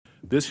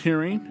This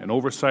hearing and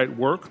oversight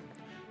work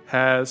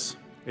has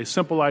a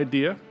simple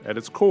idea at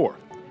its core.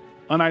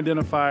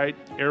 Unidentified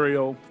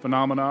aerial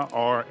phenomena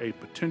are a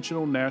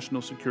potential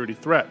national security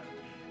threat,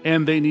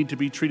 and they need to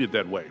be treated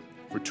that way.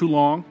 For too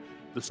long,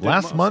 the stigma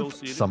Last month,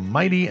 associated- some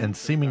mighty and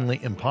seemingly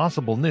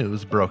impossible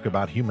news broke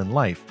about human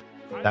life.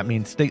 That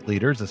means state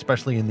leaders,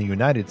 especially in the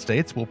United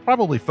States, will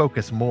probably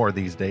focus more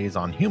these days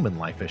on human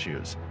life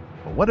issues.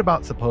 But what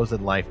about supposed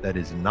life that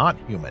is not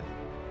human?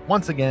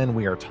 Once again,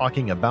 we are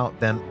talking about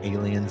them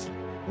aliens.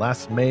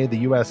 Last May, the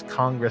U.S.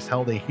 Congress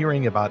held a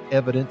hearing about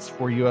evidence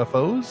for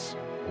UFOs,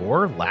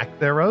 or lack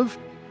thereof.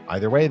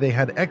 Either way, they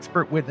had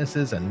expert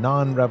witnesses and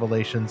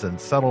non-revelations and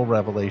subtle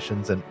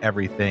revelations and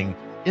everything.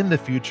 In the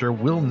future,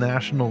 will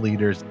national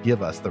leaders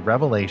give us the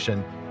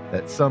revelation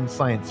that some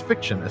science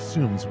fiction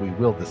assumes we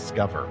will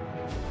discover?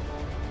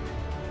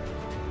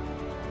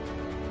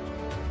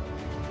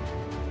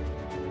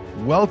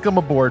 Welcome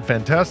aboard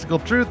Fantastical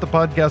Truth, the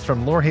podcast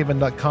from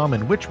lorehaven.com,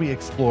 in which we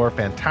explore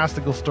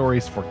fantastical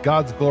stories for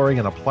God's glory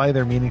and apply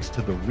their meanings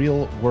to the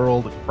real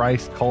world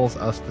Christ calls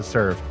us to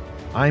serve.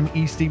 I'm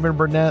E. Stephen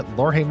Burnett,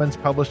 Lorehaven's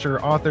publisher,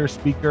 author,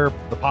 speaker,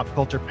 the pop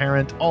culture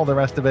parent, all the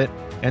rest of it.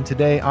 And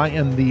today I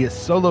am the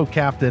solo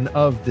captain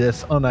of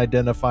this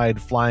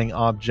unidentified flying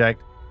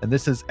object. And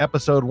this is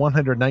episode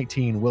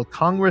 119. Will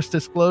Congress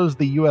disclose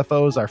the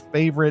UFOs our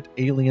favorite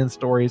alien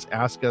stories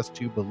ask us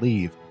to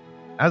believe?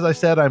 As I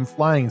said, I'm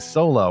flying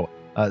solo.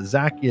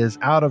 Zach is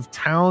out of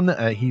town.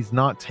 He's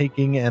not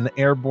taking an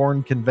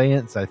airborne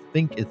conveyance. I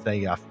think it's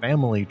a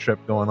family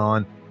trip going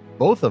on.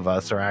 Both of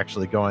us are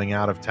actually going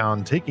out of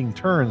town, taking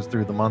turns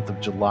through the month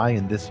of July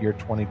in this year,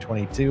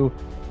 2022.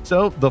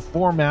 So the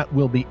format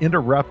will be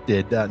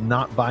interrupted,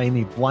 not by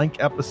any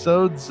blank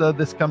episodes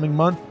this coming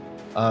month,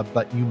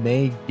 but you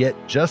may get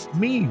just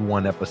me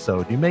one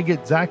episode. You may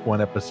get Zach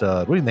one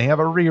episode. We may have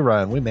a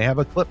rerun. We may have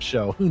a clip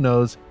show. Who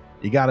knows?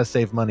 You got to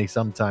save money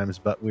sometimes,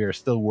 but we are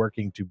still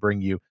working to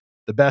bring you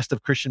the best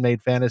of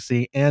Christian-made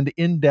fantasy and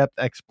in-depth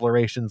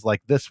explorations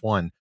like this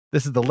one.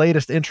 This is the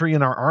latest entry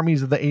in our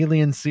Armies of the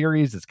Alien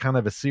series. It's kind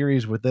of a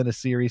series within a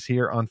series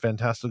here on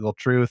Fantastical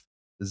Truth.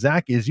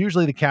 Zach is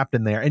usually the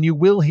captain there, and you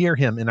will hear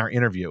him in our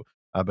interview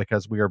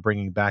because we are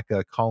bringing back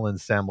Colin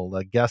Sammel,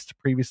 a guest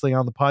previously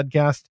on the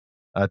podcast,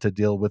 to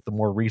deal with the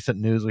more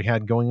recent news we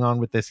had going on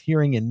with this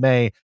hearing in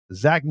May.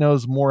 Zach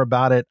knows more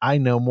about it. I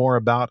know more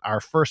about our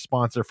first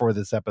sponsor for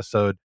this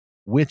episode,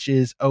 which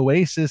is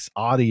Oasis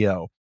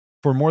Audio.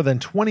 For more than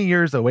 20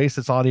 years,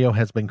 Oasis Audio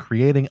has been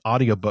creating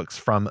audiobooks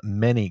from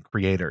many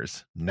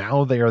creators.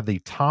 Now they are the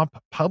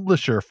top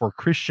publisher for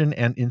Christian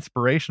and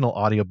inspirational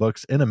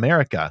audiobooks in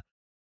America.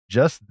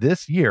 Just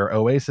this year,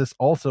 Oasis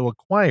also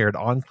acquired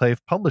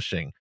Enclave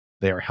Publishing.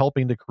 They are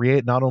helping to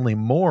create not only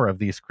more of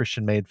these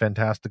Christian-made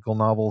fantastical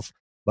novels,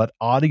 but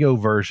audio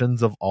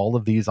versions of all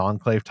of these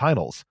Enclave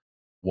titles.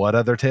 What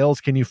other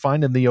tales can you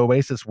find in the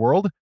Oasis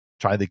world?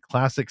 Try the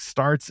Classic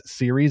Starts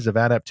series of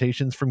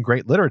adaptations from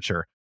great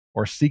literature,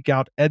 or seek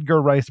out Edgar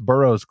Rice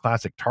Burroughs'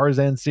 classic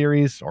Tarzan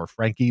series, or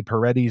Frankie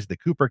Peretti's The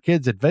Cooper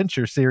Kids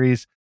Adventure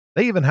series.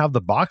 They even have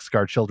the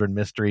Boxcar Children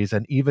mysteries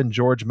and even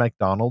George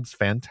MacDonald's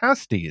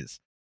Fantasties.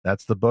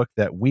 That's the book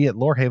that we at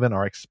Lorehaven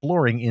are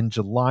exploring in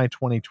July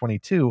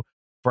 2022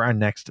 for our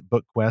next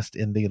book quest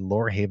in the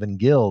Lorehaven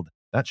Guild.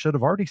 That should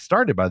have already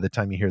started by the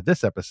time you hear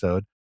this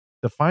episode.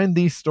 To find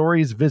these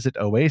stories, visit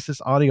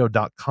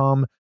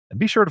oasisaudio.com and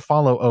be sure to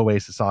follow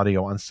Oasis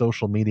Audio on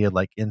social media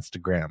like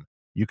Instagram.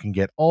 You can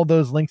get all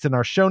those links in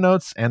our show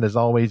notes. And as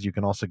always, you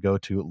can also go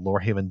to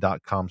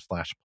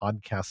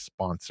lorehaven.com/podcast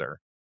sponsor.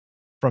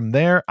 From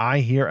there,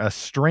 I hear a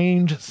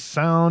strange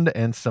sound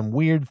and some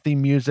weird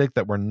theme music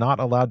that we're not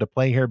allowed to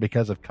play here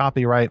because of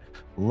copyright.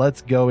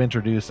 Let's go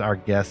introduce our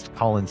guest,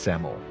 Colin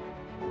Sammel.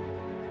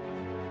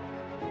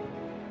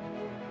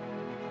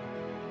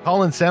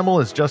 Colin Sammel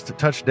has just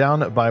touched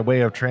down by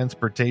way of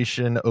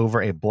transportation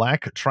over a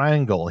black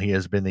triangle. He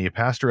has been the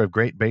pastor of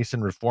Great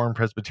Basin Reformed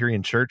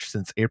Presbyterian Church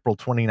since April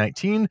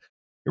 2019.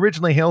 He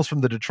originally hails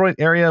from the Detroit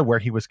area, where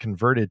he was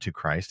converted to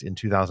Christ in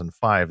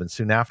 2005, and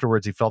soon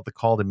afterwards he felt the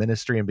call to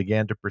ministry and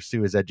began to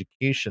pursue his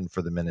education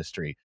for the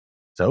ministry.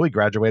 So he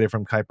graduated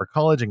from Kuiper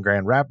College in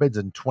Grand Rapids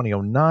in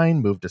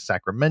 2009, moved to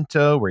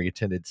Sacramento, where he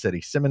attended City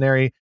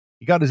Seminary.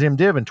 He got his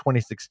MDiv in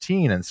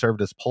 2016 and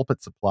served as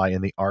pulpit supply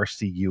in the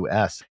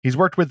RCUS. He's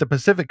worked with the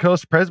Pacific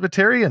Coast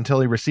Presbytery until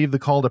he received the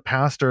call to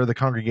pastor the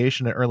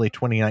congregation in early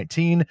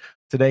 2019.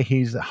 Today,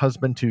 he's a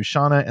husband to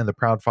Shauna and the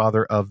proud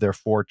father of their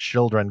 4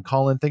 children.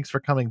 Colin, thanks for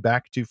coming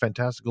back to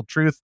Fantastical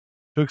Truth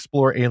to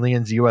explore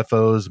aliens,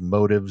 UFOs,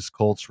 motives,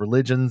 cults,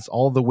 religions,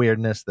 all the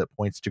weirdness that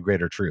points to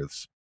greater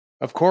truths.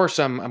 Of course,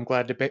 I'm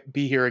glad to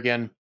be here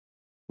again.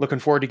 Looking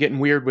forward to getting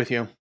weird with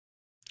you.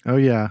 Oh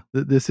yeah,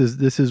 this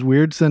is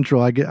Weird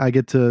Central. I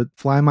get to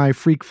fly my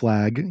freak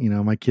flag. You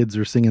know, my kids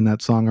are singing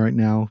that song right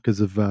now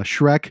because of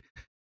Shrek,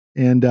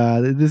 and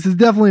this is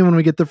definitely when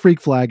we get the freak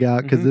flag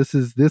out because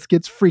this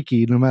gets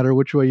freaky no matter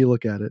which way you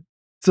look at it.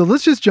 So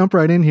let's just jump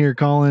right in here,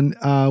 Colin.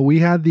 We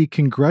had the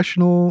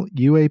congressional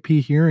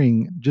UAP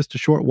hearing just a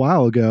short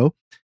while ago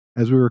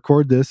as we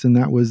record this, and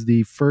that was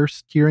the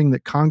first hearing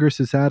that Congress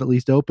has had, at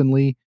least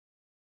openly,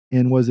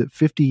 in, was it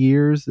 50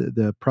 years?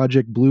 The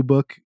Project Blue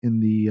Book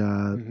in the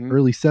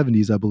early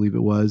 70s, I believe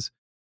it was.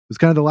 It was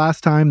kind of the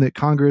last time that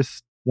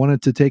Congress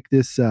wanted to take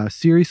this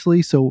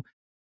seriously. So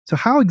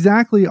how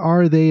exactly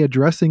are they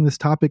addressing this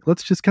topic?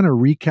 Let's just kind of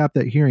recap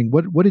that hearing.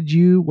 What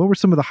were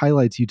some of the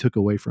highlights you took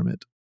away from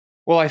it?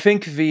 Well, I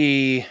think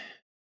the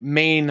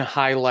main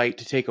highlight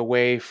to take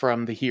away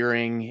from the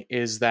hearing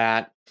is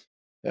that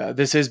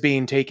this is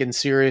being taken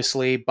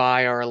seriously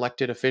by our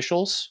elected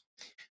officials.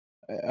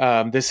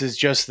 This is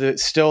just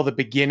still the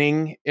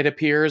beginning, it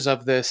appears,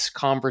 of this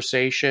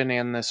conversation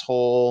and this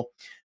whole,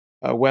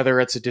 whether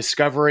it's a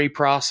discovery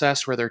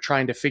process where they're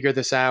trying to figure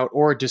this out,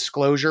 or a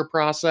disclosure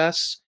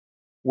process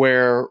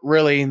where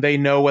really they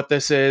know what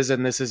this is,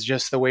 and this is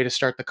just the way to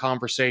start the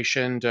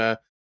conversation to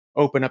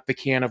open up the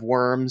can of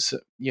worms.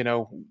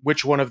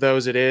 Which one of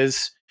those it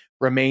is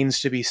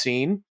remains to be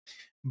seen.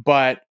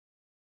 But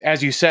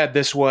as you said,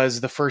 this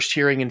was the first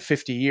hearing in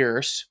 50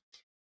 years.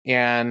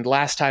 And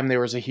last time there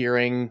was a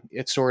hearing,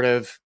 it sort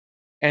of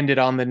ended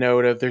on the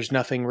note of there's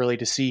nothing really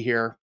to see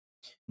here.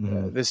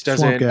 This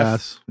doesn't... Swamp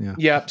gas.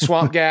 Yeah,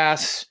 swamp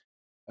gas,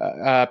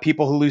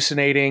 people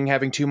hallucinating,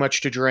 having too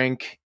much to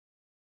drink,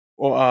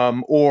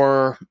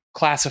 or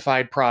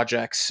classified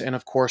projects. And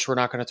of course, we're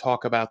not going to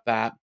talk about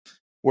that.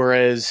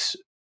 Whereas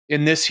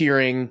in this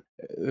hearing,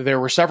 there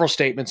were several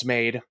statements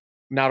made,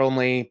 not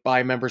only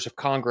by members of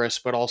Congress,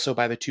 but also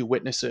by the two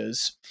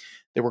witnesses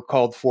that were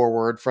called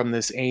forward from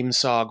this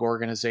AIMSOG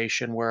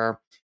organization, where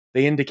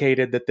they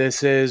indicated that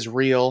this is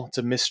real, it's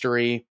a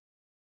mystery,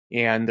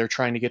 and they're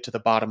trying to get to the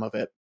bottom of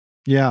it.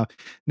 Yeah.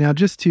 Now,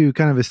 just to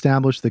kind of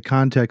establish the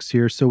context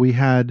here, so we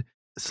had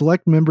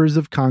select members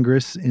of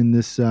Congress in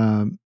this,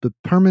 the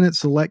Permanent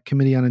Select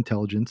Committee on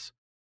Intelligence,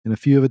 and a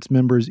few of its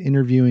members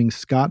interviewing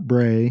Scott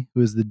Bray,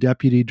 who is the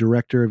Deputy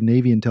Director of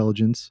Navy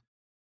Intelligence,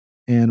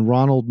 and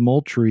Ronald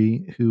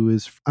Moultrie, who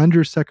is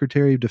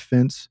Undersecretary of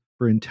Defense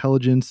for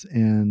Intelligence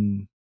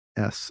and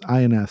INS.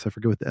 I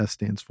forget what the S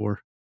stands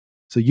for.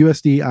 So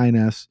USD,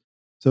 INS.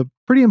 So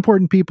pretty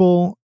important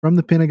people from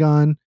the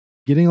Pentagon,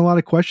 getting a lot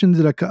of questions,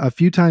 and a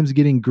few times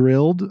getting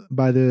grilled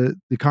by the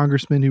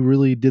congressmen who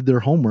really did their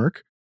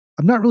homework.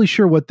 I'm not really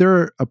sure what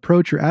their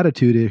approach or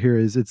attitude here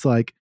is. It's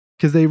like,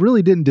 because they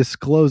really didn't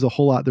disclose a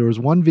whole lot. There was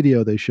one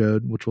video they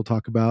showed, which we'll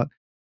talk about,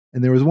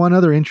 and there was one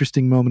other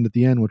interesting moment at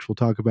the end, which we'll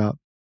talk about.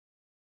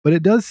 But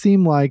it does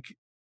seem like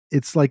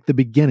it's like the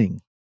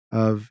beginning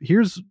of,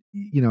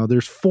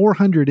 there's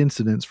 400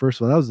 incidents.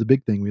 First of all, that was the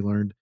big thing we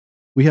learned.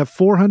 We have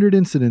 400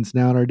 incidents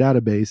now in our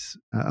database,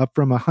 up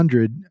from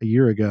 100 a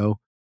year ago.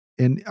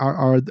 And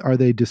are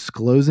they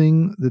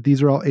disclosing that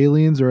these are all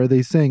aliens, or are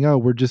they saying, "Oh,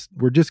 we're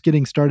just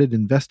getting started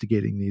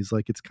investigating these"?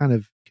 Like, it's kind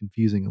of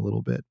confusing a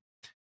little bit.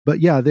 But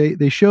yeah,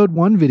 they showed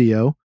one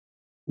video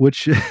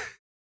which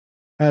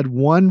had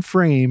one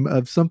frame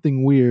of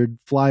something weird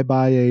fly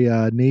by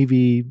a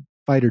Navy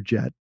fighter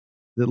jet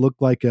that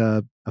looked like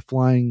a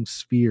flying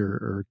sphere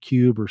or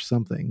cube or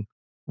something.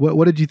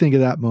 What did you think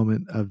of that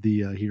moment of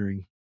the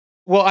hearing?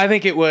 Well, I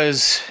think it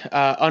was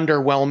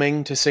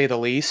underwhelming, to say the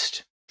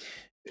least,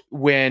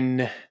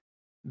 when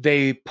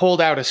they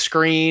pulled out a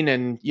screen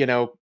and,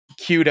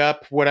 queued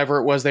up whatever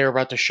it was they were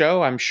about to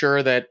show. I'm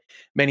sure that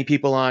many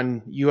people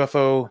on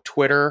UFO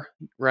Twitter,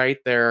 right,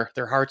 their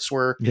hearts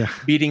were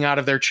beating out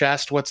of their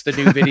chest. What's the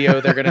new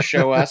video they're going to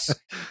show us?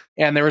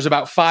 And there was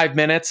about 5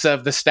 minutes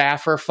of the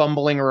staffer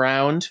fumbling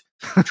around,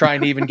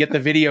 trying to even get the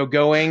video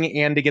going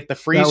and to get the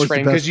freeze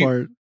frame. Because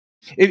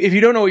if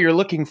you don't know what you're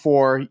looking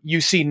for,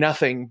 you see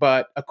nothing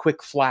but a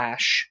quick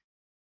flash.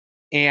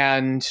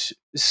 And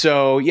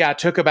so, it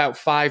took about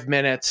 5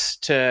 minutes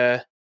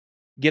to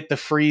get the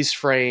freeze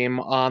frame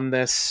on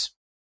this,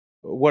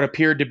 what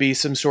appeared to be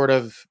some sort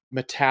of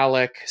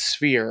metallic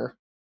sphere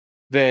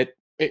that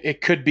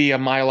it could be a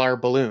Mylar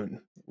balloon,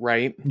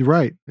 right?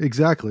 Right,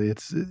 exactly.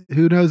 It's,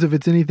 who knows if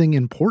it's anything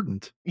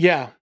important.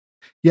 Yeah.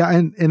 Yeah,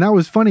 and that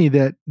was funny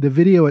that the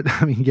video,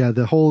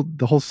 the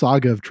whole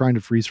saga of trying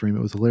to freeze frame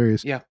it was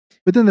hilarious. Yeah.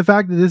 But then the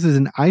fact that this is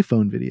an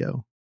iPhone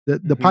video,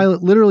 that the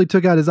pilot literally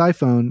took out his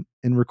iPhone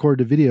and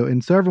recorded a video.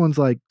 And so everyone's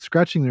like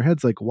scratching their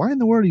heads, like, why in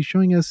the world are you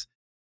showing us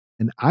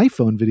an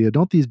iPhone video?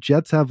 Don't these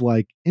jets have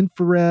like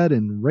infrared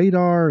and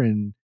radar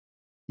and,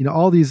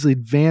 all these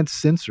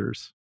advanced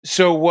sensors?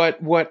 So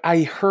what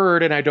I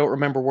heard, and I don't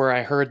remember where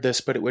I heard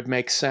this, but it would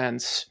make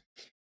sense,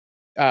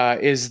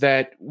 is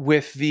that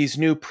with these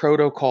new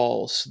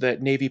protocols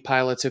that Navy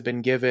pilots have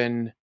been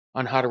given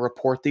on how to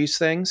report these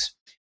things,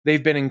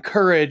 they've been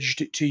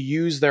encouraged to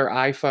use their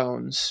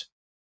iPhones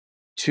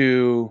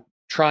to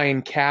try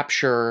and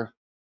capture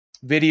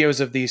videos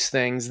of these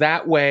things.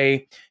 That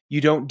way, you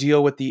don't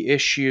deal with the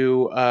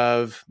issue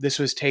of this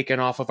was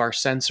taken off of our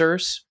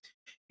sensors.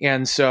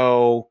 And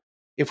so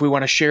if we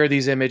want to share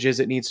these images,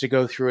 it needs to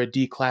go through a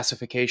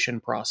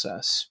declassification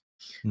process.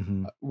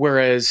 Mm-hmm.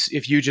 Whereas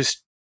if you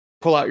just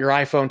pull out your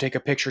iPhone, take a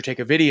picture, take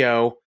a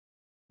video,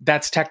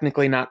 that's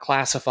technically not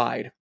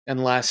classified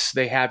unless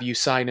they have you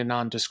sign a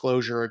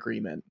non-disclosure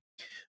agreement.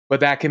 But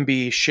that can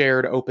be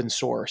shared open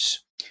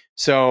source.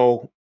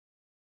 So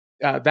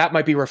that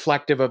might be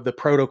reflective of the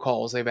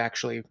protocols they've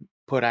actually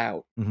put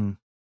out. Mm-hmm.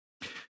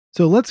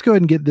 So let's go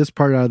ahead and get this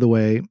part out of the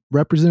way.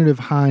 Representative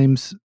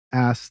Himes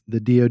asked the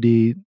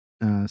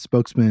DoD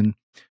spokesman,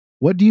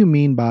 "What do you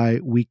mean by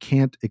we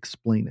can't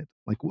explain it?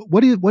 Like,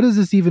 what does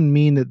this even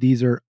mean that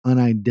these are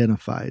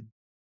unidentified?"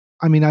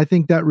 I mean, I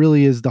think that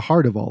really is the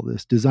heart of all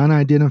this. Does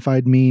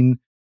unidentified mean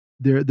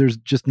there's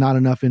just not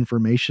enough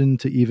information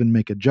to even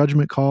make a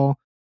judgment call?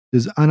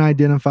 Does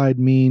unidentified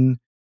mean,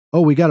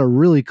 oh, we got a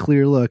really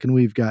clear look and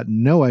we've got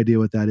no idea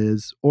what that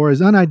is? Or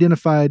is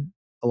unidentified,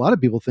 a lot of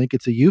people think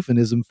it's a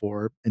euphemism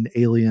for an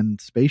alien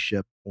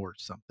spaceship or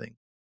something?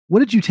 What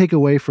did you take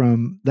away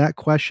from that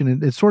question?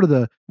 And it's sort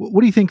of what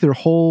do you think their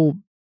whole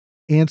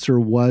answer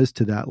was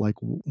to that? Like,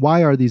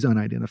 why are these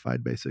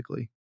unidentified,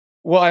 basically?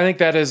 Well, I think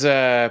that is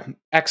an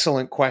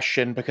excellent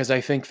question, because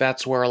I think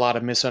that's where a lot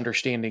of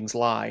misunderstandings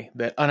lie.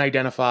 That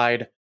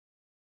unidentified,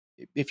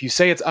 if you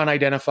say it's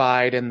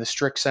unidentified in the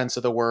strict sense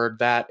of the word,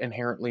 that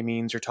inherently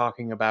means you're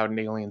talking about an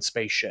alien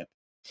spaceship,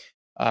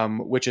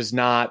 which is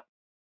not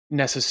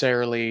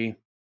necessarily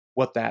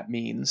what that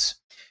means.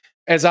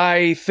 As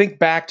I think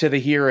back to the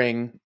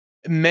hearing,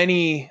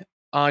 many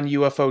on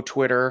UFO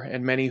Twitter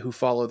and many who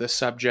follow this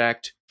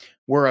subject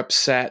were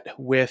upset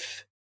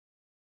with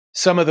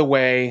some of the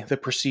way the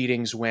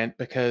proceedings went,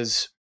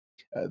 because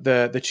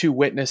the two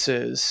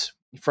witnesses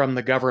from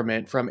the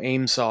government, from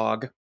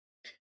AIMSOG,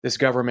 this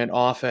government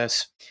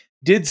office,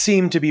 did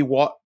seem to be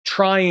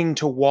trying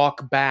to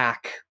walk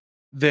back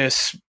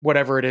this,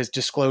 whatever it is,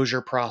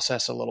 disclosure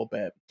process a little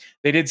bit.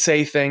 They did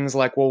say things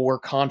like, well, we're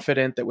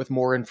confident that with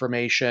more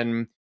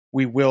information,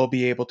 we will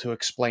be able to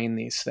explain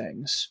these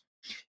things.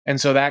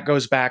 And so that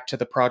goes back to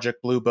the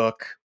Project Blue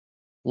Book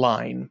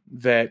line,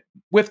 that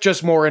with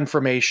just more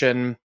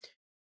information,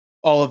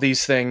 all of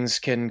these things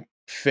can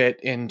fit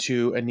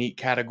into a neat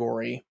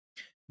category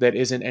that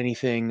isn't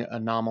anything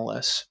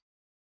anomalous.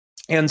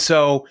 And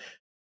so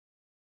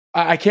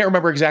I can't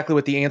remember exactly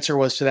what the answer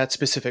was to that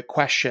specific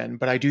question,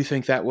 but I do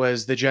think that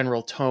was the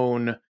general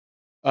tone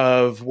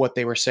of what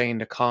they were saying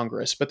to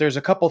Congress. But there's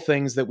a couple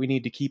things that we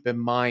need to keep in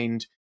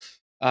mind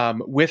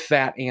with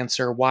that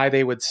answer, why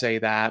they would say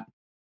that,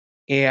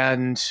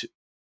 and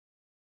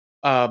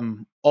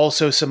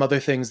also some other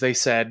things they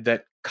said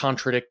that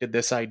contradicted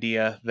this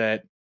idea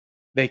that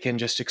they can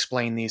just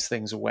explain these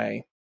things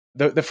away.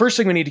 The first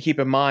thing we need to keep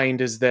in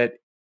mind is that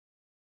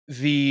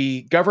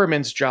the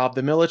government's job,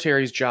 the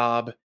military's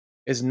job,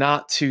 is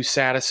not to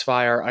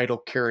satisfy our idle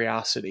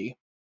curiosity.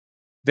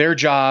 Their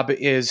job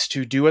is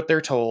to do what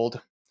they're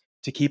told,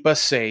 to keep us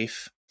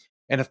safe.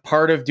 And if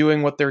part of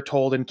doing what they're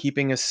told and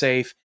keeping us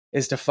safe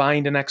is to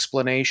find an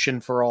explanation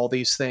for all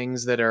these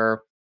things that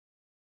are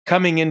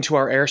coming into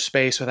our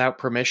airspace without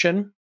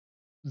permission,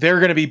 they're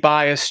going to be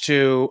biased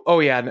to,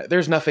 oh yeah,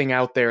 there's nothing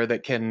out there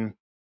that can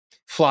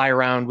fly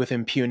around with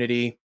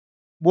impunity.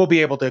 We'll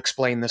be able to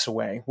explain this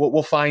away.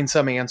 We'll find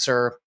some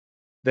answer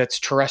that's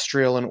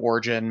terrestrial in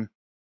origin.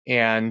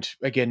 And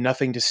again,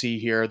 nothing to see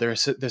here.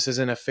 This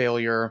isn't a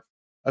failure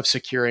of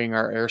securing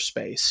our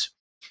airspace.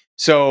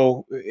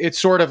 So it's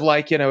sort of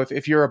like,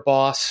 if you're a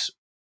boss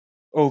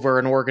over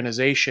an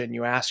organization,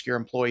 you ask your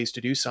employees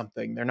to do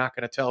something, they're not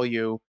going to tell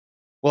you,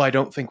 well, I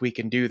don't think we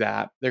can do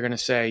that. They're going to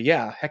say,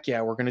 yeah, heck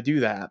yeah, we're going to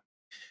do that.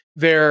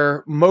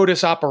 Their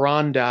modus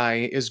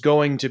operandi is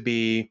going to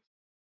be,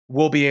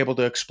 we'll be able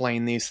to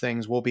explain these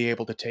things. We'll be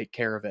able to take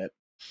care of it.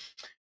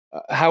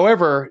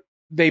 However,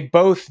 they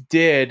both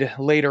did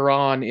later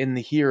on in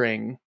the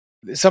hearing.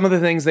 Some of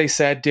the things they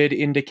said did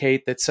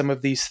indicate that some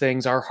of these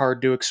things are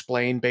hard to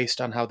explain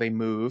based on how they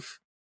move.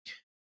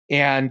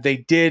 And they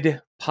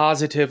did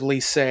positively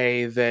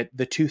say that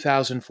the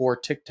 2004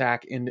 Tic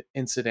Tac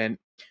incident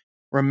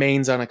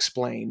remains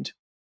unexplained.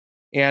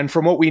 And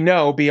from what we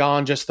know,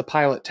 beyond just the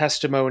pilot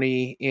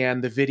testimony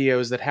and the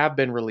videos that have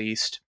been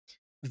released,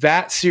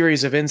 that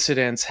series of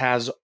incidents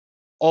has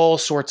all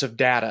sorts of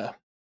data,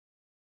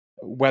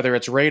 whether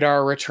it's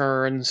radar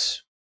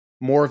returns,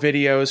 more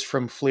videos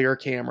from FLIR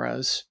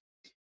cameras.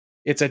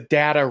 It's a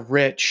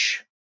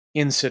data-rich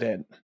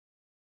incident.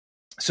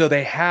 So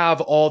they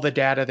have all the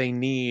data they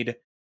need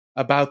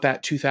about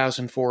that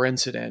 2004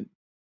 incident,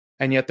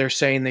 and yet they're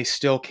saying they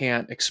still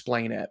can't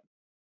explain it.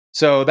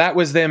 So that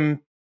was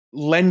them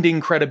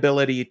lending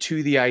credibility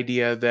to the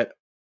idea that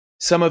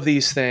some of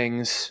these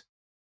things,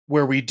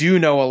 where we do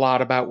know a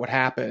lot about what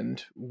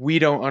happened, we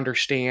don't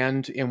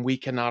understand and we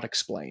cannot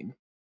explain.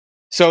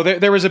 So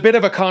there was a bit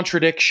of a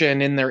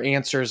contradiction in their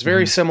answers,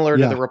 very similar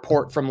to the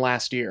report from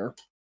last year.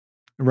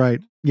 Right.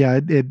 Yeah,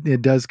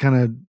 it does kind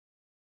of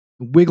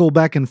wiggle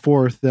back and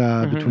forth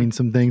between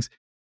some things.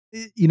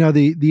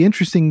 The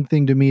interesting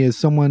thing to me is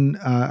someone,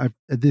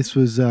 this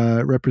was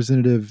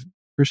Representative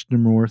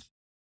Christenforth,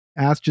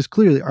 asked just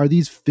clearly, are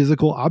these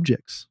physical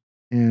objects?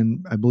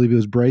 And I believe it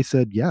was Bray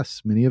said,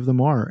 yes, many of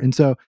them are. And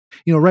so,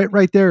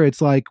 right there,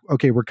 it's like,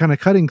 okay, we're kind of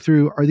cutting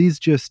through. Are these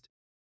just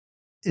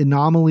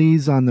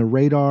anomalies on the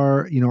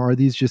radar? Are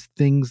these just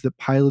things that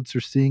pilots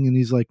are seeing? And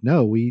he's like,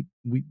 no,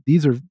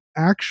 these are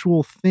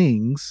actual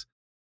things.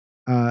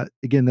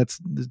 Again, that's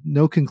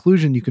no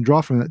conclusion you can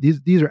draw from that.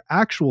 These are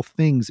actual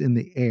things in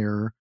the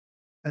air,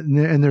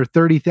 and they're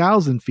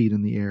 30,000 feet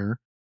in the air.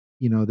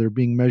 they're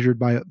being measured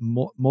by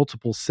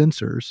multiple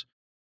sensors.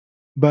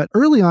 But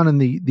early on in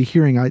the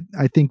hearing,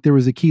 I think there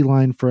was a key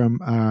line from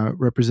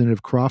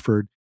Representative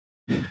Crawford,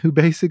 who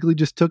basically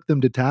just took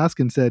them to task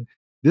and said,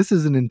 this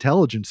is an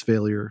intelligence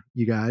failure,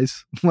 you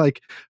guys.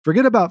 Like,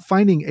 forget about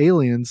finding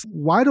aliens.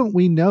 Why don't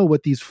we know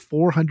what these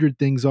 400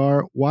 things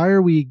are? Why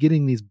are we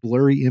getting these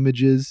blurry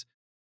images?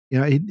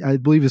 I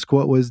believe his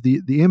quote was,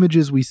 the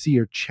images we see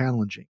are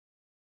challenging.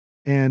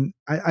 And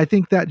I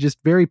think that just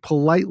very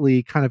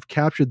politely kind of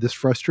captured this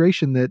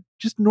frustration that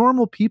just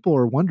normal people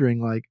are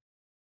wondering, like,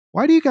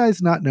 why do you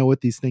guys not know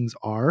what these things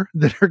are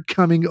that are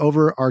coming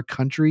over our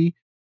country,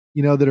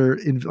 that are,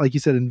 like you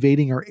said,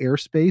 invading our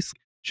airspace?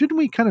 Shouldn't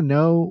we kind of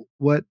know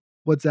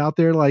what's out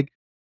there? Like,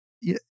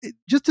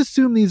 just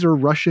assume these are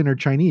Russian or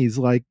Chinese.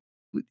 Like,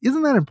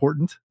 isn't that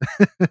important?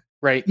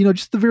 Right.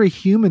 Just the very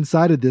human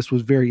side of this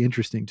was very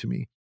interesting to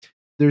me.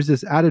 There's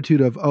this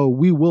attitude of, oh,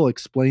 we will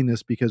explain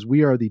this because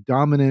we are the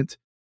dominant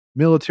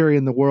military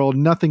in the world.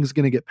 Nothing's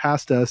going to get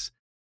past us.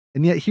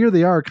 And yet here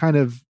they are kind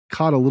of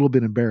caught a little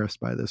bit embarrassed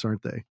by this,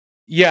 aren't they?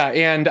 Yeah,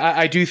 and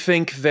I do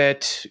think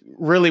that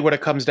really what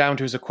it comes down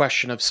to is a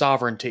question of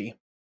sovereignty,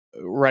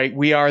 right?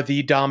 We are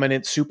the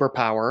dominant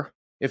superpower.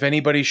 If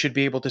anybody should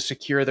be able to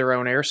secure their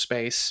own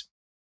airspace,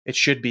 it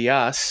should be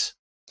us.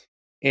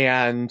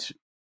 And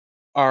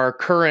our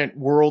current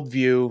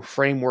worldview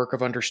framework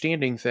of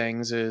understanding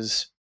things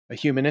is a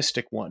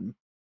humanistic one.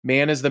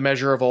 Man is the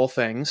measure of all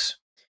things,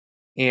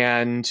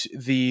 and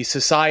the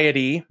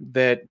society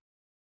that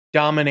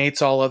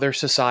dominates all other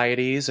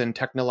societies and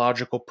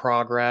technological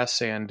progress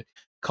and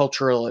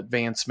cultural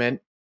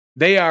advancement,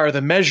 they are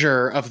the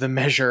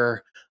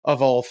measure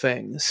of all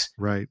things.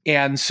 Right.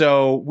 And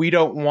so we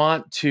don't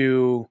want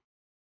to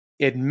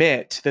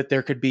admit that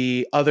there could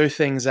be other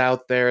things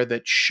out there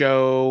that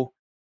show,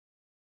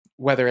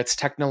 whether it's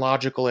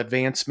technological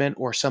advancement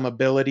or some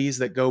abilities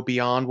that go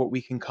beyond what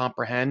we can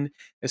comprehend,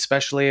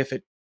 especially if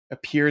it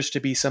appears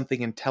to be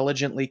something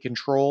intelligently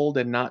controlled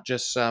and not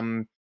just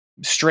some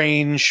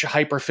strange,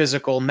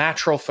 hyperphysical,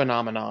 natural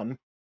phenomenon.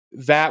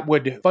 That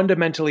would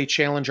fundamentally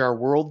challenge our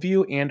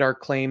worldview and our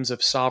claims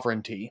of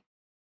sovereignty,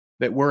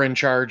 that we're in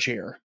charge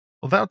here.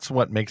 Well, that's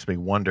what makes me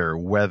wonder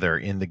whether,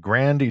 in the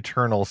grand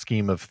eternal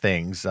scheme of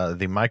things,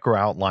 the micro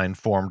outline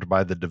formed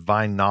by the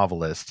divine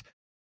novelist,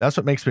 that's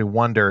what makes me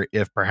wonder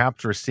if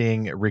perhaps we're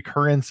seeing a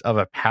recurrence of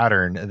a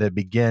pattern that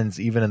begins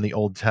even in the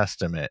Old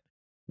Testament,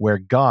 where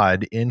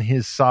God, in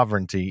his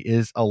sovereignty,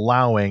 is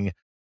allowing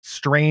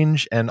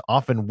strange and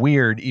often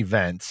weird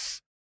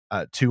events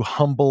to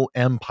humble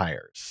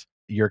empires.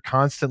 You're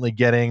constantly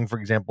getting, for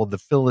example, the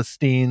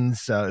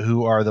Philistines,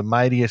 who are the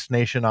mightiest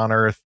nation on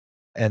earth.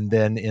 And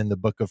then in the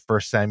book of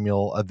 1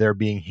 Samuel, they're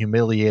being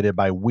humiliated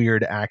by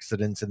weird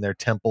accidents in their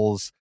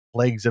temples,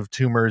 plagues of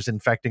tumors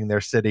infecting their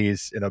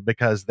cities,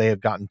 because they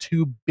have gotten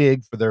too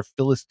big for their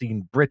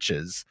Philistine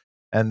britches,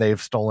 and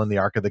they've stolen the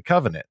Ark of the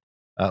Covenant.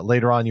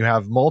 Later on, you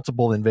have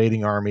multiple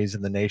invading armies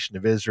in the nation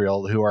of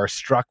Israel who are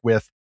struck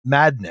with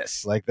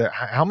madness. Like,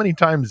 how many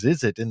times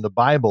is it in the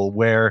Bible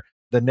where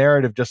the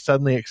narrative just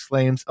suddenly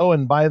exclaims, oh,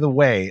 and by the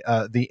way,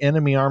 the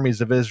enemy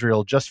armies of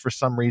Israel just for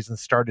some reason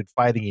started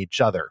fighting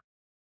each other.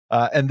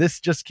 And this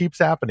just keeps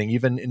happening.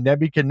 Even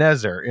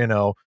Nebuchadnezzar,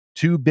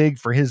 too big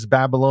for his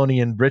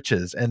Babylonian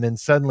britches. And then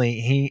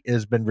suddenly he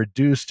has been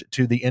reduced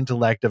to the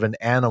intellect of an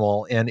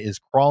animal and is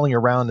crawling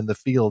around in the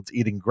fields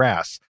eating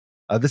grass.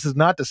 This is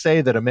not to say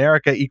that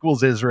America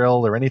equals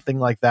Israel or anything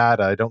like that.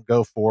 I don't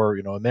go for,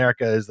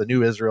 America is the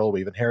new Israel.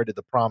 We've inherited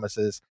the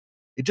promises.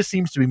 It just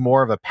seems to be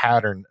more of a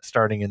pattern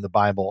starting in the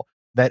Bible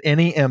that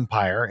any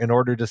empire, in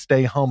order to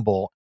stay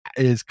humble,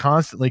 is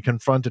constantly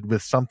confronted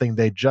with something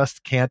they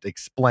just can't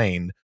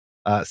explain.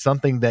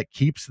 Something that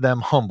keeps them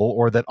humble,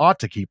 or that ought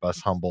to keep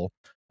us humble,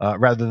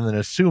 rather than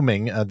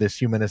assuming this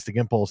humanistic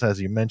impulse,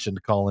 as you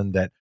mentioned, Colin,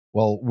 that,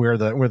 well, we're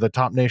the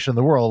top nation in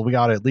the world. We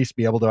ought to at least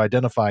be able to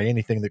identify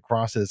anything that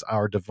crosses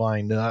our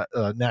divine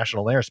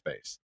national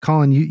airspace.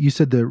 Colin, you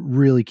said the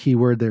really key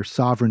word there,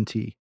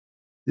 sovereignty.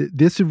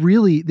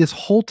 This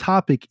whole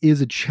topic is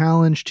a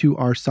challenge to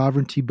our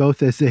sovereignty,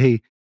 both as a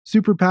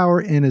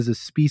superpower and as a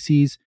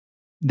species.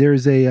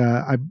 There's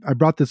I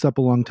brought this up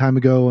a long time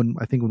ago, and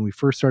I think when we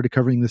first started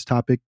covering this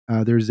topic,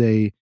 there's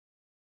a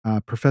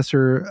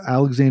Professor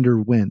Alexander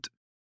Wendt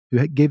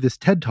who gave this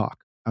TED Talk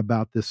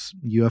about this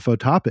UFO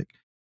topic.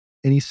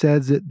 And he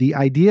says that the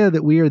idea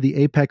that we are the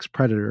apex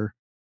predator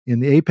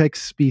and the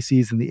apex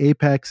species and the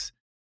apex,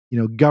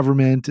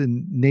 government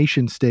and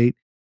nation state,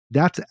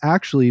 that's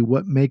actually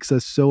what makes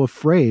us so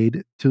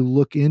afraid to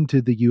look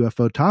into the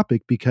UFO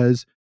topic,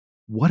 because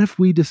what if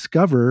we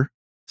discover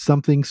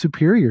something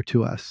superior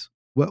to us?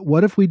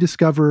 What if we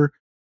discover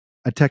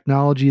a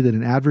technology that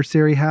an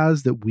adversary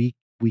has that we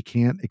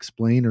can't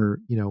explain or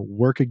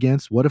work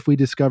against? What if we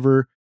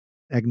discover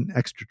an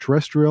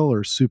extraterrestrial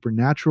or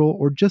supernatural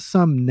or just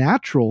some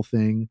natural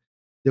thing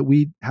that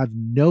we have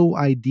no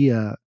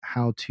idea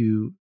how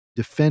to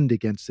defend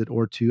against it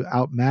or to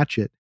outmatch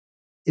it?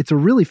 It's a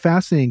really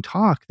fascinating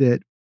talk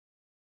that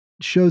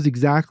shows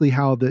exactly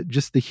how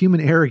just the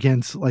human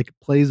arrogance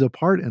plays a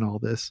part in all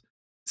this.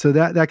 So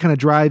that kind of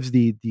drives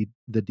the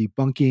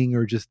debunking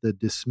or just the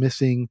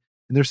dismissing.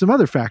 And there's some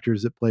other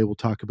factors at play we'll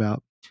talk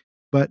about.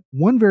 But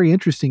one very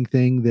interesting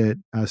thing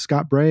that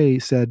Scott Bray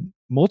said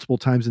multiple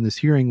times in this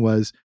hearing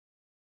was,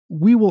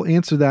 we will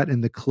answer that in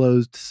the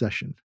closed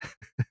session.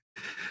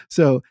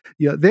 So,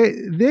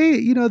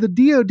 the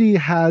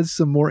DoD has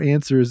some more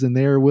answers than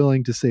they're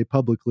willing to say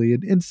publicly.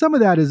 And some of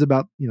that is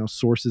about,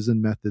 sources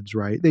and methods,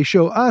 right? They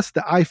show us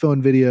the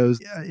iPhone videos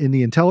in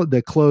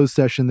the closed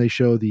session. They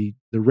show the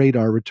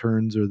radar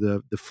returns or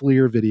the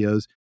FLIR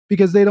videos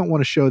because they don't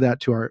want to show that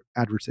to our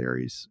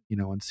adversaries,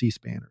 on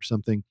C-SPAN or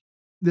something.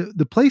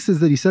 The places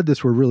that he said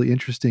this were really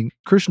interesting.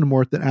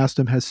 Krishnamurthy asked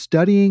him, has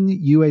studying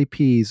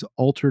UAPs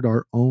altered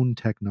our own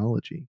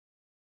technology?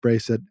 Bray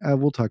said,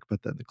 we'll talk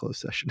about that in the closed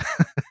session.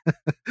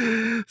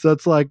 So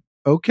it's like,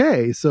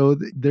 okay, so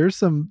there's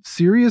some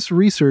serious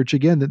research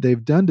again that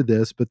they've done to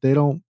this, but they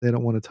don't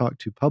want to talk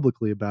too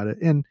publicly about it.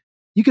 And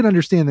you can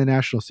understand the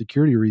national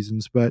security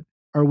reasons, but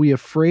are we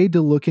afraid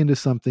to look into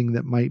something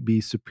that might be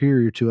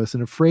superior to us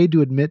and afraid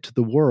to admit to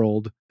the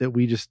world that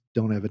we just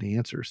don't have any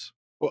answers?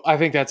 Well, I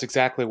think that's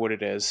exactly what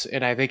it is.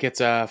 And I think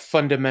it's a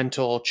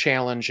fundamental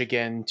challenge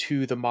again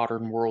to the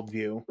modern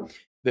worldview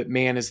that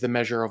man is the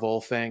measure of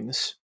all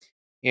things.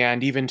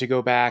 And even to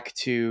go back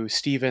to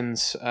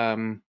Stephen's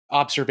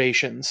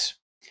observations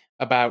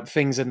about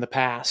things in the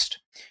past,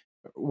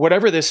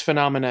 whatever this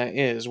phenomena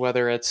is,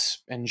 whether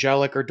it's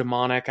angelic or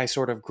demonic, I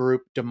sort of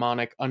group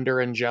demonic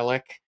under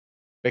angelic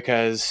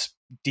because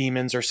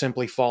demons are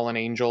simply fallen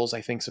angels.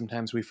 I think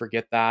sometimes we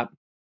forget that.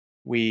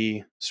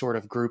 We sort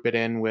of group it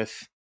in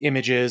with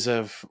images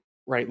of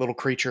little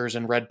creatures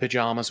in red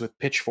pajamas with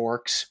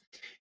pitchforks.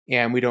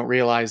 And we don't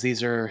realize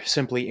these are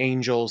simply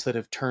angels that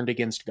have turned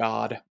against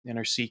God and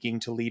are seeking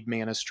to lead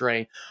man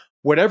astray.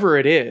 Whatever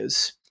it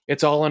is,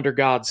 it's all under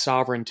God's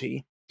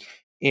sovereignty.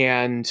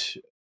 And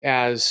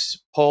as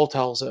Paul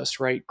tells us,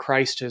 right,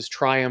 Christ has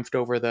triumphed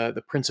over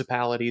the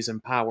principalities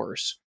and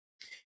powers.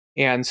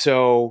 And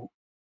so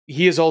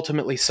he is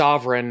ultimately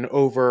sovereign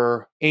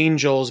over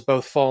angels,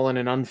 both fallen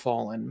and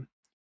unfallen.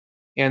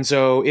 And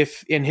so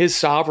if in his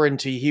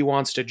sovereignty he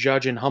wants to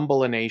judge and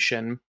humble a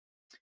nation,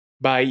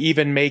 by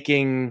even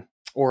making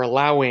or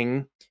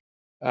allowing,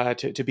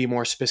 to be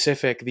more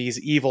specific, these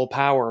evil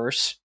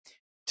powers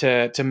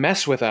to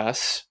mess with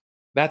us,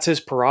 that's his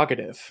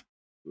prerogative.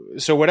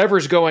 So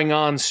whatever's going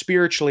on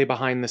spiritually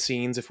behind the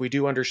scenes, if we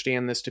do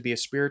understand this to be a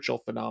spiritual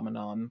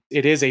phenomenon,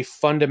 it is a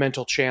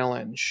fundamental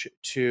challenge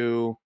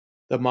to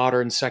the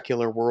modern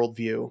secular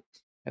worldview.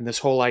 And this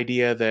whole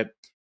idea that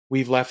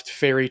we've left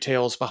fairy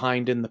tales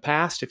behind in the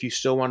past. If you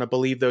still want to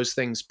believe those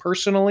things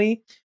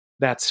personally,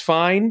 that's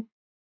fine.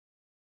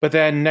 But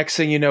then next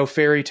thing you know,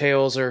 fairy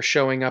tales are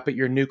showing up at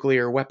your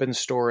nuclear weapons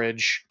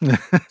storage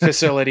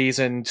facilities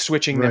and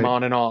switching them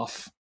on and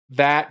off.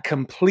 That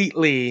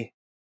completely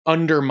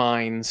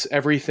undermines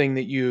everything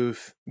that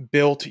you've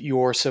built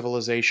your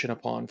civilization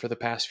upon for the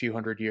past few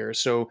hundred years.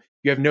 So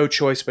you have no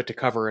choice but to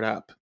cover it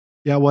up.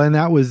 Yeah, well, and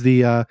that was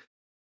the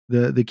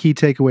key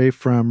takeaway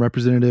from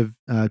Representative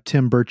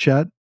Tim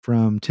Burchett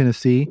from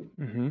Tennessee.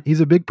 Mm-hmm. He's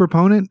a big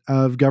proponent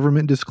of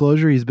government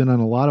disclosure. He's been on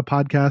a lot of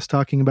podcasts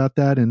talking about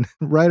that. And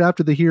right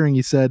after the hearing,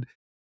 he said,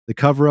 the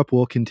cover-up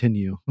will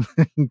continue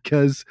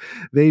because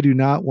they do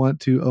not want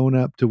to own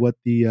up to what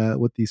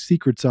these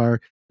secrets are.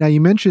 Now,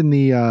 you mentioned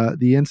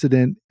the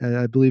incident,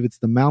 I believe it's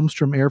the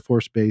Malmstrom Air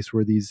Force Base,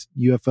 where these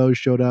UFOs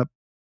showed up,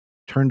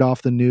 turned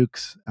off the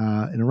nukes,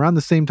 and around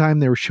the same time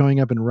they were showing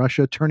up in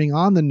Russia, turning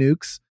on the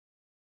nukes,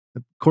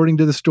 according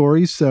to the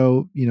stories.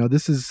 So,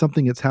 this is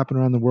something that's happened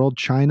around the world.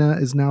 China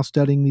is now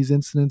studying these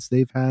incidents.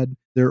 They've had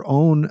their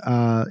own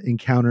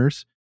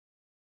encounters.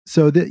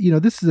 So that,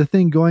 this is a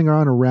thing going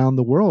on around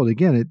the world.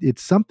 Again,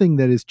 it's something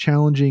that is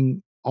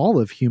challenging all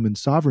of human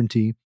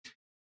sovereignty.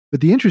 But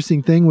the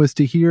interesting thing was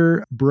to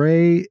hear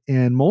Bray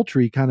and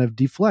Moultrie kind of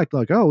deflect,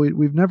 like, oh,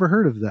 we've never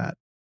heard of that.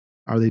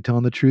 Are they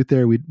telling the truth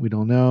there? We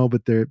don't know,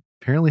 but they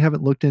apparently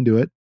haven't looked into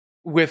it.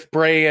 With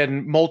Bray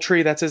and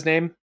Moultrie, that's his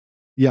name?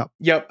 Yep.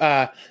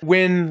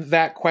 When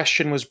that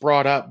question was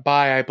brought up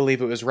by, I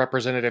believe it was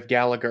Representative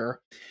Gallagher,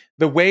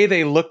 the way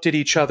they looked at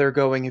each other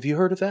going, have you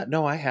heard of that?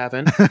 No, I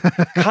haven't.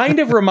 Kind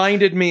of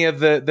reminded me of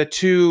the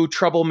two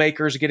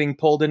troublemakers getting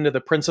pulled into the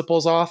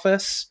principal's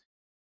office.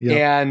 Yep.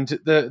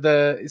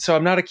 And so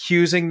I'm not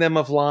accusing them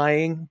of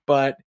lying,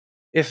 but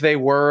if they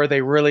were,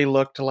 they really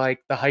looked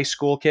like the high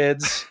school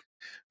kids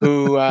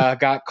who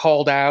got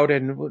called out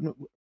and...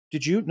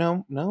 Did you?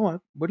 No.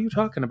 What are you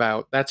talking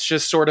about? That's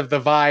just sort of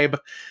the vibe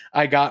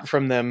I got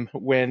from them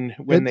when they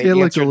answered that question. It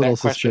looked a little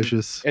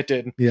suspicious. It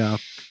did. Yeah.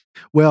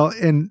 Well,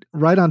 and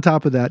right on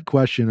top of that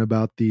question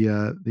about the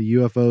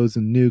UFOs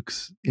and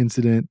nukes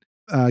incident,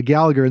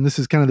 Gallagher, and this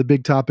is kind of the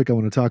big topic I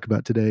want to talk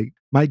about today.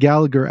 Mike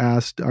Gallagher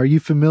asked, are you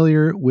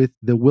familiar with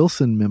the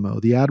Wilson memo,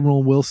 the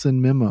Admiral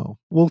Wilson memo?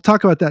 We'll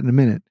talk about that in a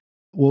minute.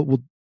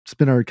 We'll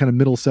spend our kind of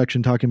middle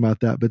section talking about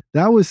that. But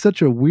that was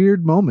such a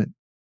weird moment.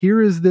 Here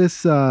is this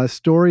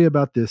story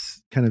about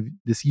this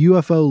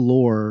UFO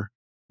lore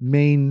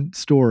main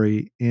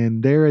story,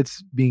 and there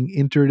it's being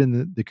entered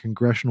in the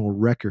congressional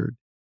record.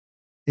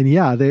 And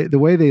yeah, the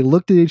way they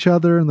looked at each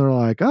other and they're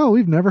like, oh,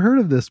 we've never heard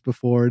of this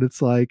before. And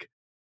it's like,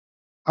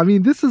 I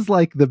mean, this is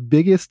like the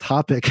biggest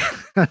topic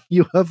on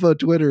UFO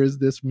Twitter is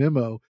this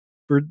memo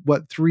for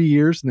 3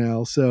 years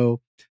now.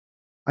 So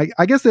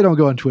I guess they don't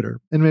go on Twitter,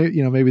 and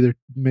maybe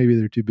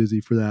they're too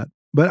busy for that.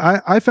 But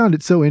I found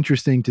it so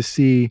interesting to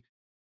see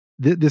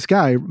this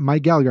guy,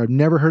 Mike Gallagher. I've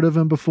never heard of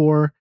him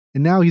before,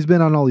 and now he's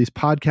been on all these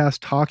podcasts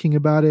talking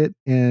about it.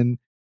 And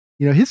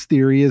his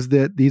theory is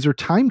that these are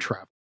time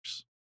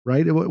travelers,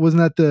 right?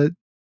 Wasn't that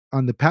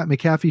on the Pat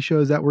McAfee show?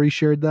 Is that where he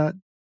shared that?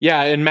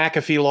 Yeah, and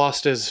McAfee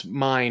lost his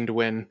mind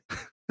when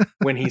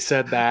he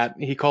said that.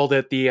 He called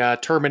it the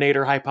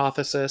Terminator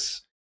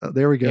hypothesis. Oh,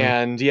 there we go.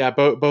 And yeah,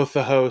 both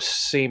the hosts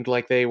seemed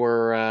like they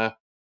were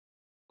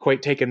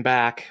quite taken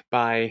back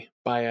by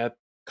a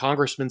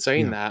congressman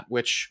saying that.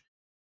 Which,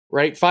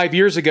 right, 5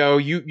 years ago,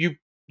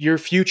 your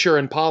future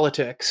in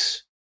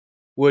politics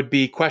would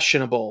be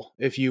questionable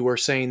if you were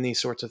saying these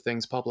sorts of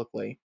things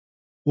publicly.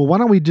 Well, why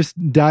don't we just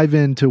dive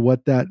into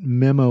what that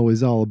memo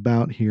is all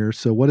about here?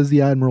 So what is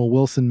the Admiral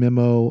Wilson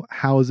memo?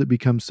 How has it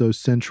become so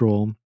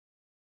central?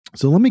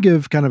 So let me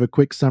give kind of a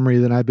quick summary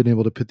that I've been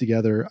able to put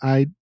together.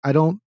 I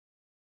don't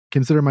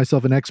consider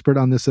myself an expert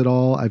on this at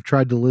all. I've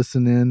tried to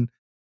listen in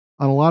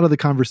on a lot of the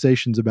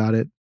conversations about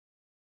it.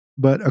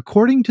 But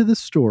according to the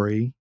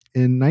story,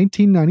 in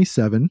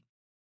 1997,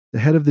 the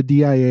head of the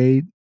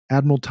DIA,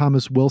 Admiral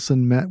Thomas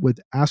Wilson, met with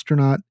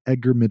astronaut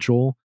Edgar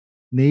Mitchell,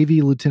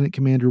 Navy Lieutenant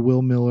Commander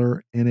Will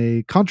Miller, and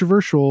a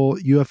controversial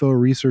UFO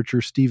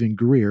researcher, Stephen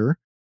Greer.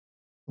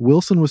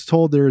 Wilson was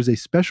told there is a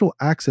special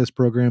access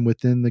program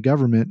within the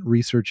government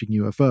researching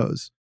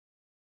UFOs.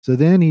 So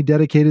then he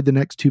dedicated the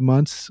next 2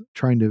 months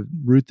trying to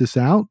root this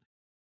out.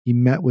 He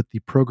met with the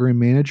program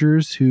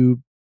managers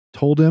who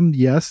told him,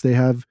 yes, they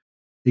have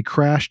a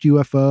crashed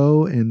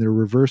UFO and they're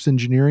reverse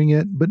engineering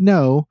it, but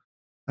no,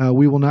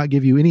 we will not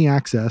give you any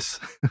access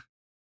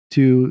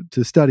to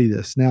study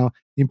this. Now,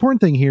 the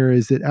important thing here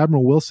is that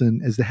Admiral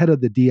Wilson, as the head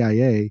of the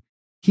DIA,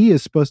 he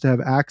is supposed to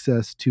have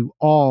access to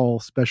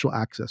all special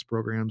access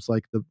programs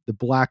like the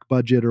black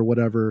budget or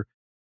whatever,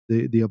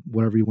 the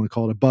whatever you want to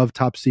call it, above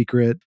top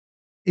secret.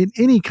 In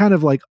any kind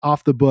of like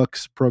off the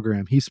books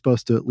program, he's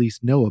supposed to at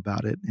least know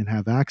about it and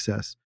have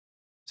access.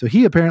 So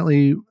he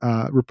apparently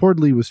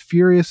reportedly was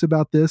furious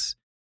about this.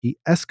 He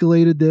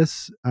escalated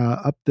this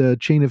up the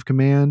chain of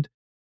command.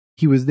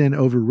 He was then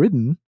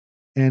overridden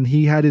and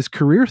he had his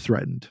career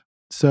threatened.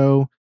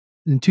 So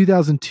in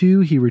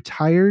 2002, he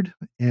retired,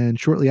 and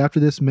shortly after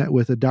this met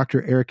with a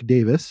Dr. Eric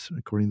Davis,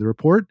 according to the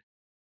report,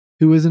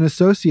 who was an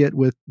associate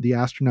with the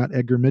astronaut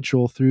Edgar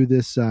Mitchell through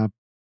this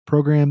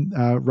program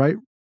right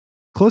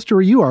close to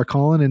where you are,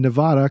 Colin, in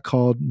Nevada,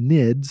 called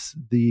NIDS,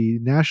 the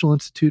National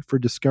Institute for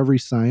Discovery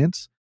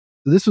Science.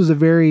 So this was a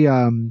very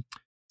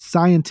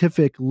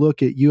scientific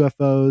look at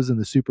UFOs and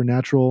the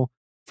supernatural,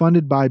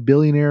 funded by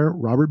billionaire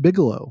Robert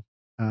Bigelow,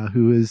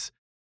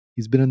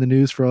 he's been in the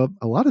news for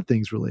a lot of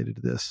things related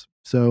to this.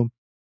 So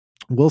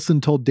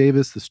Wilson told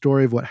Davis the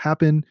story of what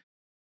happened.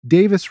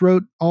 Davis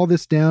wrote all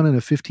this down in a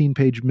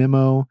 15-page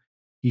memo.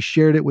 He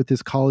shared it with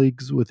his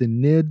colleagues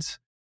within NIDS,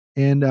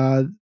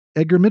 and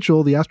Edgar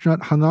Mitchell, the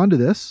astronaut, hung on to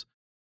this,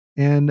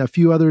 and a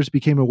few others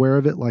became aware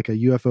of it, like a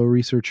UFO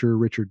researcher,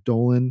 Richard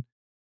Dolan.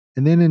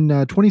 And then in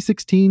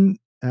 2016,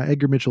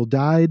 Edgar Mitchell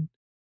died,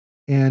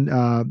 and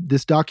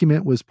this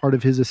document was part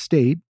of his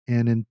estate.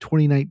 And in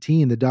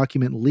 2019, the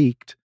document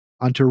leaked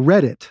onto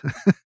Reddit.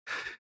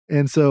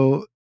 And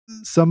so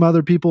some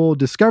other people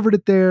discovered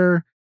it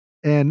there.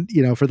 And,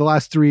 for the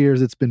last 3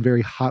 years, it's been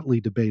very hotly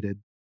debated.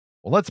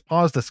 Well, let's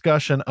pause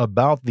discussion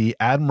about the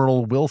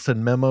Admiral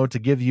Wilson memo to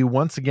give you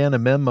once again a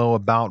memo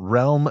about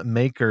Realm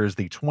Makers,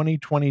 the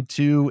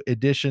 2022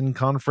 edition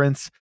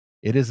conference.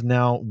 It is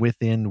now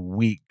within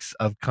weeks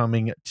of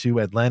coming to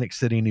Atlantic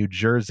City, New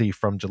Jersey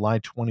from July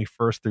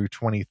 21st through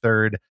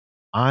 23rd.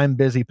 I'm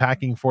busy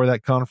packing for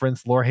that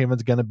conference.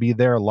 Lorehaven's going to be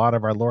there. A lot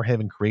of our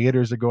Lorehaven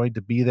creators are going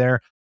to be there.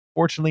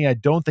 Fortunately, I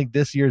don't think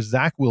this year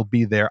Zach will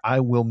be there. I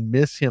will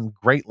miss him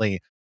greatly.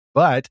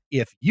 But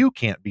if you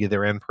can't be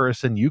there in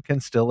person, you can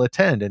still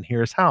attend. And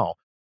here's how.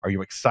 Are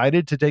you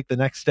excited to take the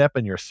next step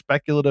in your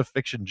speculative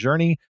fiction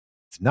journey?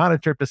 It's not a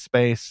trip to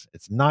space.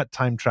 It's not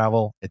time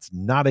travel. It's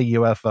not a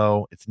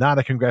UFO. It's not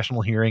a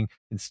congressional hearing.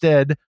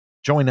 Instead,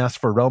 join us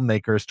for Realm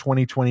Makers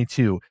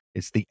 2022.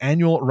 It's the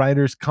annual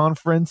Writers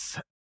Conference.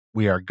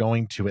 We are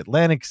going to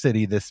Atlantic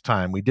City this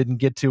time. We didn't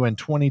get to in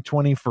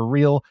 2020 for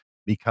real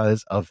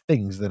because of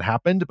things that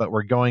happened, but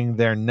we're going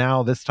there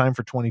now this time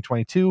for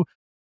 2022.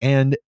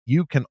 And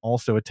you can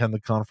also attend the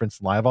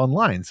conference live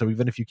online. So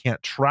even if you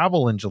can't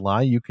travel in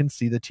July, you can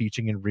see the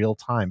teaching in real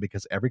time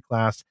because every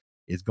class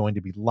is going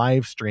to be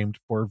live streamed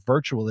for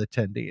virtual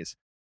attendees.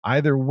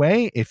 Either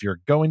way, if you're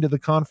going to the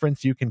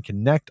conference, you can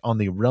connect on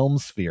the Realm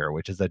Sphere,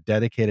 which is a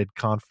dedicated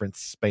conference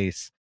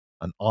space,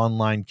 an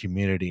online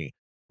community.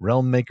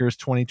 Realm Makers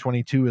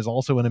 2022 is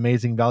also an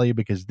amazing value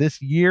because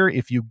this year,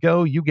 if you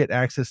go, you get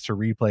access to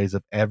replays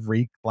of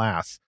every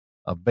class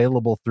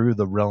available through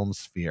the Realm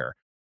Sphere.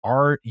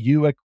 Are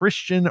you a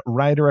Christian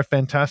writer of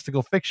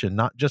fantastical fiction?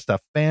 Not just a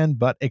fan,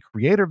 but a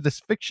creator of this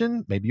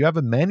fiction? Maybe you have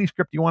a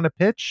manuscript you want to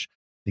pitch.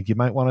 Think you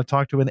might want to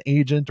talk to an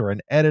agent or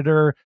an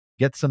editor,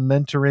 get some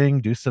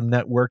mentoring, do some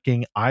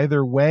networking.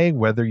 Either way,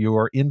 whether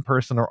you're in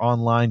person or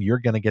online, you're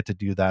going to get to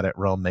do that at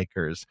Realm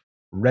Makers.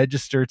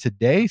 Register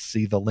today.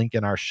 See the link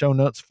in our show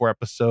notes for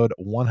episode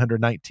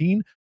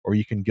 119, or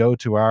you can go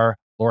to our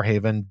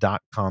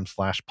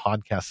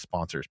lorehaven.com/podcast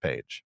sponsors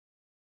page.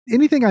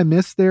 Anything I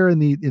missed there in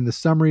the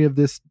summary of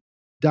this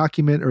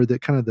document, or the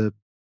kind of the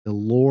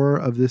lore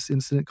of this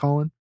incident,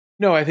 Colin?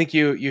 No, I think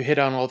you hit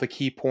on all the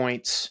key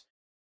points.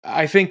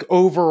 I think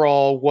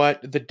overall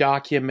what the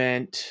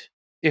document,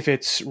 if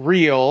it's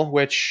real,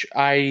 which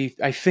I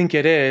think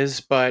it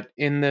is, but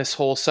in this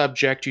whole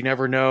subject, you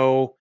never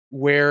know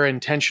where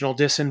intentional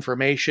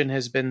disinformation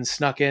has been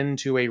snuck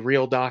into a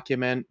real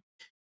document.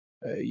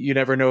 You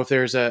never know if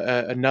there's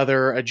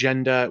another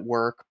agenda at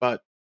work,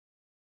 but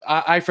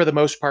I, for the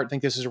most part,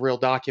 think this is a real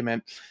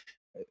document.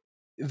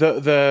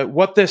 The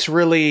what this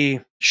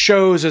really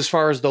shows as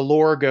far as the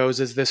lore goes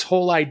is this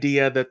whole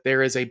idea that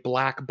there is a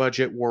black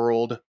budget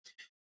world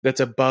that's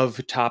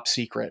above top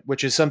secret,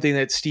 which is something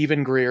that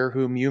Stephen Greer,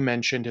 whom you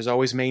mentioned, has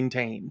always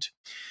maintained.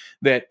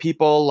 That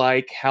people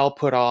like Hal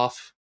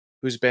Puthoff,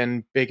 who's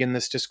been big in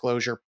this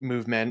disclosure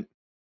movement,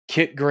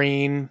 Kit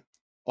Green,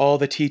 all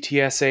the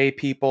TTSA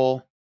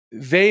people,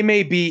 they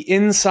may be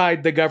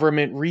inside the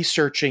government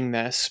researching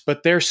this,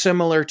 but they're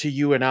similar to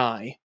you and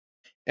I,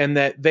 and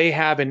that they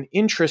have an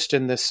interest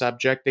in this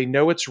subject. They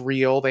know it's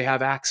real. They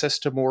have access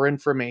to more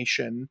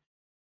information,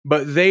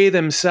 but they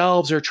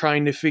themselves are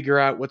trying to figure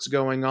out what's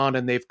going on,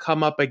 and they've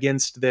come up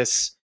against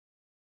this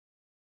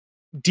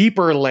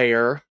deeper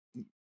layer,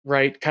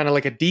 right? Kind of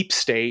like a deep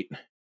state,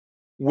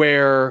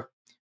 where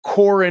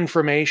core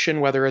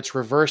information, whether it's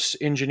reverse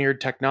engineered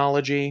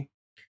technology,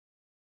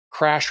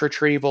 crash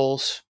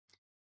retrievals,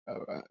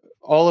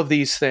 all of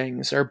these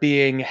things are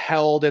being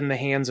held in the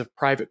hands of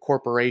private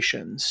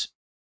corporations.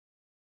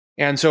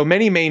 And so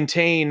many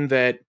maintain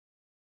that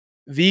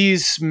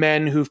these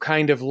men who've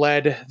kind of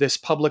led this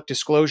public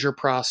disclosure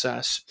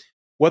process,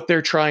 what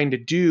they're trying to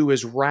do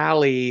is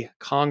rally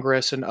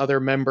Congress and other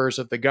members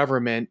of the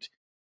government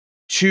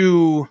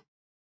to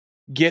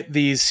get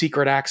these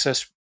secret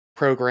access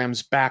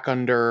programs back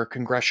under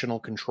congressional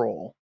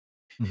control.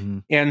 Mm-hmm.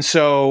 And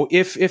so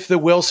if the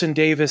Wilson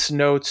Davis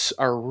notes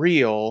are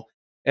real,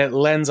 it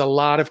lends a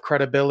lot of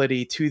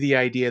credibility to the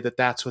idea that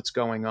that's what's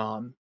going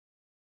on.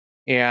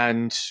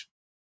 And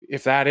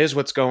if that is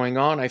what's going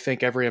on, I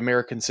think every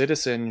American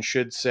citizen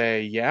should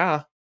say,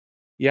 yeah,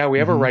 we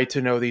have a right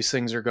to know these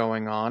things are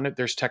going on. If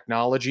there's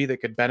technology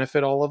that could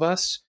benefit all of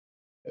us,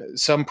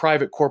 some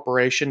private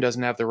corporation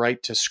doesn't have the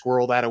right to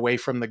squirrel that away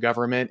from the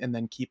government and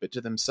then keep it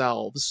to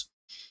themselves.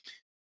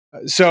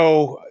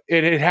 So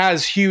it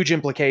has huge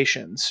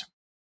implications,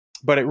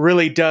 but it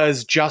really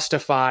does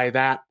justify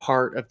that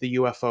part of the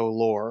UFO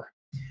lore,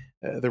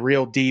 the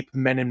real deep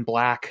Men in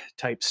Black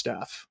type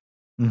stuff.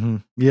 Mm-hmm.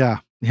 Yeah,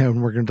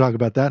 and we're going to talk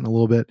about that in a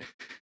little bit.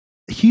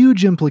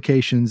 Huge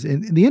implications.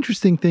 And the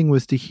interesting thing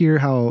was to hear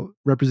how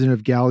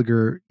Representative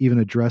Gallagher even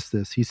addressed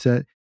this. He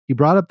said, he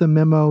brought up the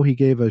memo, he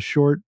gave a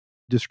short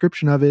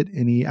description of it,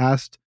 and he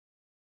asked,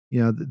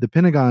 the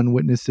Pentagon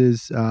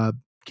witnesses,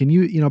 can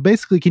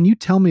you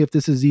tell me if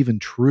this is even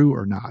true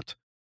or not?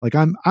 Like,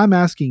 I'm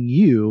asking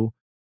you,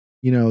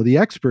 the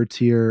experts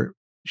here,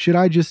 should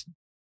I just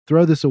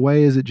throw this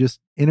away? Is it just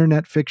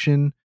internet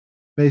fiction?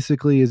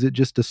 Basically, is it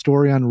just a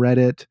story on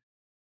Reddit,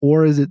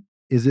 or is it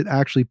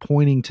actually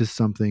pointing to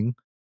something?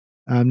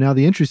 Now,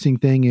 the interesting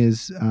thing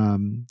is,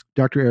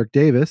 Dr. Eric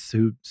Davis,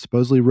 who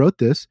supposedly wrote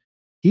this,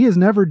 he has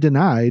never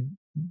denied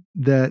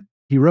that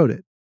he wrote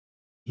it.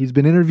 He's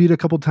been interviewed a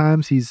couple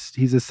times. He's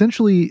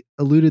essentially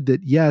alluded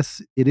that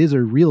yes, it is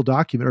a real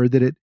document, or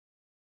that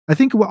I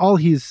think all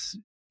he's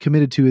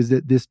committed to is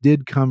that this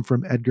did come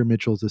from Edgar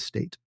Mitchell's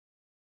estate.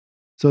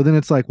 So then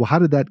it's like, well, how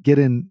did that get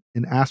in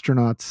an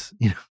astronaut's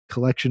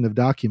collection of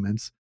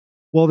documents?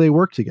 Well, they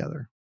work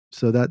together.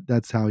 So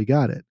that's how he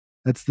got it.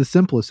 That's the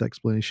simplest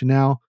explanation.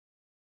 Now,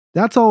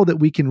 that's all that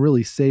we can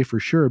really say for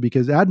sure,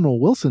 because Admiral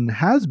Wilson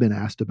has been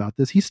asked about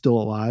this. He's still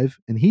alive,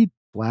 and he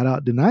flat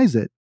out denies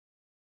it.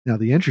 Now,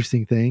 the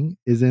interesting thing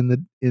is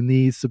in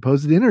the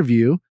supposed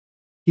interview,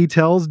 he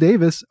tells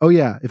Davis, oh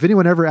yeah, if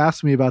anyone ever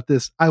asks me about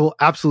this, I will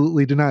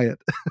absolutely deny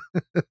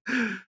it.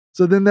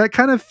 So then that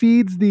kind of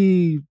feeds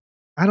the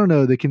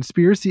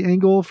conspiracy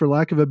angle, for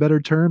lack of a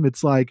better term.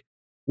 It's like,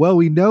 well,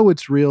 we know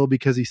it's real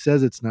because he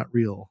says it's not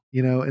real,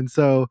 and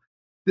so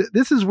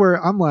this is where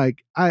I'm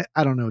like, I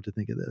don't know what to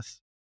think of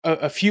this.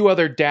 A few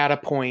other data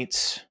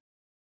points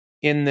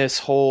in this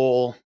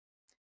whole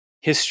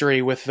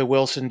history with the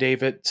Wilson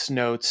Davis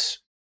notes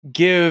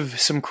give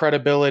some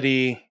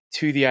credibility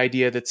to the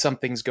idea that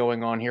something's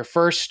going on here.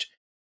 First,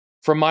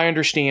 from my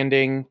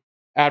understanding,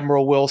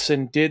 Admiral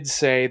Wilson did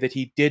say that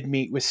he did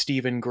meet with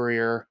Stephen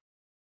Greer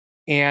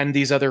and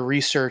these other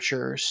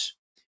researchers,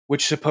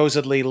 which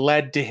supposedly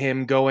led to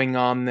him going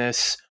on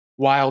this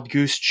wild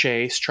goose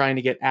chase, trying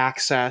to get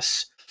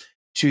access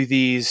to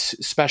these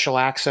special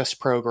access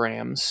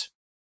programs.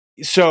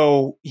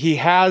 So he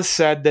has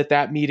said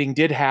that meeting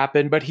did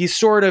happen, but he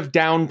sort of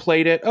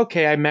downplayed it.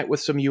 Okay, I met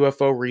with some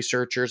UFO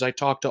researchers. I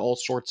talked to all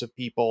sorts of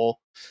people.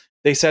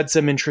 They said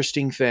some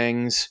interesting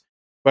things,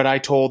 but I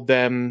told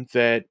them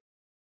that,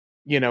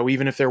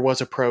 even if there was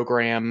a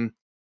program,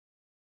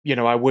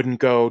 I wouldn't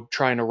go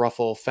trying to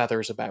ruffle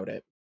feathers about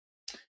it.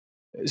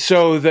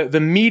 So the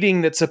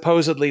meeting that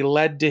supposedly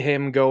led to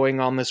him going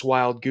on this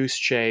wild goose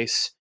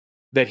chase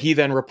that he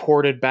then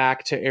reported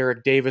back to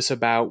Eric Davis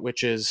about,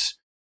 which is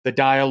the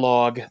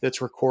dialogue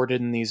that's recorded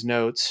in these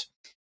notes,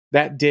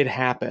 that did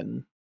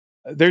happen.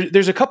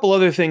 There's a couple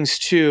other things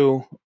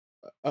too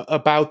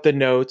about the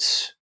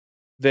notes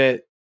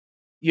that,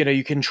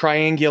 you can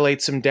triangulate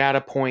some data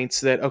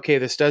points that, okay,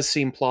 this does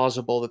seem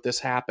plausible that this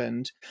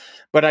happened.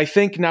 But I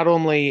think not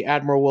only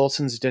Admiral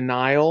Wilson's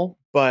denial,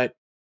 but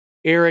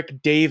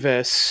Eric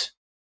Davis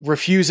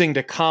refusing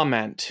to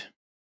comment.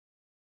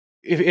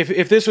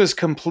 If this was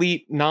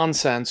complete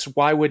nonsense,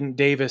 why wouldn't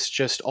Davis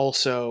just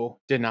also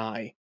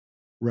deny?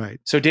 Right.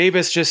 So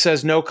Davis just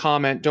says no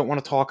comment, don't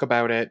want to talk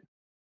about it.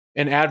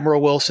 And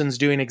Admiral Wilson's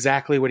doing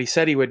exactly what he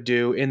said he would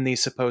do in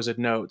these supposed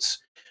notes,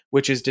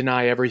 which is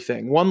deny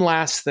everything. One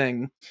last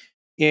thing.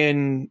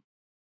 In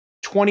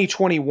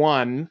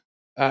 2021,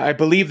 I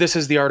believe this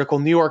is the article,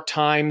 New York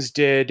Times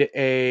did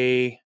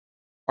a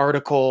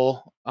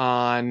article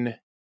on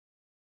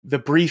the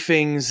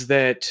briefings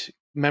that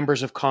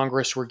members of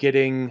Congress were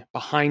getting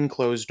behind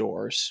closed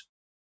doors.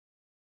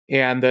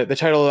 And the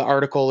title of the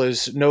article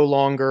is No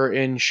Longer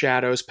in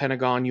Shadows,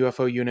 Pentagon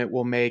UFO Unit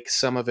Will Make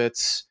Some of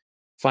Its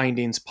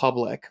Findings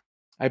Public.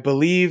 I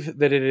believe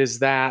that it is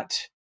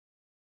that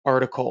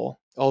article,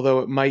 although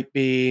it might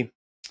be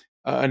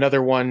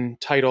another one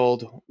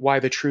titled Why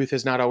the Truth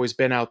Has Not Always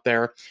Been Out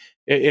There.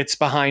 It's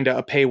behind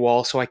a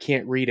paywall, so I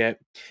can't read it.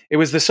 It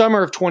was the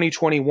summer of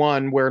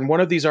 2021 where in one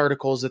of these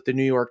articles that the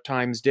New York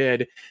Times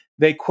did,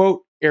 they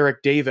quote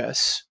Eric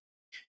Davis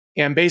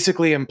and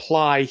basically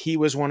imply he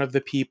was one of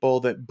the people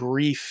that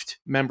briefed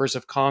members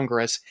of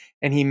Congress,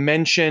 and he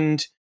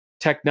mentioned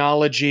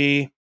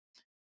technology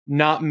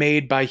not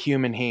made by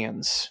human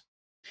hands.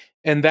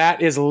 And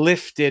that is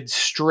lifted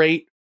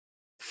straight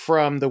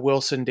from the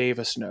Wilson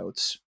Davis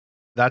notes.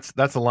 That's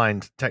a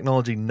line,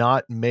 technology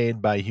not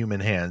made by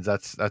human hands.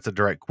 That's a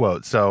direct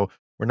quote. So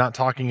we're not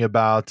talking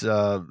about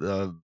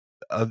the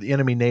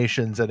enemy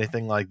nations,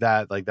 anything like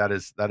that. Like that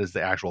is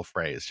the actual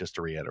phrase, just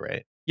to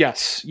reiterate.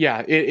 Yes.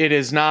 Yeah. It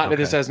is not. Okay.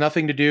 This has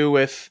nothing to do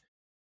with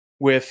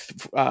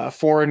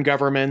foreign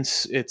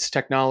governments. It's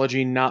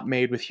technology not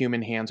made with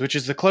human hands, which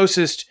is the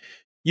closest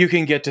you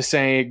can get to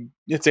saying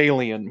it's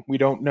alien. We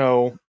don't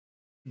know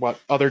what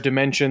other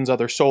dimensions,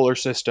 other solar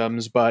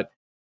systems, but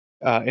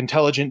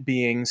intelligent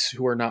beings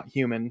who are not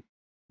human.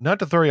 Not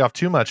to throw you off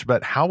too much,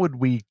 but how would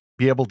we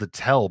be able to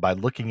tell by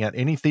looking at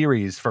any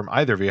theories from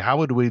either of you? How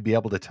would we be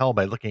able to tell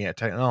by looking at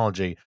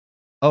technology,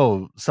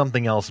 oh,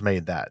 something else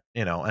made that,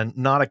 and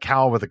not a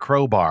cow with a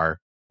crowbar,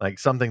 like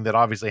something that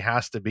obviously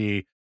has to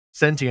be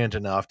sentient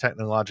enough,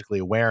 technologically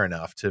aware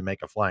enough to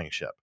make a flying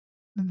ship?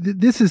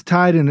 This is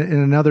tied in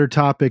another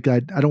topic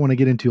I don't want to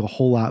get into a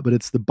whole lot, but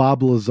it's the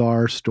Bob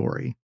Lazar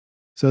story.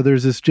 So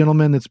there's this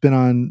gentleman that's been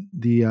on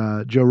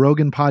the Joe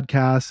Rogan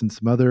podcast and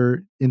some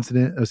other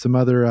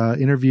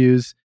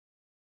interviews.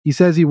 He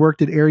says he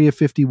worked at Area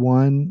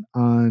 51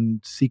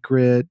 on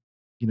secret,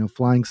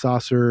 flying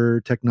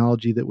saucer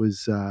technology that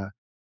was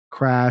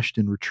crashed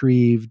and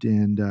retrieved,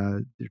 and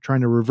they're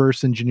trying to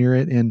reverse engineer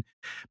it. And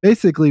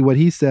basically what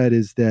he said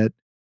is that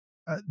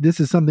this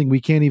is something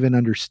we can't even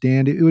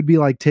understand. It would be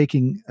like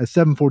taking a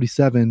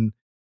 747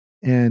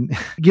 and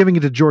giving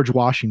it to George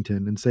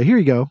Washington and say, here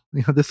you go,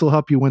 this will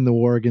help you win the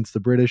war against the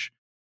British.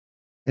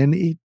 And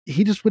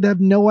he just would have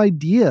no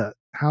idea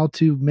how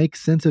to make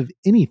sense of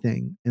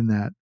anything in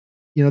that.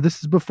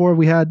 This is before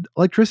we had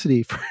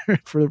electricity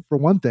for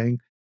one thing,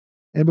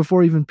 and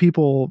before even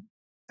people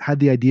had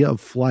the idea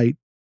of flight.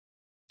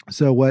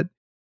 So what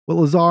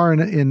Lazar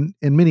and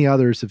many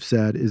others have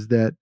said is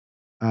that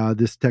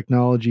this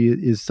technology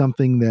is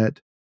something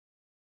that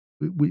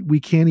we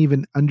can't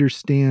even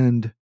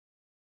understand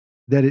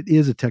that it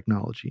is a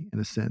technology in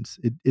a sense.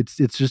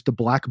 It's just a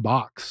black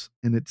box,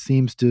 and it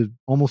seems to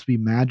almost be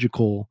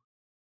magical.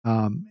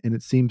 And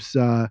it seems,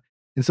 and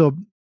so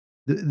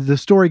the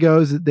story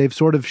goes that they've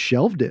sort of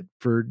shelved it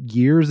for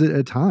years at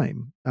a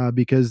time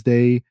because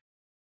they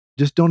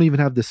just don't even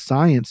have the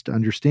science to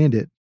understand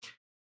it.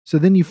 So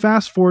then you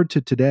fast forward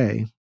to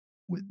today,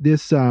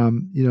 this,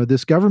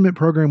 this government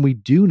program we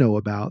do know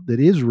about that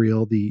is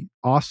real, the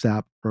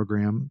OSAP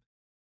program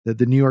that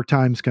the New York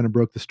Times kind of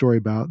broke the story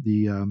about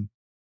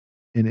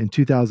in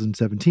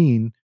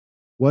 2017,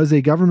 was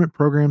a government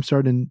program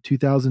started in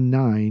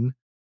 2009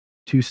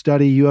 to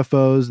study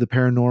UFOs, the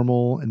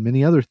paranormal, and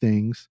many other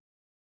things.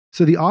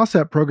 So the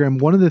OSAP program,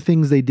 one of the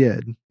things they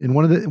did, and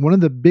one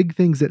of the big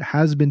things that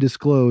has been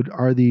disclosed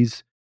are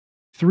these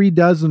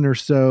 36 or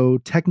so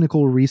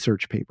technical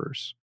research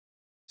papers.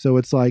 So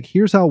it's like,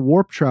 here's how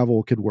warp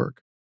travel could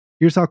work.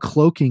 Here's how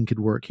cloaking could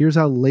work. Here's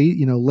how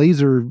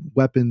laser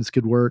weapons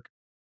could work.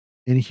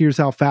 And here's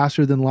how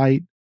faster than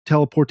light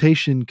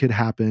teleportation could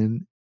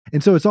happen.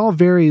 And so it's all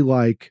very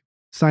like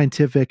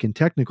scientific and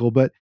technical,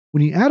 but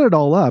when you add it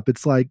all up,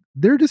 it's like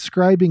they're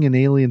describing an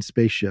alien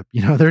spaceship.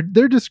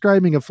 They're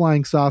describing a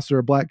flying saucer,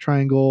 a black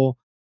triangle,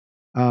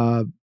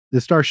 the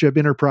Starship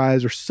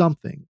Enterprise or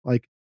something.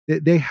 Like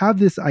they have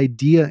this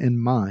idea in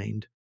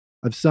mind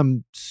of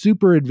some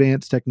super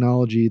advanced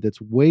technology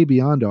that's way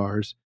beyond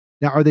ours.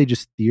 Now, are they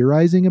just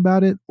theorizing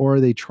about it, or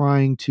are they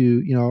trying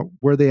to,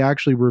 were they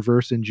actually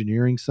reverse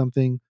engineering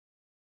something?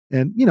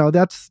 And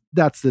that's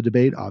the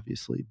debate,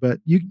 obviously. But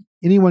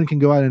anyone can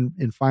go out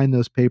and find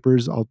those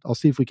papers. I'll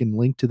see if we can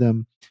link to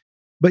them.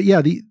 But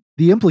yeah, the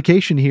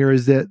implication here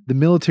is that the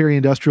military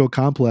industrial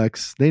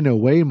complex, they know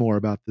way more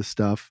about this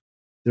stuff.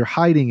 They're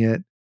hiding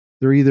it.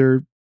 They're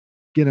either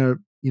gonna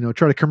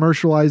try to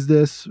commercialize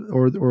this,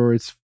 or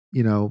it's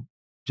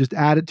just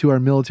add it to our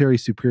military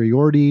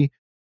superiority,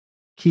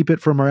 keep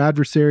it from our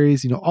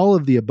adversaries. All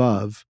of the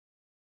above.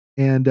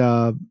 And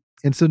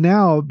so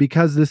now,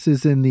 because this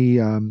is in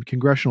the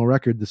congressional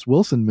record, this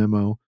Wilson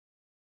memo,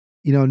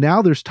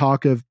 now there's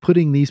talk of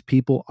putting these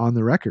people on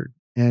the record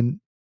and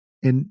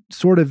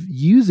sort of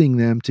using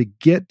them to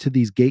get to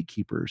these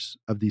gatekeepers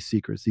of these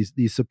secrets,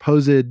 these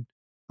supposed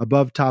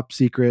above top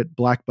secret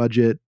black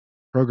budget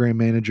program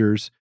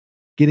managers,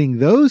 getting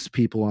those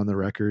people on the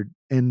record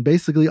and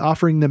basically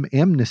offering them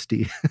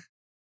amnesty.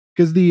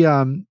 Because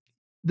the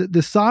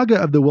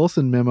saga of the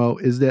Wilson memo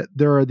is that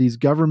there are these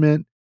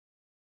government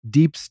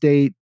deep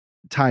state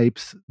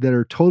types that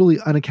are totally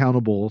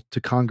unaccountable to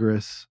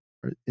Congress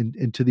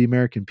and to the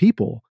American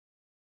people.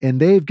 And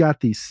they've got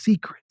these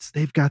secrets.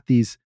 They've got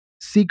these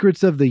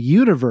secrets of the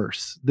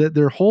universe that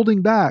they're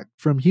holding back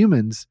from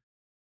humans.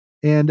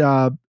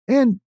 But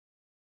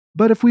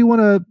if we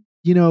want to,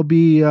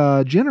 be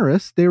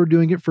generous, they were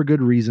doing it for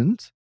good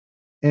reasons.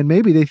 And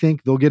maybe they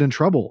think they'll get in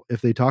trouble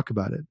if they talk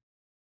about it.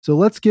 So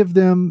let's give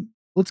them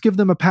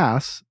a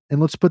pass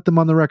and let's put them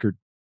on the record.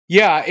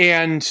 Yeah,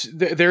 and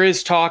there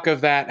is talk of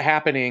that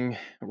happening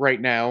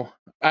right now.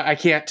 I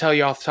can't tell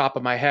you off the top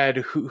of my head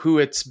who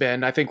it's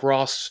been. I think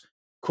Ross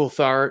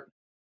Coulthart,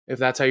 if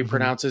that's how you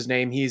pronounce his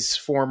name. He's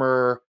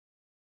former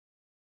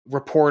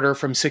reporter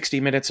from 60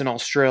 Minutes in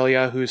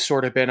Australia who's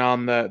sort of been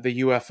on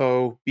the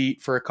UFO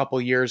beat for a couple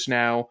years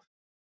now.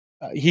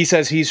 He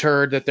says he's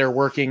heard that they're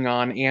working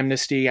on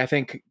amnesty. I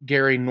think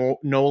Gary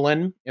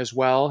Nolan as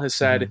well has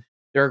said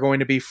there are going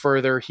to be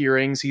further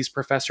hearings. He's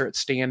professor at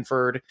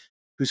Stanford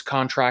who's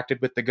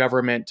contracted with the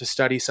government to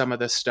study some of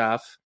this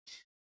stuff.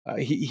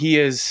 He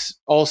has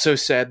also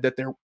said that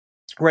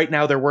right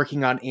now they're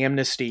working on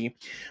amnesty.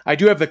 I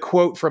do have the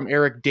quote from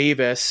Eric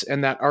Davis,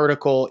 and that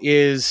article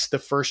is the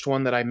first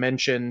one that I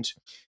mentioned.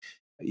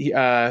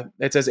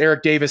 It says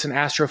Eric Davis, an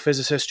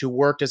astrophysicist who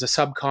worked as a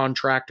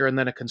subcontractor and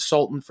then a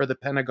consultant for the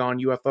Pentagon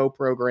UFO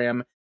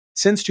program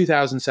since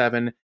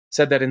 2007,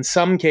 said that in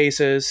some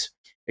cases,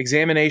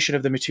 examination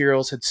of the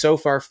materials had so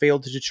far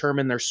failed to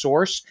determine their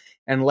source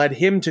and led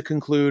him to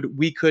conclude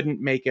we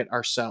couldn't make it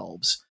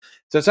ourselves.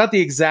 So it's not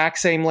the exact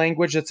same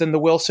language that's in the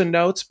Wilson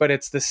notes, but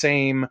it's the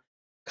same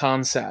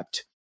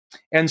concept.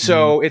 And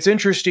so it's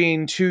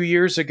interesting, 2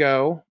 years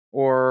ago,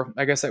 or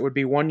I guess that would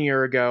be 1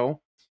 year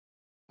ago,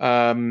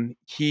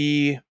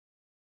 he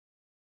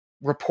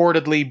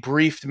reportedly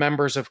briefed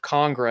members of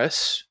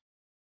Congress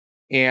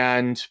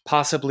and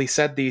possibly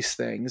said these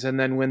things. And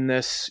then when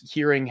this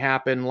hearing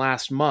happened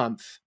last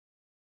month,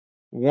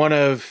 one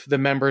of the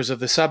members of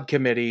the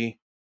subcommittee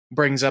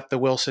brings up the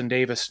Wilson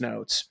Davis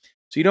notes.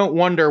 So you don't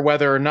wonder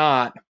whether or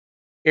not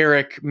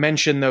Eric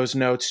mentioned those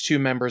notes to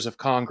members of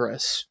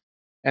Congress.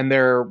 And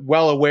they're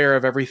well aware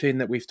of everything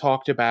that we've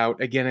talked about.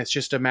 Again, it's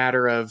just a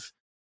matter of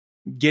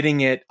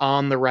getting it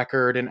on the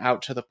record and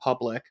out to the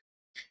public.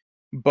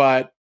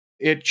 But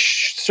it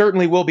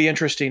certainly will be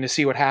interesting to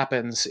see what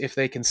happens if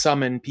they can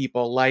summon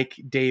people like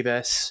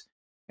Davis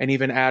and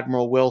even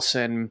Admiral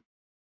Wilson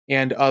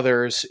and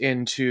others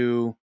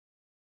into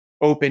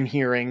open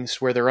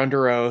hearings where they're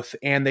under oath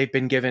and they've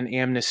been given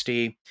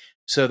amnesty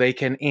so they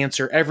can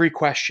answer every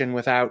question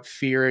without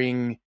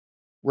fearing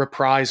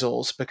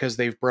reprisals because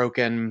they've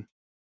broken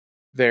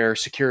their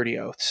security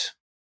oaths.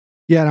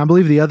 Yeah, and I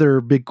believe the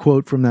other big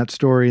quote from that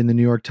story in the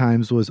New York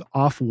Times was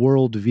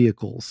off-world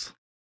vehicles.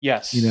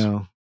 Yes.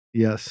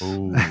 Yes.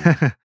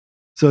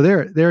 So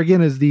there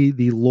again is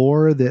the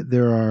lore that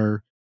there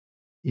are,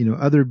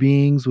 other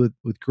beings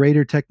with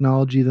greater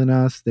technology than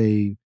us.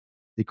 They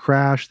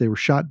crashed, they were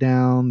shot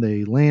down,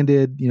 they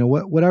landed,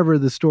 whatever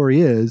the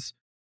story is,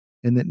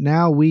 and that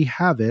now we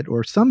have it,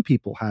 or some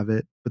people have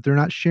it, but they're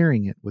not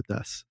sharing it with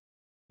us.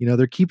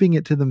 They're keeping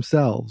it to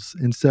themselves.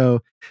 And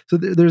so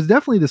there's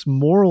definitely this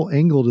moral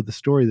angle to the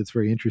story that's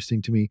very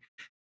interesting to me.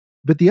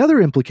 But the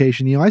other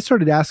implication, I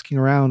started asking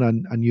around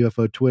on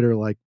UFO Twitter,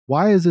 like,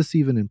 why is this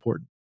even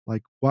important?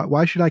 Like,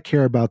 why should I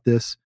care about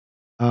this?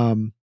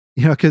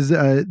 Because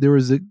there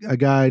was a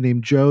guy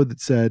named Joe that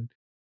said,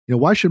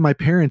 why should my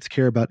parents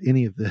care about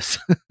any of this?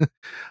 And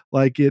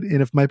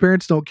if my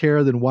parents don't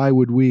care, then why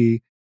would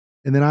we?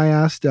 And then I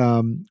asked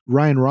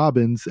Ryan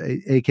Robbins,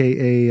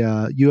 aka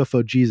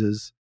UFO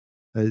Jesus,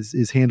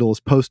 his handle is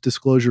Post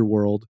Disclosure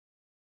World.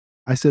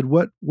 I said,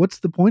 what's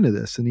the point of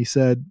this? And he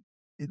said,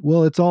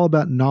 Well, it's all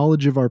about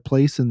knowledge of our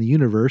place in the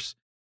universe.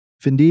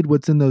 If indeed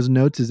what's in those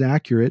notes is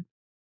accurate,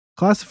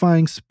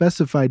 classifying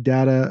specified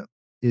data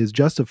is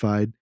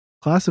justified.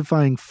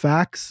 Classifying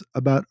facts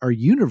about our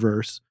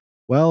universe,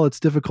 well, it's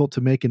difficult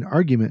to make an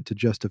argument to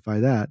justify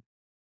that.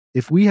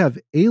 If we have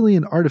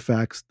alien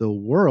artifacts, the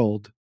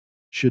world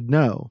should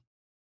know.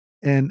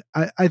 And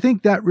I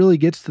think that really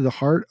gets to the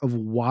heart of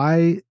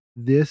why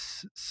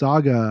this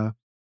saga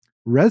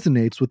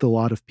resonates with a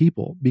lot of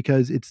people,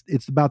 because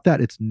it's about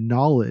that. It's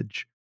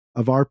knowledge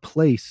of our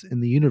place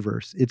in the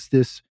universe. It's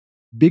this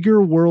bigger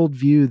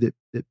worldview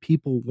that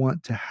people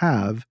want to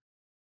have.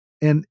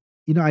 And,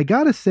 I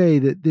got to say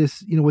that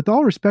this, with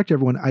all respect to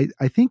everyone,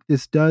 I think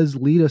this does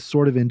lead us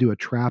sort of into a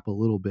trap a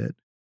little bit,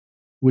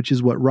 which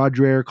is what Rod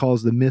Dreher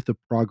calls the myth of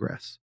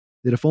progress.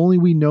 That if only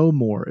we know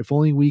more, if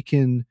only we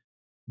can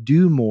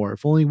do more,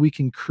 if only we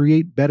can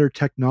create better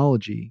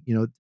technology,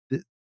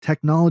 the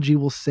technology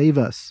will save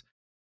us.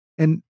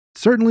 And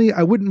certainly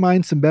I wouldn't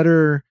mind some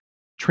better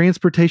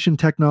transportation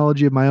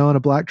technology of my own, a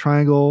black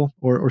triangle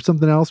or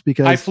something else,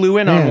 because I flew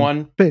in on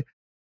one. Paying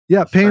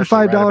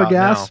Especially $5 right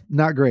gas,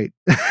 not great.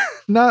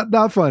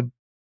 not fun.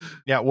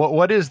 Yeah.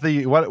 What is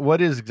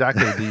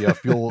exactly the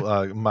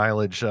fuel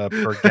mileage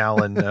per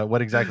gallon?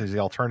 What exactly is the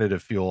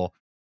alternative fuel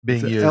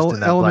being used in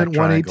that element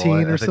black triangle? 118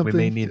 I or think something. we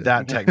may need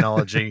that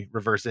technology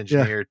reverse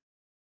engineered.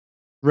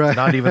 Right. It's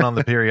not even on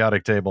the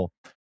periodic table.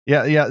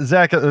 Yeah,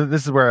 Zach,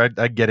 this is where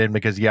I get in,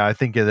 because I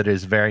think that it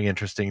is very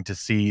interesting to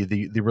see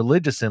the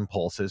religious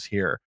impulses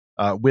here,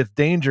 with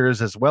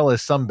dangers as well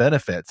as some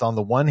benefits. On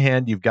the one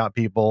hand, you've got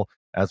people,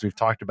 as we've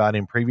talked about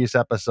in previous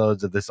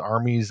episodes of this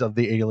Armies of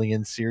the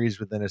Aliens series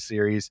within a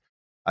series,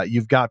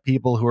 you've got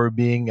people who are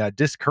being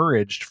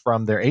discouraged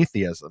from their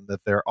atheism,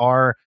 that there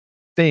are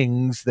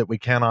things that we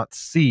cannot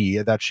see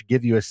that should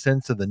give you a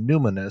sense of the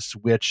numinous,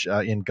 which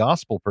in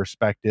gospel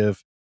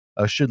perspective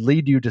should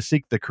lead you to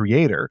seek the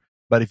creator.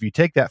 But if you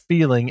take that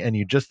feeling and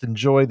you just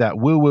enjoy that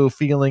woo-woo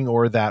feeling,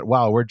 or that,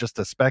 wow, we're just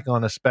a speck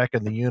on a speck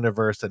in the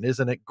universe, and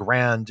isn't it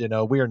grand?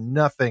 We are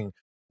nothing.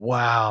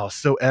 Wow,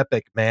 so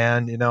epic,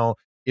 man.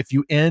 If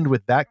you end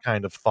with that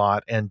kind of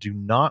thought and do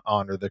not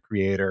honor the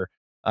creator,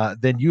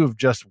 then you have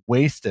just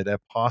wasted a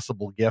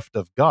possible gift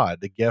of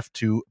God, the gift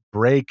to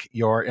break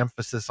your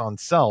emphasis on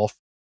self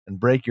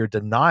and break your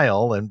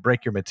denial and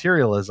break your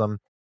materialism.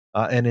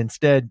 And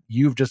instead,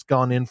 you've just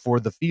gone in for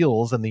the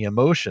feels and the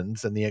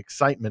emotions and the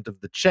excitement of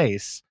the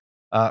chase,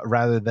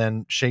 rather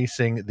than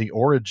chasing the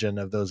origin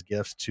of those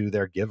gifts to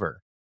their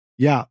giver.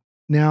 Yeah.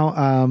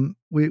 Now,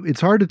 it's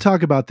hard to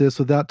talk about this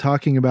without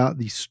talking about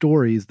the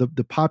stories,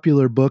 the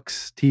popular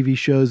books, TV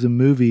shows, and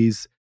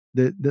movies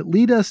that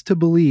lead us to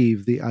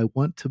believe the I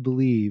want to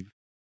believe,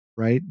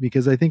 right?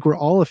 Because I think we're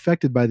all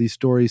affected by these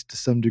stories to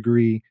some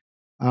degree.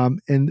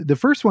 And the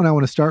first one I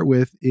want to start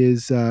with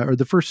is, or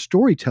the first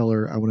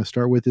storyteller I want to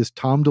start with is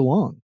Tom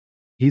DeLonge.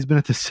 He's been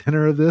at the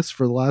center of this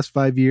for the last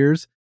 5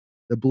 years,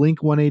 the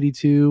Blink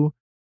 182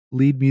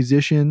 lead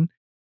musician.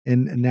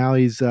 And now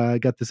he's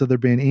got this other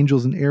band,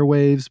 Angels and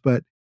Airwaves.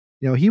 But,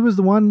 he was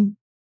the one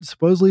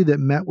supposedly that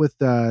met with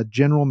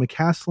General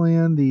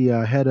McCasland,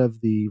 the head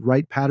of the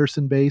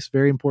Wright-Patterson base,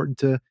 very important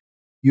to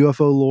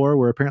UFO lore,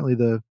 where apparently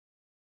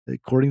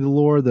according to the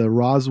lore, the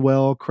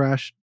Roswell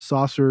crash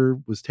saucer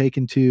was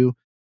taken to.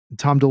 And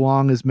Tom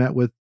DeLonge has met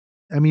with,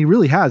 he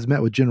really has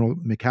met with General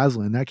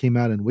McCasland. That came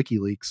out in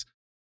WikiLeaks.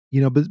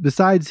 But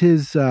besides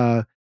his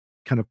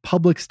kind of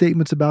public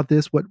statements about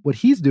this, what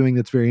he's doing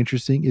that's very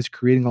interesting is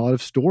creating a lot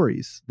of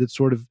stories that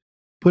sort of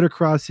put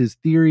across his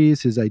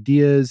theories, his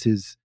ideas,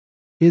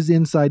 his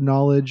inside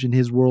knowledge, and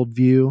his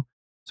worldview.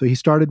 So he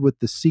started with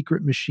the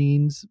Secret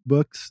Machines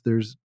books.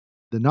 There's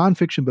the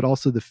nonfiction, but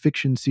also the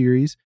fiction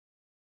series.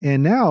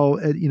 And now,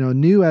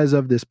 new as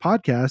of this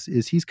podcast,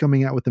 is he's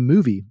coming out with a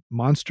movie,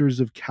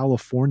 Monsters of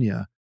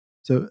California.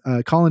 So,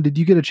 Colin, did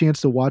you get a chance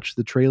to watch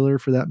the trailer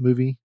for that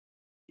movie?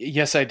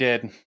 Yes, I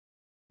did.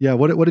 Yeah.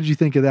 What did you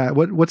think of that?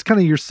 What's kind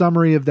of your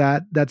summary of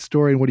that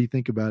story, and what do you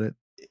think about it?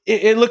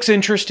 It looks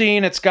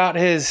interesting. It's got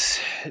his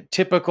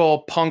typical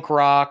punk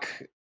rock,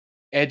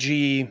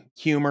 edgy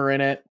humor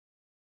in it.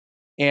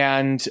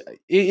 And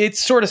it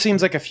sort of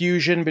seems like a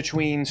fusion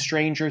between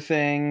Stranger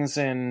Things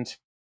and,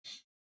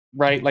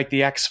 right, like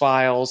the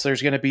X-Files.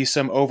 There's going to be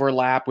some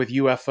overlap with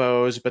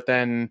UFOs, but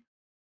then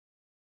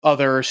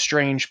other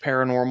strange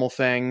paranormal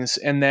things.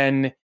 And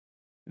then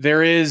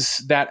there is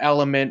that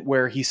element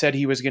where he said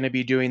he was going to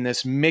be doing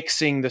this,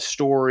 mixing the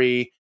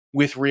story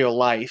with real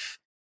life.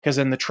 Because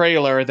in the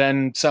trailer,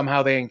 then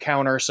somehow they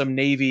encounter some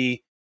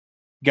Navy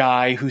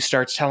guy who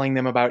starts telling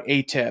them about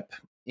ATIP.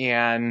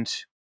 And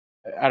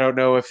I don't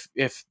know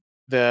if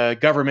the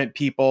government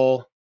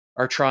people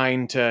are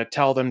trying to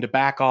tell them to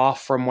back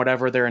off from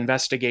whatever they're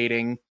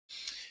investigating.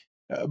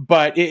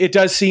 But it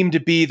does seem to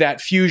be that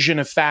fusion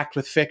of fact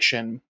with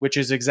fiction, which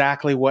is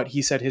exactly what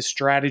he said his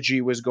strategy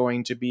was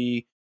going to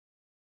be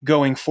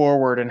going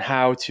forward, and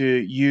how to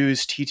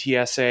use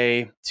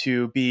TTSA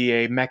to be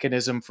a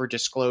mechanism for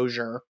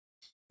disclosure.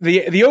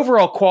 The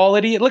overall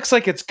quality, it looks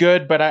like it's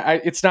good, but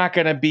it's not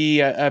going to be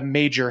a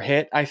major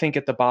hit, I think,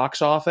 at the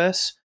box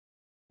office.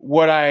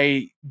 What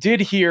I did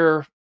hear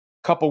a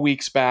couple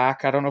weeks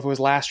back, I don't know if it was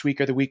last week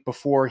or the week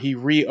before, he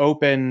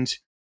reopened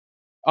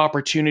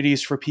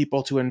opportunities for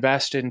people to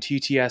invest in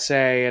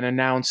TTSA and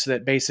announced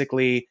that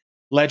basically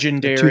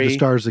Legendary... To the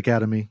Stars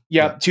Academy.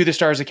 Yeah, To the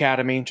Stars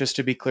Academy, just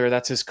to be clear,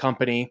 that's his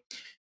company.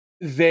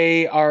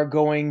 They are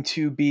going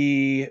to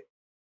be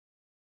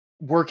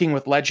working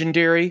with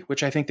Legendary,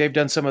 which I think they've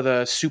done some of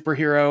the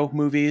superhero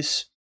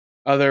movies,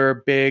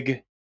 other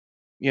big,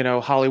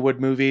 Hollywood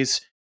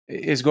movies,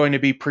 is going to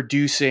be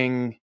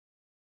producing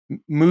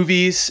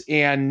movies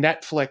and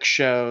Netflix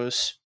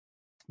shows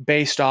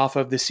based off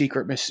of the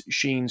Secret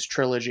Machines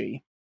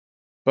trilogy,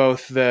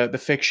 both the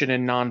fiction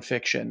and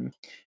nonfiction.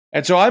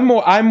 And so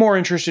I'm more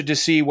interested to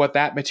see what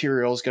that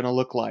material is going to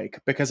look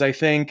like, because I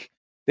think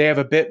they have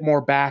a bit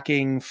more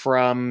backing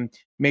from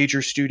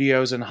major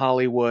studios in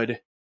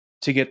Hollywood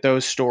to get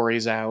those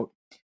stories out.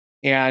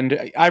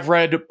 And I've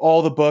read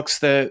all the books.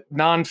 The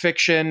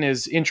nonfiction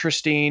is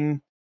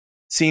interesting,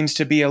 seems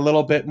to be a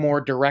little bit more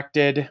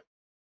directed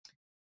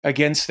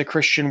against the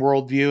Christian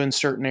worldview in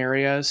certain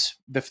areas.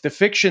 The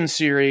fiction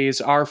series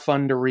are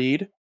fun to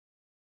read.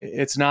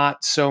 It's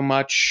not so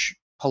much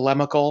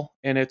polemical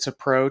in its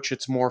approach.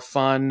 It's more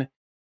fun.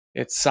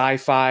 It's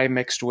sci-fi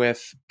mixed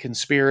with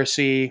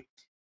conspiracy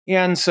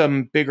and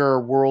some bigger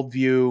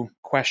worldview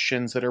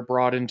questions that are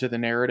brought into the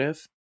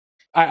narrative.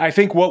 I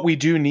think what we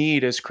do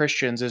need as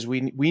Christians is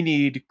we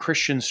need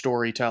Christian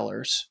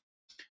storytellers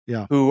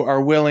who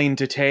are willing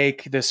to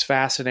take this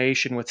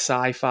fascination with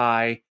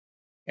sci-fi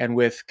and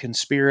with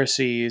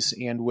conspiracies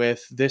and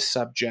with this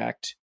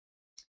subject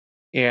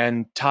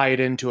and tie it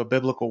into a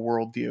biblical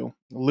worldview.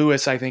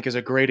 Lewis, I think, is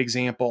a great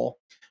example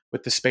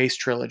with the Space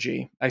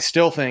Trilogy. I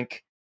still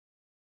think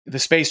the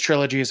Space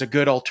Trilogy is a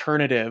good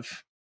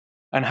alternative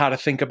on how to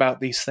think about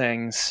these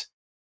things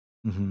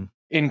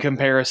in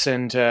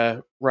comparison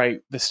to,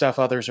 the stuff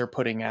others are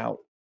putting out.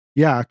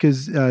 Yeah,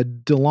 because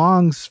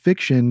DeLong's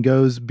fiction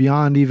goes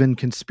beyond even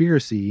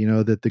conspiracy,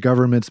 that the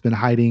government's been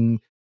hiding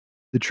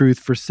the truth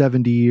for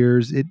 70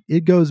 years.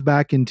 It goes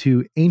back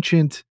into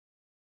ancient,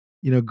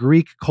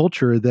 Greek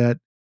culture, that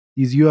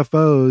these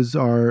UFOs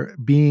are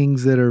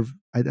beings that are,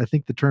 I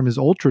think the term is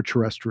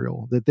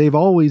ultra-terrestrial, that they've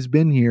always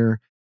been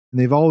here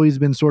and they've always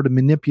been sort of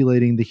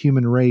manipulating the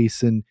human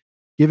race and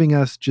giving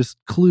us just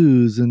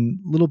clues and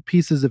little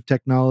pieces of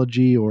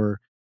technology, or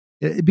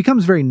it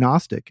becomes very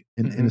Gnostic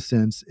in a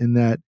sense, in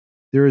that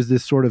there is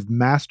this sort of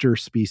master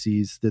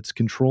species that's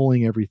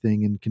controlling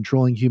everything and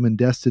controlling human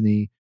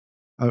destiny,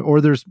 or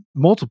there's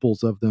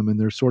multiples of them and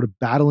they're sort of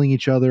battling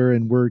each other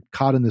and we're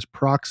caught in this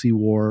proxy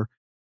war.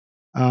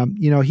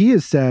 He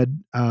has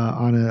said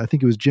I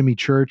think it was Jimmy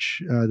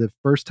Church, the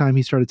first time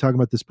he started talking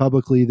about this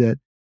publicly, that,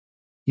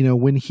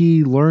 when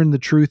he learned the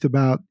truth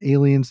about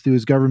aliens through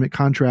his government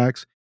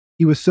contracts,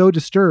 he was so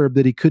disturbed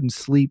that he couldn't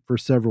sleep for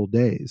several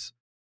days.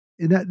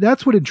 And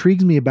that's what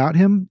intrigues me about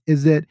him,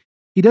 is that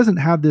he doesn't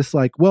have this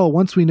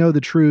once we know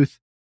the truth,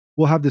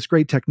 we'll have this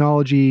great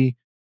technology,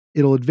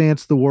 it'll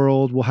advance the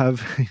world, we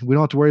don't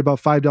have to worry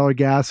about $5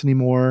 gas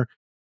anymore.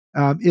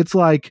 It's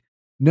like,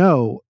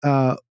 no,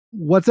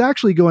 what's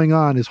actually going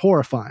on is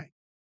horrifying.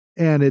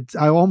 And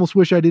I almost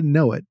wish I didn't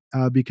know it,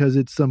 because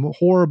it's some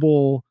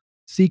horrible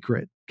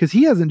secret. Because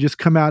he hasn't just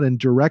come out and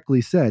directly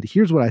said,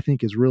 here's what I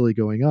think is really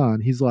going on.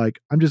 He's like,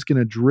 I'm just going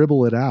to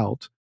dribble it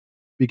out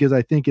because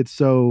I think it's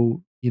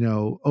so,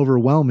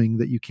 overwhelming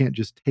that you can't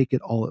just take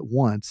it all at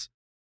once.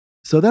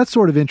 So that's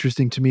sort of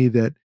interesting to me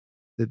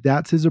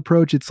that's his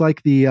approach. It's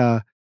like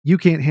the you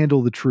can't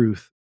handle the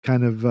truth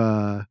kind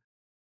of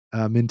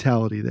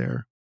mentality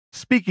there.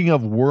 Speaking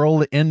of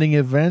world-ending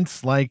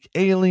events like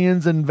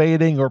aliens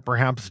invading or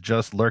perhaps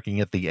just lurking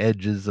at the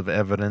edges of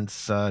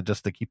evidence,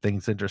 just to keep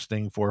things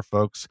interesting for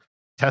folks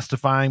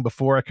testifying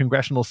before a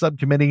congressional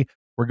subcommittee,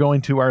 we're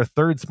going to our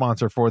third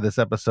sponsor for this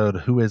episode,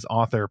 who is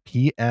author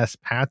P.S.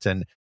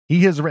 Patton.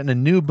 He has written a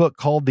new book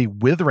called The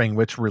Withering,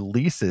 which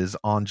releases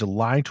on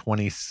July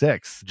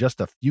 26th,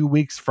 just a few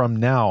weeks from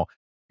now.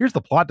 Here's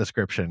the plot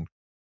description.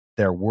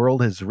 Their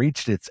world has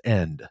reached its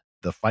end.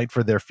 The fight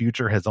for their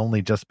future has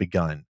only just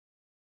begun.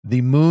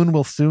 The moon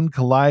will soon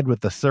collide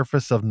with the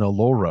surface of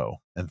Noloro,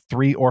 and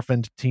 3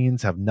 orphaned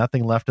teens have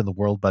nothing left in the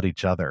world but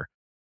each other.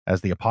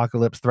 As the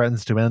apocalypse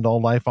threatens to end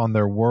all life on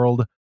their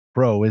world,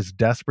 Pro is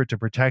desperate to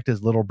protect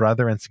his little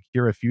brother and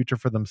secure a future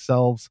for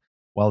themselves,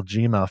 while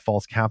Jima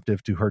falls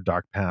captive to her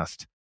dark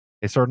past.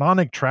 A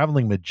sardonic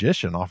traveling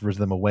magician offers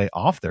them a way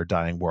off their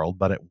dying world,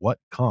 but at what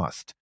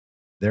cost?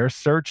 Their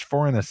search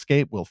for an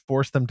escape will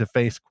force them to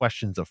face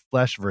questions of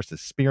flesh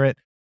versus spirit,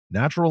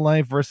 natural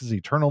life versus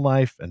eternal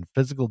life, and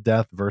physical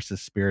death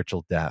versus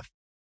spiritual death.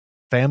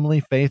 Family,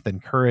 faith,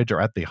 and courage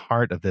are at the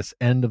heart of this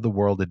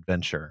end-of-the-world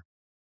adventure.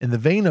 In the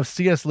vein of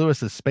C.S.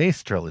 Lewis's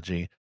Space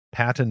Trilogy,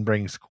 Patton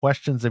brings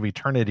questions of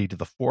eternity to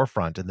the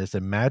forefront in this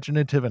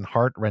imaginative and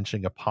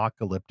heart-wrenching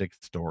apocalyptic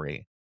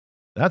story.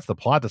 That's the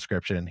plot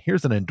description.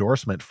 Here's an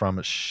endorsement from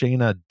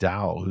Shayna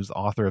Dow, who's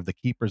author of the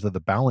Keepers of the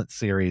Balance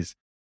series.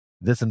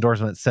 This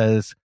endorsement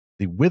says,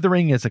 "The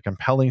Withering is a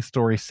compelling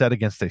story set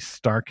against a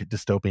stark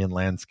dystopian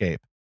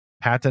landscape.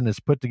 Patton has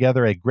put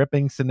together a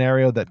gripping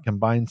scenario that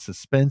combines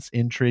suspense,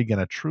 intrigue,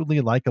 and a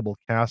truly likable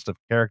cast of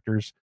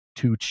characters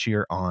to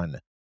cheer on.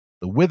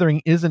 The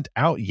Withering isn't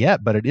out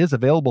yet, but it is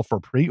available for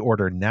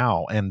pre-order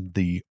now, and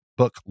the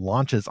book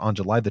launches on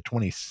July the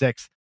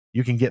 26th.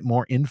 You can get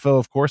more info,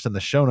 of course, in the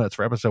show notes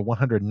for episode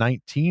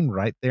 119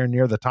 right there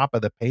near the top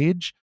of the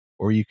page,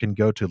 or you can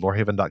go to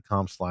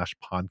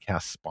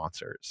lorehaven.com/podcast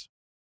sponsors.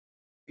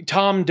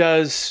 Tom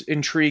does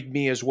intrigue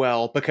me as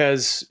well,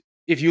 because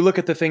if you look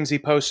at the things he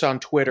posts on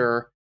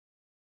Twitter,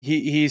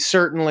 he's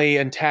certainly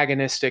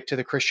antagonistic to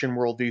the Christian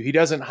worldview. He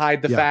doesn't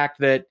hide the fact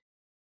that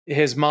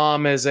his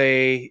mom is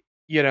a,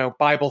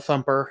 Bible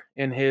thumper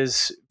in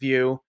his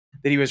view,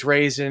 that he was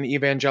raised in an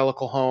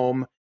evangelical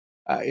home,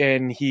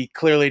 and he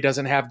clearly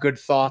doesn't have good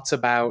thoughts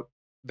about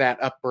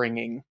that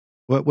upbringing.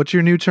 What's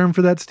your new term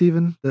for that,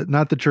 Stephen?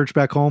 Not the church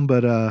back home,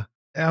 but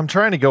I'm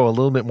trying to go a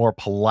little bit more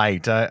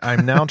polite.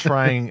 I'm now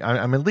trying,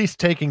 I'm at least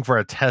taking for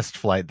a test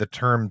flight the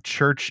term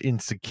church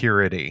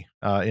insecurity.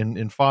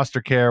 In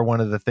foster care,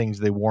 one of the things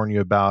they warn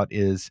you about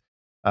is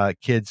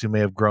kids who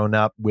may have grown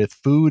up with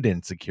food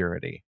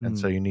insecurity. And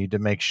so you need to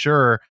make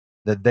sure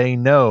that they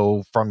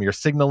know from your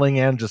signaling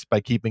and just by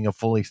keeping a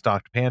fully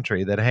stocked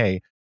pantry that,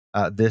 hey,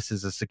 this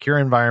is a secure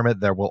environment.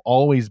 There will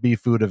always be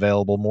food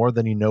available, more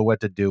than you know what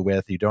to do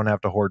with. You don't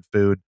have to hoard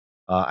food.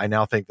 I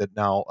now think that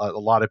a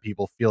lot of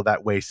people feel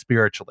that way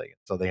spiritually.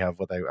 So they have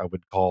what I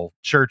would call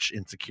church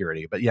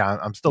insecurity. But yeah,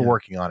 I'm still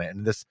working on it.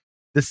 And this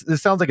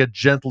sounds like a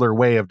gentler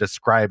way of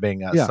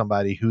describing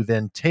somebody who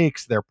then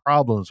takes their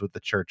problems with the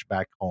church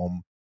back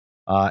home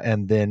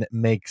and then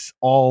makes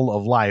all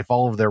of life,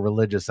 all of their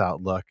religious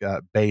outlook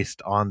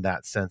based on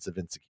that sense of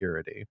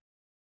insecurity.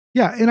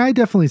 Yeah, and I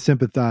definitely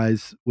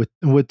sympathize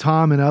with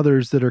Tom and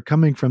others that are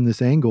coming from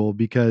this angle,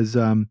 because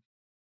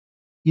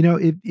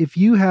if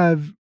you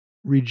have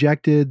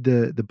rejected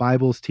the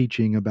Bible's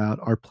teaching about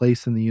our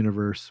place in the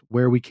universe,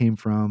 where we came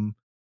from,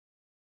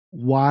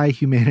 why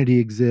humanity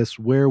exists,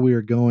 where we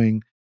are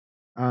going,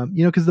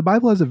 because the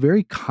Bible has a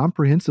very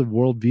comprehensive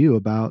worldview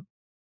about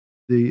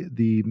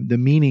the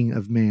meaning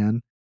of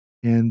man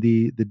and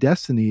the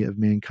destiny of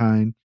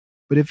mankind.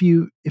 But if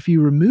you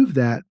remove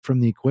that from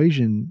the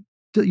equation,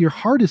 your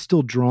heart is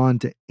still drawn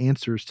to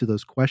answers to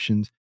those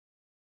questions.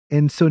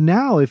 And so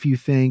now if you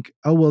think,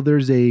 oh, well,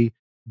 there's a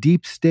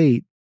deep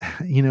state,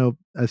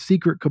 a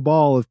secret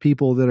cabal of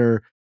people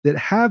that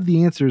have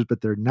the answers,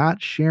 but they're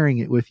not sharing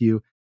it with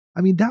you.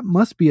 I mean, that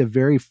must be a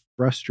very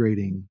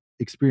frustrating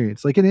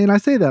experience. And I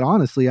say that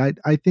honestly,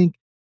 I think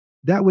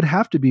that would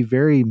have to be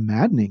very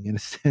maddening in a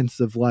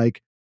sense of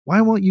like, why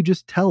won't you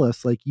just tell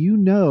us, like,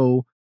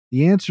 the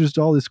answers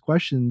to all these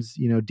questions,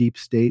 deep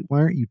state, why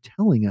aren't you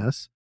telling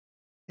us?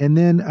 And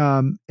then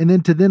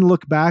to then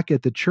look back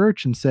at the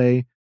church and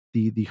say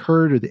the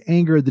hurt or the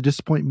anger, the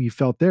disappointment you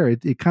felt there,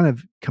 it kind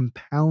of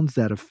compounds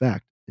that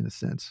effect in a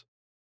sense.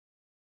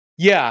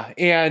 Yeah.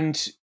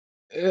 And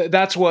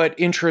that's what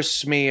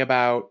interests me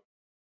about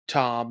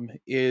Tom,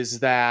 is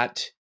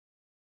that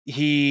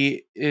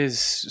he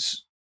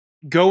is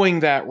going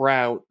that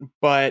route.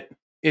 But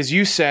as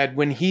you said,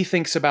 when he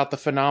thinks about the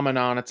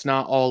phenomenon, it's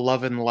not all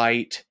love and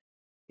light.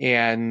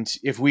 And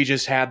if we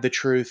just had the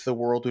truth, the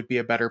world would be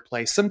a better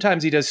place.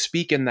 Sometimes he does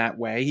speak in that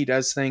way. He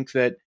does think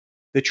that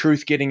the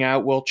truth getting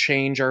out will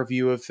change our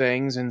view of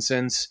things. And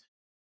since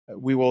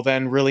we will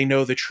then really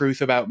know the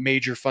truth about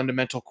major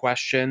fundamental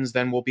questions,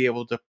 then we'll be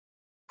able to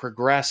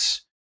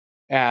progress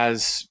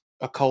as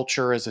a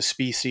culture, as a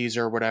species,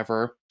 or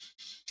whatever.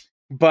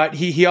 But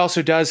he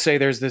also does say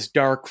there's this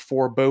dark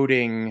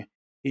foreboding.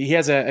 He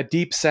has a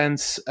deep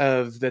sense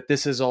of that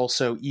this is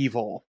also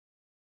evil.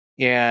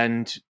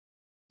 And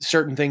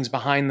certain things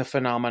behind the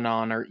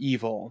phenomenon are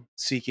evil,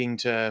 seeking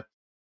to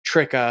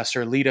trick us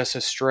or lead us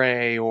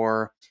astray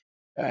or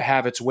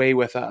have its way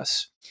with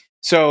us.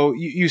 So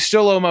you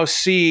still almost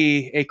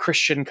see a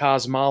Christian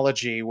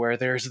cosmology where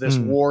there's this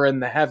war in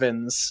the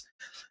heavens.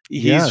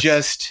 He's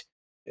just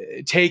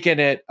taken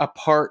it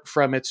apart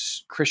from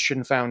its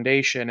Christian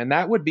foundation. And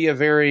that would be a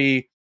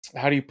very,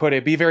 how do you put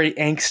it, be a very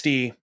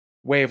angsty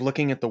way of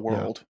looking at the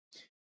world.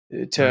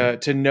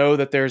 To know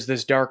that there's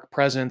this dark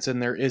presence and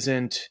there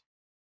isn't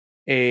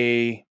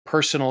a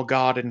personal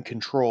God in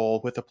control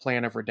with a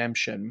plan of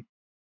redemption.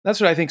 That's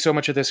what I think so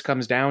much of this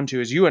comes down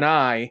to, is you and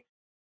I,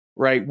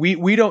 right?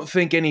 We don't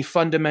think any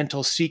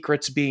fundamental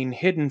secrets being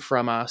hidden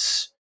from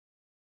us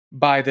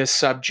by this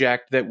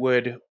subject that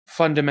would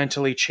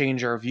fundamentally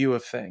change our view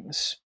of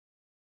things.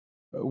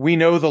 We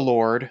know the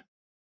Lord,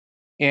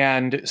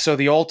 and so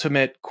the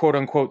ultimate quote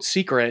unquote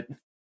secret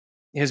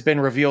has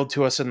been revealed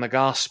to us in the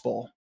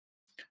gospel,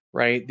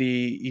 right?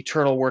 The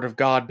eternal word of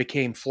God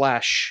became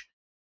flesh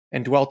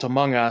and dwelt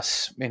among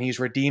us, and he's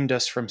redeemed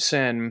us from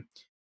sin.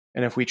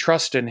 And if we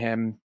trust in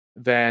him,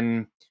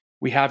 then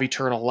we have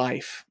eternal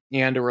life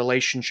and a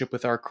relationship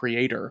with our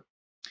Creator.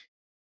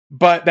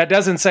 But that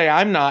doesn't say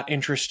I'm not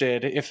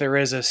interested if there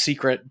is a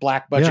secret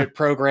black budget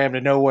program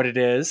to know what it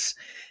is.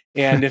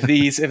 And if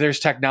there's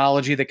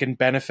technology that can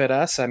benefit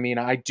us. I mean,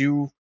 I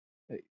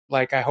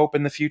hope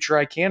in the future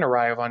I can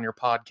arrive on your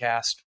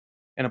podcast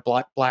and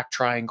a black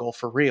triangle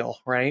for real,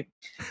 right?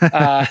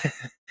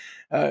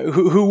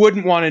 Who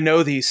wouldn't want to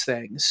know these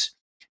things?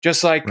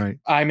 Just like Right.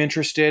 I'm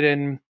interested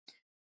in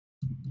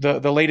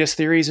the latest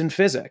theories in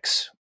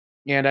physics,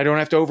 and I don't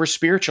have to over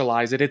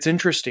spiritualize it. It's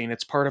interesting.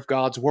 It's part of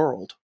God's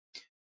world.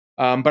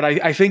 But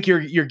I think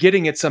you're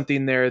getting at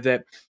something there,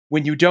 that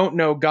when you don't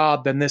know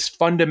God, then this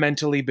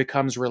fundamentally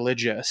becomes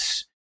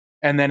religious,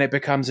 and then it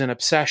becomes an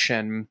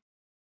obsession,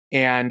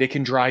 and it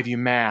can drive you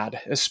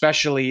mad,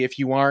 especially if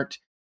you aren't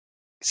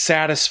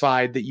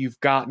satisfied that you've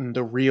gotten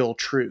the real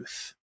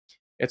truth.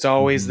 It's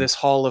always this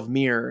hall of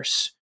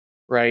mirrors,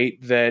 right?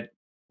 That,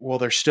 well,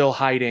 they're still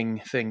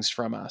hiding things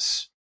from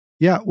us.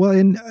 Yeah, well,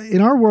 in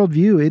our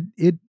worldview,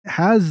 it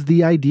has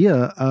the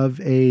idea of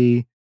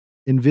a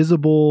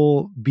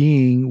invisible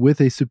being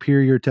with a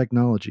superior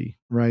technology,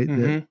 right?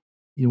 That,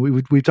 you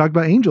know, we've talked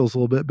about angels a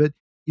little bit, but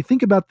you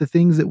think about the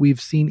things that we've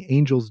seen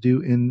angels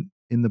do in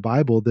the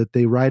Bible, that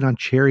they ride on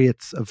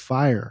chariots of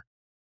fire,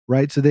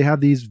 right? So they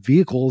have these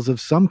vehicles of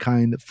some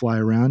kind that fly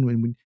around.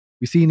 When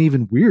we see an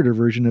even weirder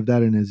version of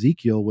that in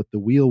Ezekiel with the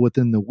wheel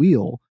within the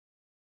wheel.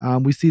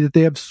 We see that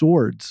they have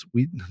swords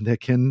that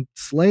can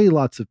slay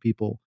lots of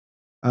people.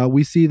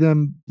 We see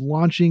them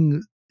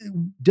launching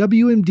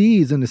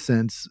WMDs in a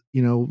sense,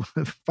 you know,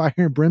 fire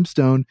and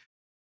brimstone.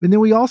 And then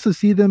we also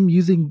see them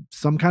using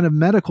some kind of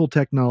medical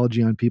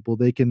technology on people.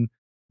 They can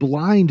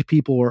blind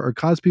people or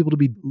cause people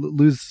to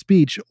lose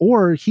speech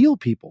or heal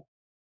people.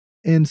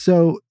 And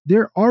so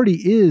there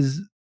already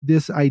is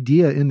this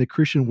idea in the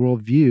Christian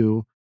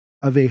worldview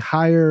of a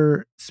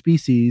higher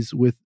species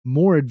with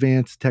more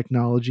advanced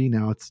technology.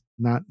 Now, it's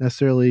not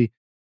necessarily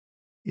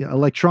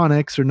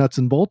electronics or nuts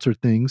and bolts or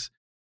things.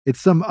 It's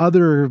some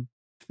other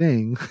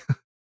thing.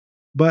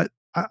 But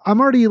I'm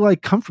already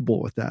like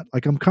comfortable with that.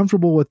 Like, I'm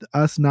comfortable with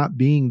us not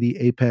being the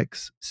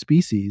apex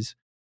species,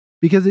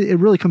 because it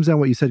really comes down to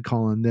what you said,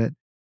 Colin, that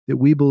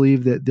we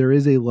believe that there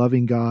is a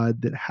loving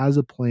God that has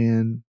a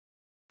plan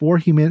for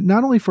humanity,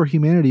 not only for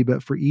humanity,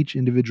 but for each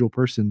individual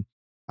person.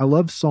 I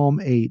love Psalm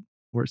 8,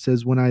 where it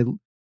says, when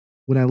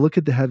I look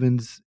at the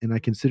heavens and I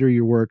consider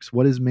your works,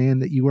 what is man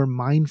that you are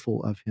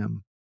mindful of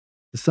him?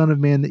 The son of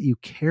man that you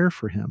care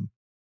for him.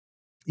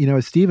 You know,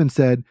 as Stephen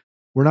said,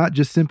 we're not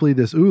just simply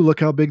this, ooh, look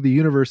how big the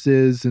universe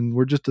is, and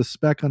we're just a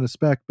speck on a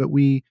speck, but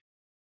we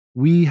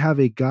have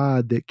a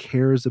God that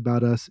cares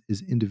about us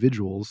as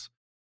individuals.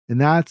 And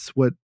that's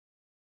what,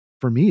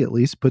 for me at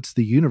least, puts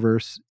the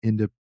universe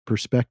into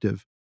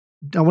perspective.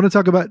 I want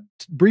to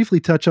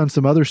briefly touch on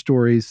some other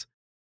stories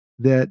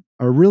that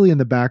are really in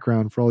the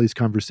background for all these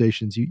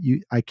conversations.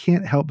 I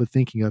can't help but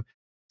thinking of.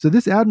 So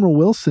this Admiral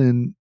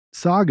Wilson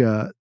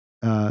saga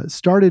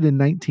started in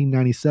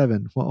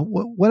 1997. Well,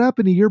 what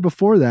happened a year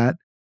before that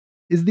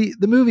is the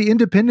movie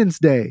Independence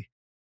Day.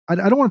 I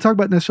don't want to talk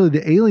about necessarily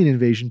the alien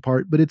invasion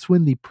part, but it's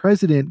when the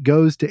president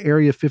goes to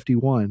Area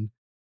 51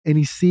 and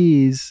he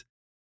sees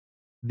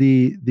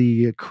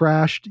the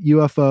crashed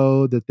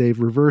UFO that they've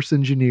reverse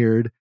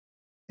engineered.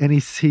 And he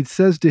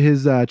says to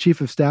his chief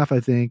of staff, I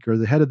think, or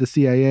the head of the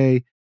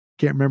CIA,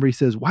 can't remember, he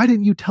says, "Why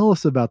didn't you tell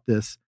us about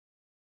this?"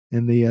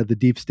 And the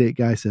deep state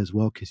guy says,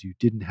 "Well, because you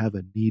didn't have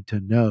a need to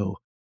know."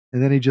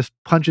 And then he just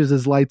punches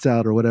his lights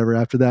out or whatever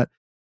after that.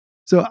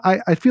 So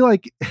I feel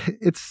like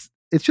it's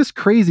just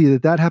crazy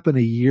that happened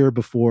a year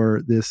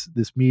before this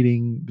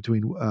meeting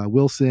between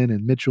Wilson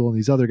and Mitchell and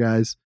these other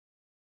guys.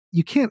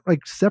 You can't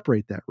like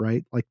separate that,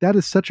 right? Like, that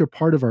is such a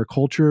part of our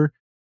culture.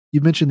 You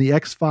mentioned the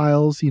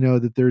X-Files, you know,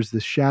 that there's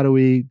this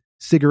shadowy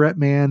cigarette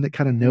man that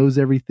kind of knows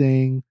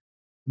everything.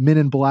 Men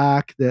in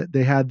Black, that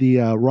they had the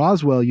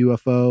Roswell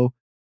UFO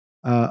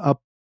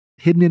up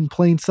hidden in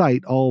plain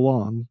sight all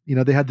along. You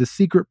know, they had the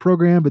secret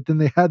program, but then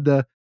they had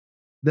the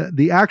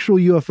actual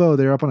UFO.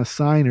 They're up on a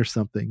sign or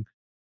something.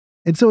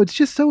 And so it's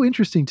just so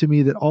interesting to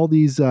me that all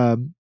these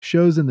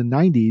shows in the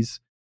 90s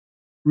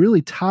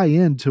really tie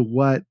into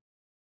what,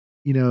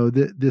 you know,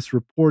 this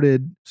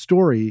reported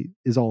story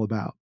is all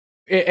about.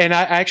 And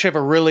I actually have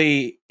a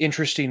really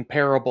interesting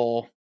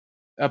parable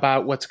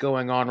about what's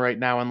going on right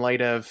now in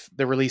light of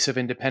the release of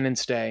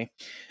Independence Day.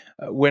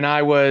 When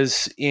I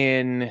was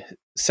in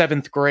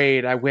 7th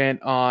grade, I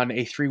went on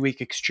a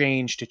 3-week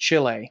exchange to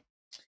Chile.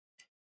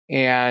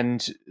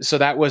 And so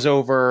that was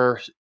over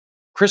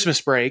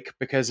Christmas break,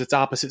 because it's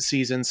opposite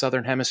season,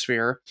 Southern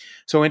Hemisphere.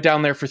 So I went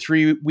down there for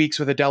 3 weeks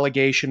with a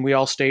delegation. We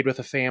all stayed with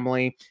a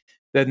family.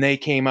 Then they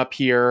came up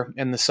here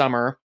in the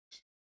summer.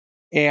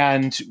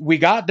 And we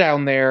got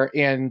down there,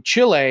 and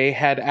Chile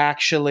had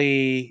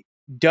actually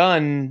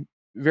done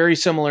very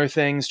similar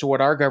things to what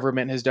our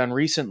government has done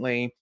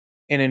recently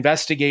in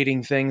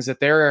investigating things that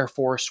their Air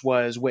Force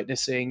was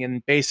witnessing,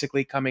 and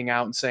basically coming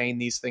out and saying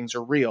these things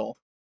are real.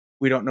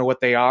 We don't know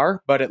what they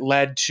are, but it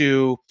led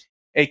to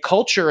a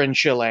culture in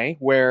Chile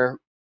where,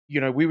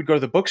 you know, we would go to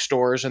the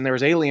bookstores and there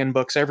was alien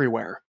books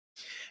everywhere.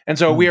 And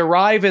so we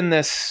arrive in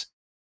this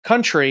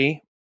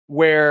country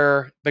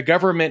where the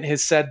government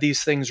has said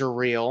these things are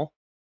real.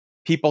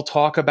 People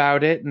talk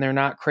about it, and they're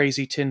not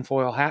crazy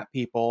tinfoil hat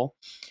people.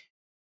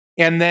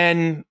 And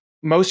then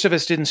most of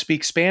us didn't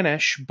speak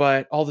Spanish,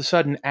 but all of a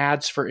sudden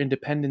ads for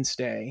Independence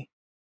Day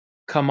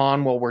come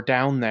on while we're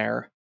down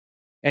there.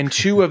 And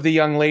two of the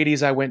young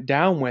ladies I went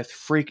down with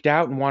freaked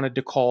out and wanted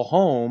to call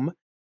home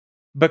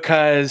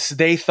because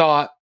they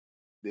thought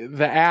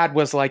the ad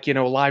was like,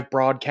 live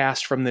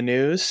broadcast from the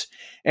news.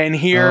 And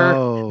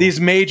here, these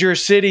major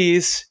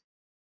cities.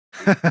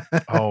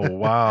 Oh,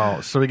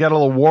 wow. So we got a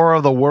little War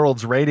of the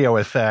Worlds radio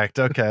effect.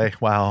 Okay.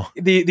 Wow.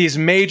 These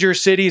major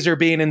cities are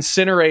being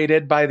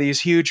incinerated by these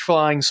huge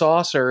flying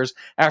saucers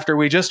after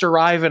we just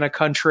arrive in a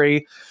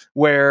country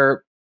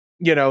where,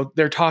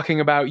 they're talking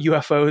about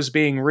UFOs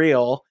being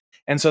real.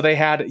 And so they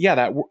had,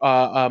 that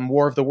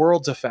War of the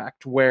Worlds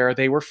effect where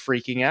they were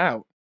freaking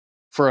out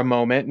for a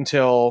moment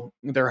until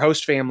their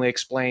host family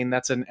explained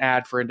that's an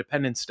ad for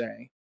Independence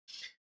Day.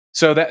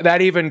 So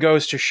that even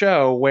goes to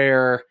show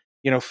where,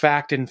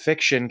 fact and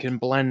fiction can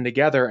blend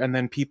together and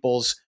then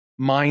people's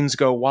minds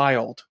go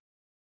wild.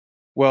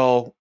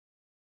 Well,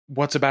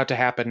 what's about to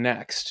happen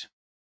next?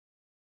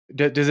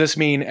 Does this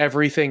mean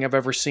everything I've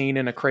ever seen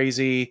in a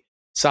crazy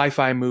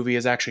sci-fi movie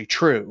is actually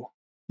true?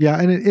 Yeah,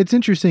 and it's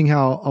interesting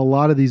how a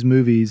lot of these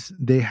movies,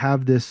 they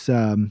have this,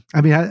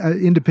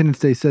 Independence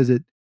Day says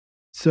it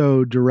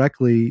so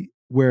directly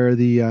where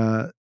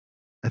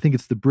I think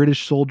it's the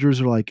British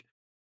soldiers are like,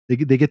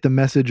 they get the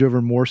message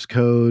over Morse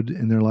code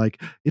and they're like,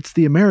 it's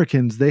the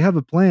Americans, they have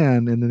a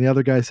plan. And then the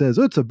other guy says,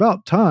 oh, it's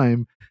about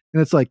time.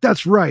 And it's like,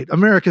 that's right,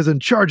 America's in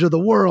charge of the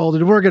world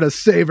and we're going to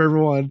save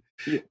everyone.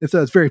 Yeah. And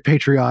so it's very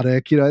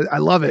patriotic. I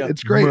love it. Yeah.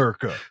 It's great.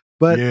 America.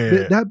 But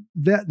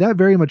that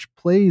very much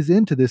plays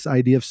into this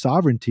idea of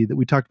sovereignty that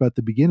we talked about at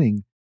the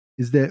beginning,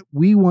 is that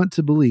we want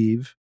to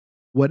believe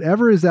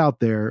whatever is out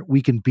there,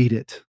 we can beat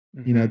it,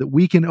 that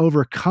we can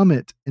overcome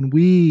it. And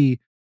we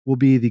will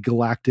be the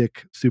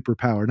galactic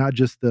superpower, not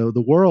just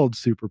the world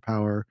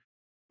superpower,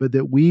 but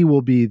that we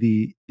will be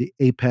the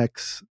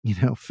apex,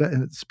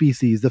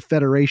 species, the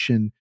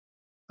Federation.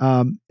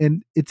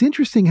 And it's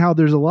interesting how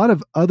there's a lot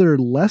of other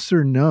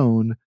lesser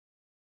known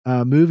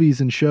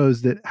movies and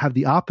shows that have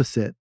the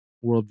opposite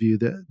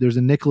worldview. There's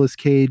a Nicolas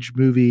Cage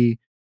movie,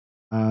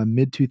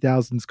 mid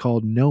 2000s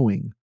called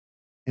Knowing,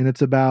 and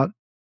it's about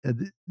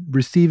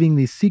receiving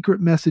these secret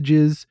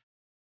messages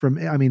from.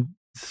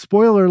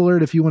 Spoiler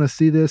alert! If you want to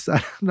see this,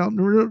 I don't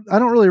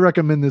really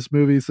recommend this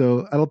movie,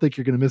 so I don't think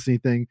you're going to miss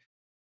anything.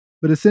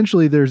 But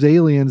essentially, there's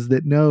aliens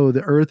that know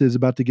the Earth is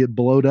about to get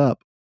blown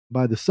up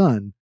by the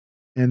sun,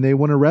 and they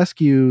want to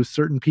rescue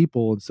certain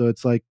people. And so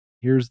it's like,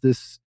 here's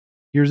this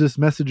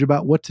message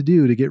about what to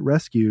do to get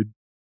rescued.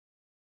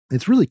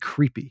 It's really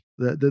creepy.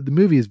 The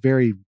movie is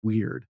very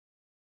weird,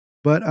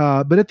 but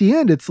at the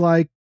end, it's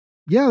like,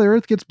 yeah, the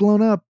Earth gets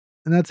blown up,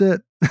 and that's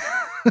it.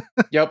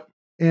 Yep.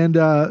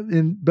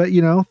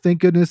 But thank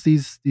goodness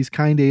these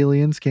kind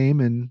aliens came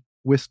and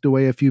whisked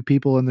away a few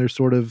people in their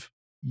sort of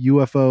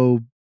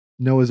UFO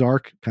Noah's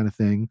Ark kind of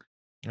thing.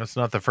 It's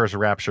not the first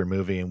Rapture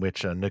movie in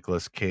which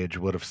Nicolas Cage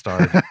would have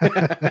starred.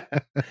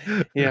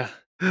 Yeah.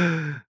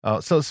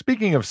 So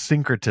speaking of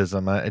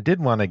syncretism, I did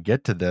want to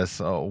get to this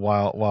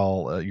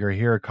while you're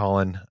here,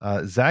 Colin.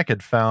 Zach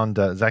had found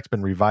Zach's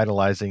been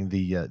revitalizing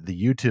the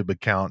YouTube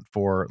account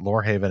for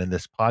Lorehaven and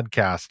this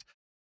podcast.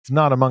 It's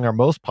not among our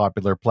most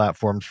popular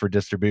platforms for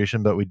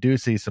distribution, but we do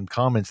see some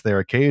comments there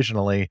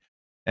occasionally.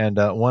 And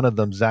one of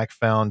them, Zach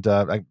found,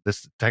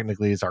 this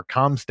technically is our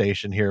comm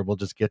station here. We'll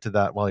just get to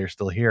that while you're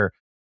still here.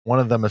 One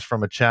of them is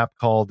from a chap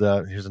called,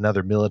 here's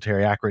another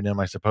military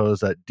acronym, I suppose,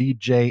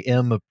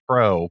 DJM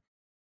Pro.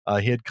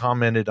 He had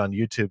commented on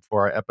YouTube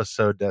for our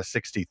episode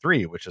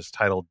 63, which is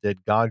titled,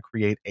 Did God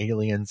Create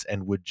Aliens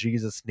and Would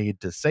Jesus Need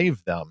to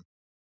Save Them?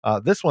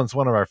 This one's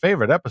one of our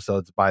favorite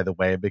episodes, by the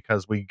way,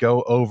 because we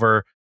go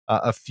over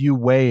a few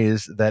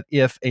ways that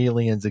if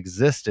aliens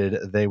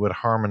existed, they would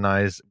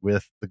harmonize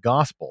with the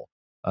gospel.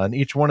 And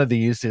each one of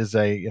these is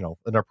an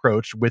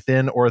approach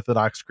within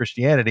Orthodox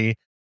Christianity.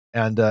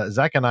 And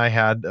Zach and I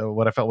had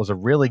what I felt was a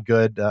really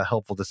good,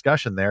 helpful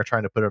discussion there,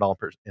 trying to put it all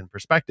in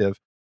perspective.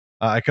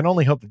 I can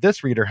only hope that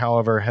this reader,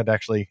 however, had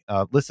actually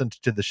listened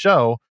to the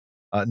show.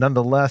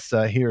 Nonetheless,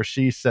 he or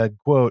she said,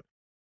 quote,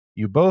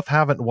 "You both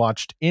haven't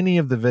watched any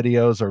of the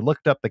videos or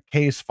looked up the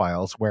case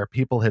files where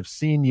people have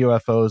seen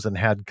UFOs and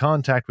had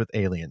contact with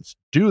aliens.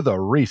 Do the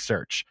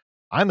research.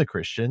 I'm a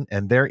Christian,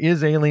 and there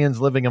is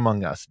aliens living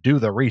among us. Do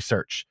the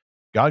research.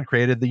 God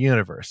created the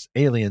universe.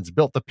 Aliens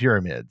built the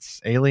pyramids.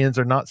 Aliens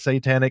are not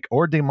satanic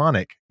or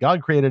demonic.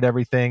 God created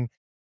everything,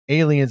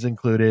 aliens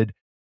included."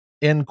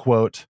 End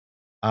quote.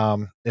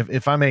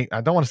 If I may, I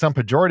don't want to sound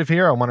pejorative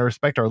here. I want to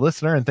respect our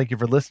listener and thank you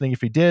for listening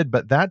if you did.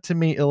 But that to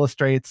me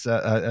illustrates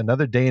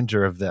another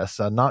danger of this,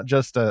 not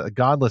just a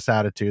godless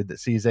attitude that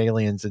sees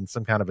aliens in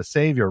some kind of a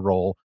savior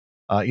role,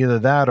 either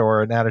that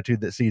or an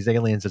attitude that sees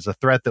aliens as a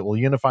threat that will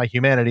unify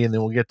humanity and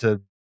then we'll get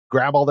to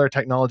grab all their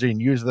technology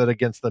and use that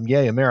against them.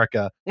 Yay,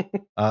 America.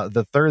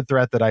 The third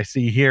threat that I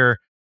see here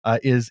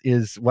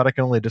is what I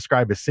can only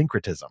describe as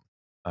syncretism.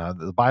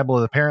 The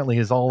Bible apparently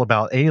is all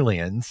about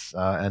aliens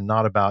and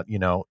not about,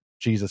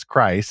 Jesus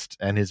Christ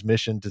and his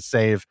mission to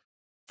save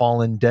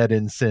fallen, dead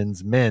in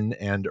sins men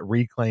and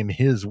reclaim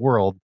his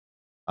world.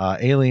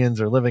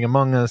 Aliens are living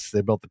among us. They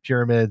built the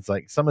pyramids.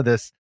 Like some of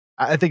this,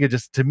 I think it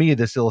just, to me,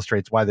 this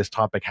illustrates why this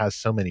topic has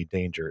so many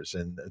dangers,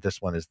 and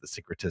this one is the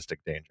syncretistic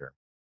danger.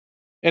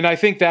 And I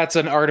think that's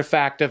an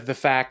artifact of the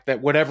fact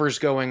that whatever's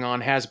going on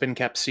has been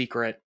kept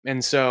secret.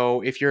 And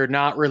so if you're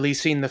not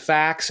releasing the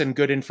facts and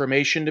good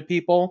information to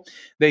people,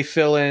 they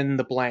fill in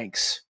the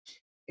blanks.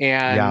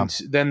 And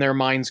then their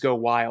minds go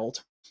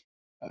wild.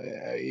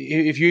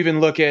 If you even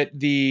look at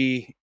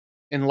the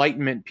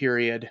Enlightenment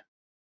period,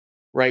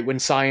 right, when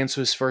science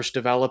was first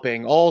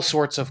developing, all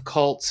sorts of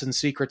cults and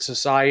secret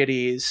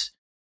societies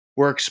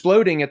were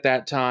exploding at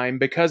that time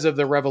because of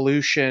the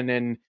revolution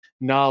in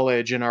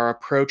knowledge and our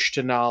approach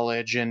to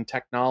knowledge and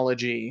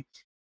technology.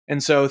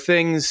 And so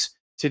things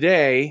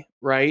today,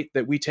 right,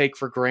 that we take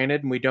for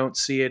granted and we don't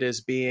see it as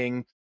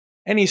being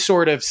any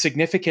sort of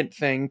significant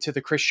thing to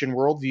the Christian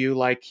worldview,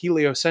 like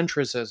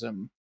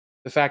heliocentrism,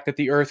 the fact that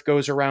the earth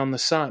goes around the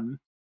sun.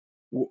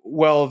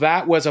 Well,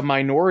 that was a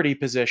minority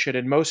position,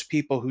 and most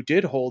people who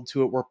did hold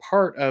to it were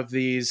part of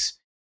these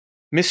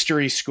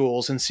mystery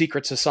schools and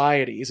secret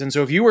societies. And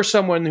so if you were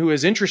someone who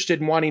is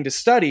interested in wanting to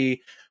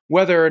study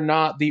whether or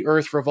not the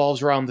earth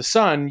revolves around the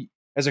sun,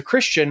 as a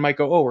Christian might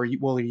go, oh, are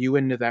you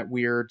into that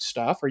weird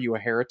stuff? Are you a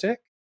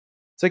heretic?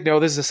 It's like, no,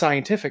 this is a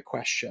scientific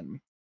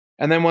question.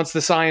 And then once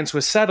the science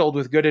was settled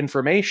with good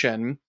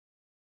information,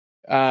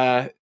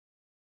 no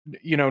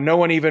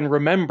one even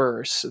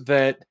remembers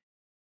that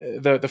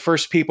the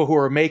first people who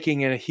were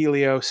making a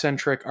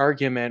heliocentric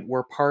argument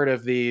were part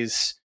of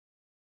these,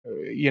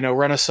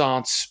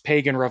 Renaissance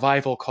pagan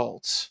revival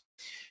cults.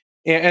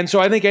 And so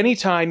I think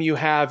anytime you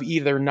have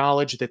either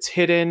knowledge that's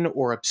hidden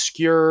or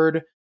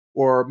obscured,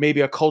 or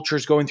maybe a culture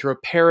is going through a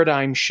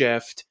paradigm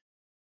shift,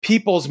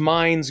 people's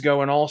minds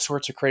go in all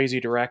sorts of crazy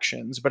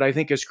directions. But I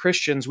think as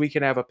Christians, we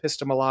can have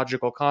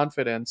epistemological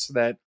confidence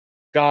that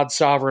God's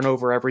sovereign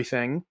over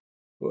everything.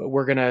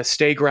 We're going to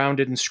stay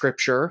grounded in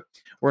Scripture.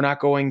 We're not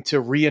going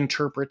to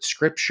reinterpret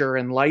Scripture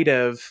in light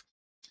of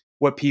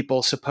what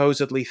people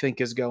supposedly think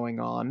is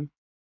going on.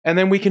 And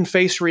then we can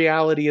face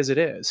reality as it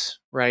is,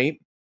 right?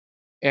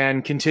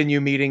 And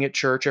continue meeting at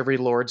church every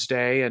Lord's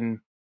Day and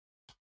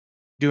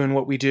doing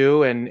what we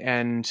do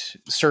and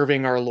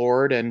serving our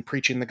Lord and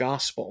preaching the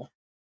gospel.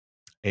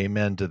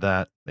 Amen to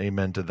that.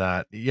 Amen to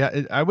that.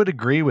 Yeah, I would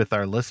agree with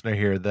our listener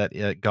here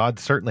that God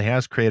certainly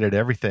has created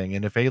everything.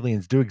 And if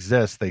aliens do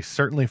exist, they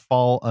certainly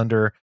fall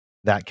under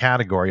that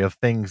category of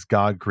things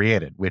God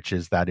created, which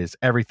is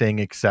everything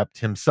except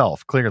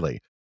himself,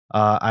 clearly.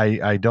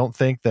 I don't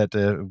think that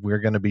we're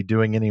going to be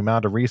doing any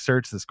amount of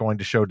research that's going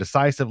to show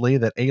decisively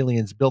that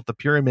aliens built the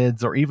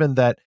pyramids, or even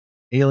that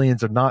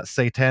aliens are not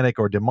satanic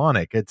or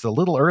demonic. It's a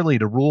little early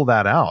to rule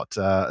that out.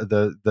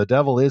 The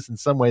devil is in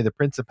some way the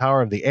prince of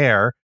power of the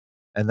air,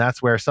 and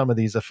that's where some of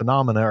these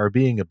phenomena are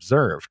being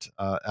observed.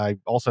 I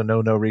also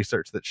know no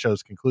research that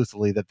shows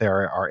conclusively that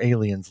there are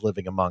aliens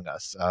living among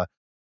us,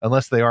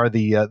 unless they are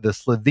the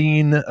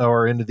Slitheen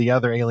or into the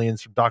other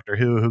aliens from Doctor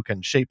Who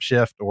can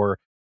shapeshift, or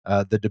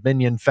the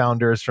Dominion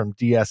founders from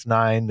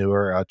DS9 who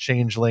are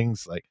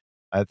changelings. Like,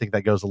 I think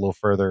that goes a little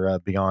further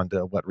beyond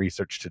what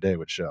research today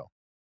would show.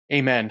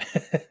 Amen.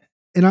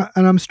 And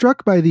I'm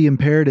struck by the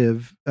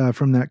imperative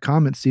from that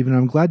comment, Stephen.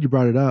 I'm glad you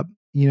brought it up.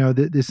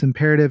 This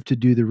imperative to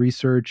do the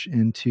research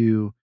and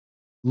to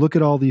look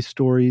at all these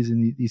stories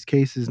and these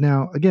cases.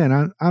 Now,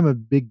 again, I'm a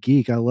big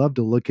geek. I love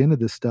to look into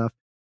this stuff,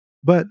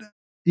 but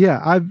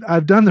yeah,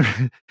 I've done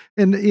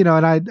and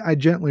I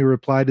gently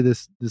replied to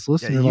this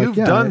listener. Yeah, you've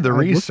done the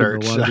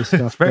research. A lot of this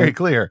stuff, it's very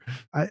clear.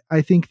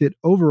 I think that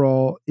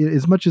overall,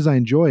 as much as I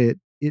enjoy it,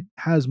 it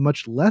has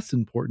much less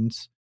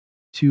importance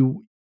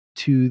to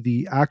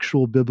the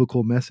actual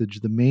biblical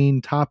message, the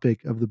main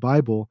topic of the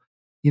Bible.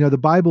 The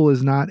Bible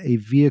is not a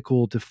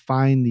vehicle to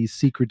find these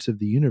secrets of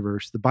the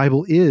universe. The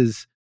Bible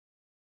is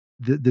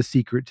the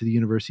secret to the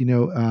universe.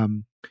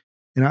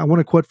 And I want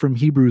to quote from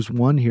Hebrews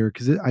 1 here,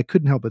 because I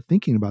couldn't help but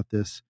thinking about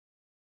this.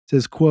 It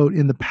says, quote,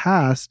 "In the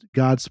past,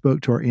 God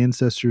spoke to our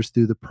ancestors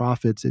through the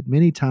prophets at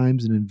many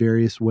times and in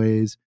various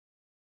ways.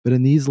 But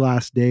in these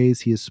last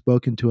days, he has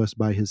spoken to us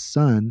by his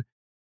Son,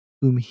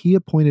 whom he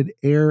appointed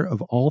heir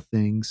of all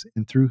things,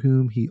 and through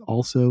whom he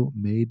also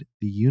made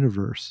the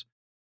universe."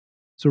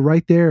 So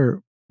right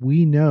there,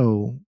 we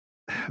know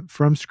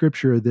from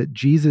Scripture that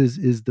Jesus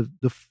is the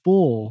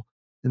full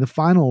and the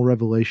final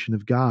revelation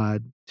of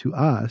God to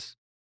us.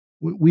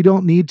 We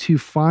don't need to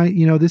find,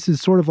 this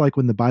is sort of like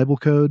when the Bible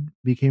code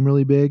became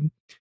really big.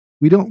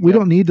 We don't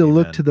need to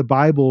look to the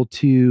Bible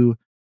to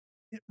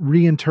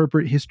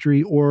reinterpret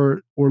history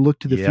or look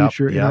to the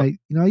future. And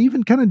I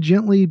even kind of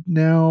gently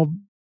now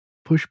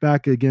push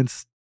back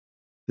against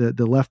the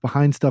Left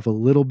Behind stuff a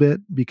little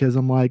bit, because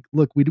I'm like,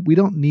 look, we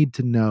don't need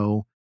to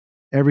know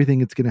everything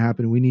that's going to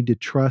happen. We need to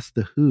trust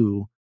the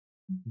who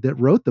that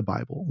wrote the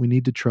Bible. We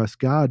need to trust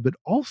God, but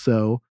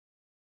also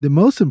the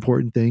most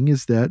important thing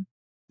is that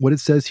what it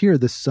says here,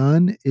 the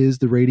Son is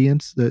the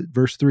radiance,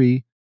 verse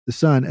 3, the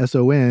Son,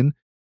 S-O-N,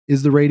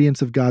 is the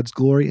radiance of God's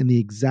glory and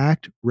the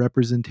exact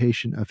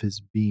representation of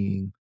his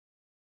being,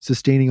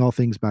 sustaining all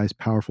things by his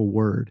powerful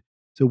word.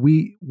 So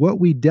what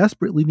we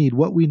desperately need,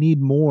 what we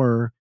need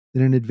more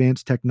than an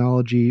advanced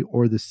technology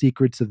or the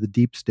secrets of the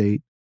deep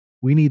state,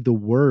 We need the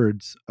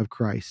words of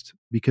Christ,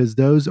 because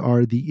those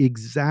are the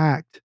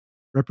exact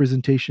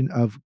representation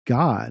of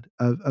God,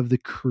 of the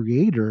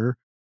creator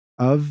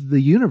of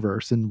the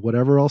universe and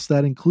whatever else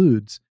that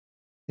includes.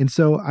 And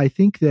so I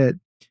think that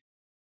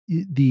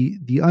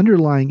the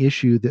underlying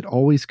issue that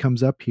always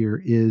comes up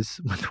here is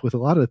with a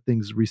lot of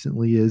things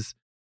recently is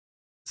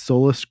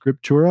sola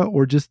scriptura,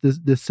 or just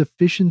the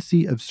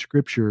sufficiency of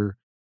scripture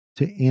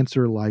to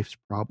answer life's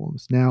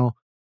problems. Now,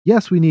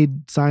 yes, we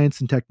need science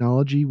and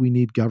technology, we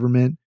need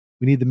government,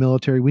 we need the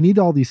military, we need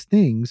all these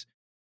things,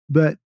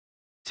 but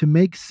to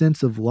make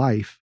sense of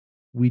life,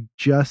 we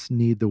just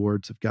need the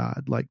words of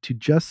God, like to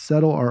just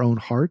settle our own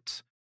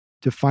hearts,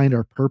 to find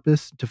our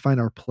purpose, to find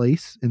our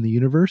place in the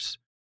universe.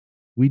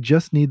 We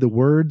just need the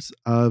words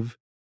of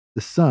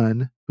the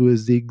Son, who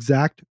is the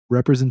exact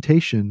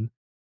representation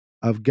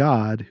of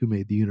God who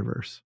made the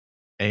universe.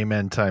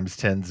 Amen times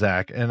 10,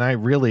 Zach. And I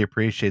really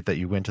appreciate that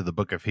you went to the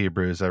book of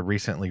Hebrews. I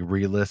recently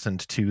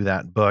re-listened to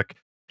that book.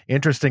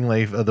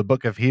 Interestingly, the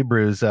book of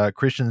Hebrews,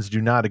 Christians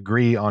do not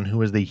agree on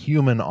who is the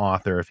human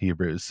author of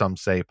Hebrews. Some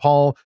say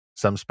Paul,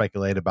 some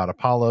speculate about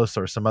Apollos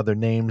or some other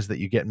names that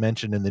you get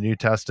mentioned in the New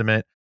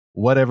Testament.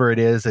 Whatever it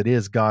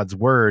is God's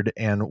word.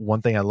 And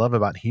one thing I love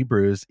about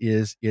Hebrews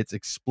is its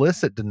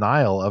explicit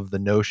denial of the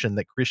notion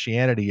that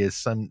Christianity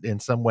is in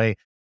some way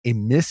a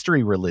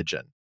mystery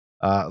religion.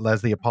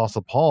 As the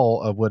Apostle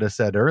Paul would have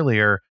said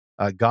earlier,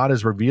 God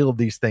has revealed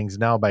these things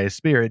now by his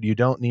Spirit. You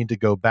don't need to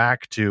go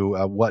back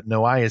to what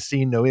no eye has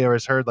seen, no ear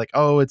has heard, like,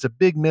 oh, it's a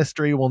big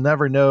mystery. We'll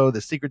never know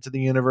the secrets of the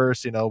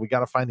universe. We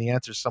got to find the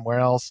answers somewhere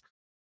else.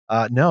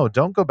 No,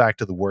 don't go back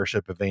to the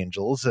worship of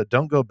angels.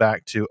 Don't go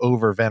back to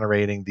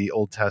over-venerating the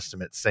Old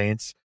Testament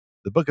saints.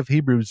 The book of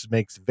Hebrews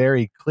makes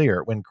very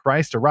clear when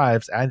Christ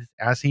arrives,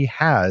 as he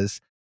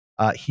has,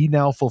 he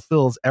now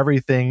fulfills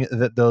everything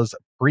that those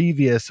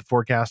previous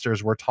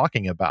forecasters were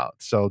talking about.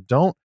 So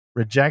don't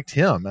reject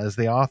him. As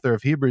the author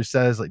of Hebrews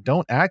says, like,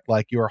 don't act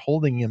like you are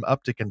holding him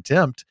up to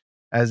contempt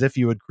as if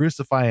you would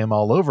crucify him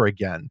all over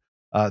again.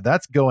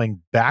 That's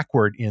going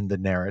backward in the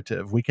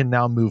narrative. We can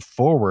now move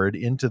forward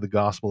into the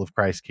gospel of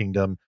Christ's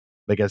kingdom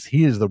because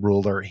he is the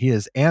ruler. He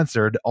has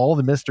answered all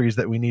the mysteries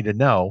that we need to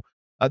know.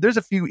 There's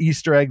a few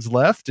Easter eggs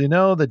left,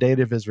 the date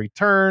of his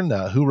return,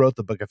 who wrote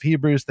the book of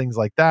Hebrews, things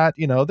like that.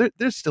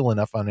 There's still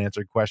enough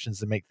unanswered questions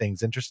to make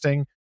things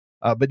interesting.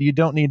 But you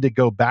don't need to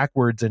go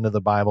backwards into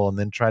the Bible and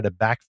then try to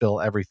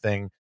backfill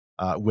everything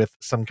with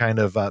some kind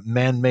of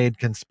man-made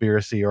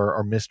conspiracy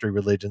or mystery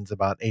religions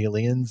about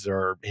aliens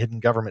or hidden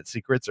government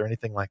secrets or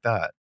anything like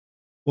that.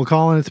 Well,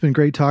 Colin, it's been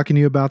great talking to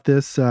you about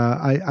this.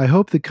 I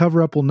hope the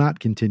cover-up will not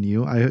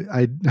continue.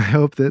 I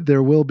hope that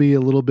there will be a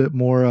little bit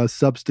more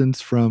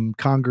substance from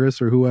Congress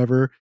or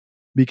whoever,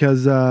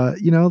 because,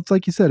 it's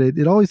like you said,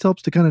 it always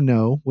helps to kind of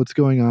know what's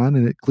going on,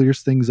 and it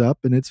clears things up,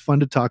 and it's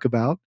fun to talk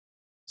about.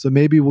 So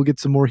maybe we'll get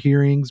some more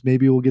hearings.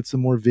 Maybe we'll get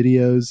some more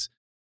videos.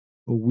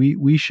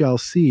 We shall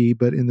see.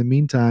 But in the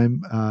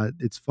meantime,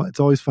 it's fun. It's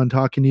always fun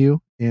talking to you.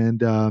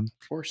 And of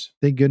course,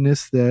 thank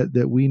goodness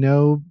that we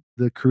know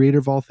the creator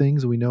of all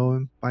things. We know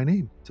him by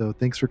name. So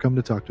thanks for coming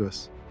to talk to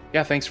us.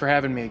 Yeah, thanks for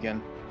having me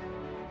again.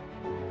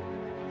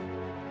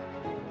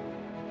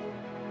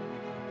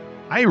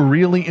 I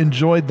really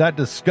enjoyed that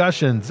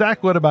discussion.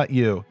 Zach, what about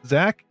you?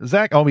 Zach,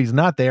 oh, he's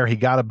not there. He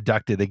got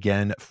abducted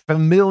again.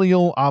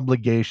 Familial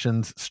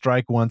obligations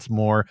strike once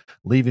more,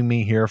 leaving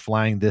me here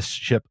flying this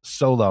ship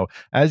solo.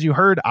 As you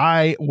heard,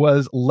 I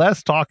was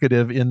less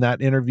talkative in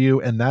that interview,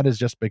 and that is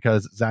just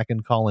because Zach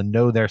and Colin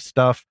know their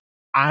stuff.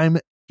 I'm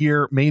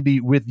here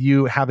maybe with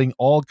you having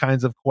all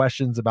kinds of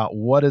questions about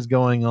what is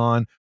going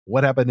on,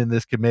 what happened in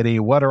this committee,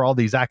 what are all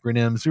these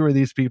acronyms, who are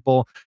these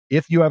people?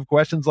 If you have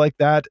questions like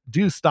that,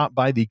 do stop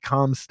by the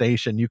comm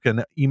station. You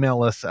can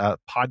email us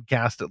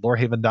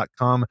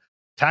podcast@lorehaven.com,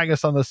 tag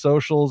us on the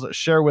socials,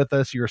 share with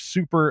us your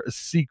super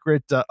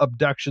secret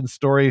abduction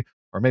story,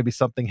 or maybe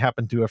something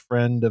happened to a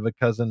friend of a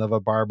cousin of a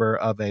barber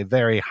of a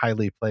very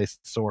highly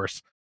placed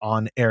source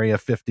on Area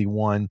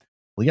 51.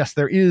 Well, yes,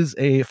 there is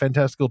a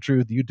Fantastical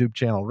Truth YouTube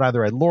channel,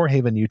 rather a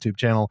Lorehaven YouTube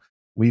channel.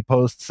 We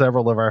post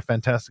several of our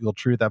Fantastical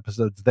Truth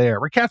episodes there.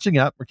 We're catching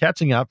up. For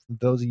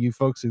those of you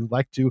folks who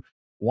like to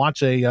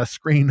watch a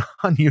screen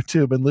on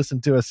YouTube and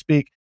listen to us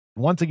speak.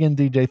 Once again,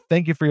 DJ,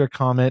 thank you for your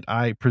comment.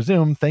 I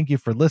presume thank you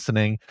for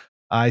listening.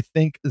 I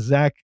think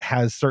Zach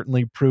has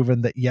certainly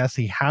proven that, yes,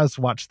 he has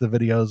watched the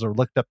videos or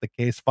looked up the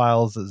case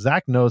files.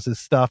 Zach knows his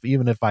stuff,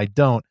 even if I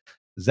don't.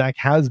 Zach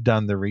has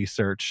done the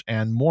research.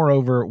 And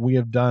moreover, we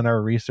have done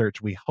our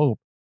research, we hope,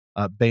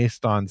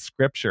 based on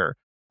scripture.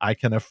 I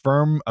can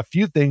affirm a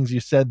few things you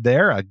said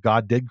there.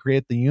 God did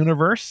create the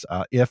universe.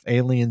 If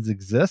aliens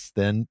exist,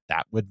 then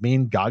that would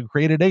mean God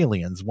created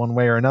aliens one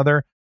way or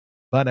another.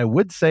 But I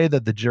would say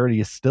that the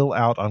jury is still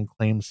out on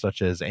claims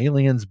such as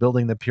aliens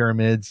building the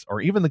pyramids,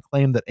 or even the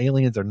claim that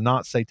aliens are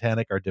not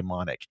satanic or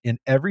demonic. In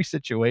every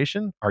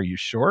situation, are you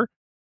sure?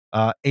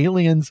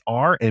 Aliens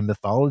are a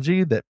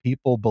mythology that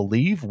people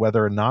believe,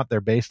 whether or not they're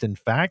based in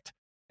fact.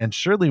 And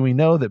surely we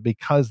know that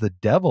because the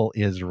devil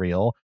is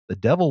real, the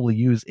devil will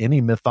use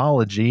any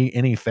mythology,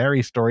 any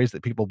fairy stories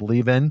that people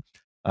believe in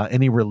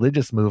any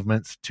religious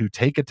movements to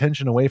take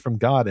attention away from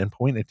God and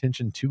point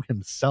attention to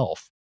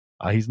himself.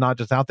 He's not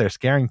just out there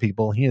scaring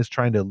people. He is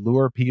trying to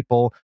lure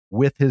people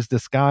with his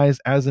disguise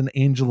as an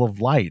angel of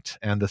light.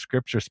 And the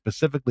scripture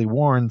specifically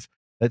warns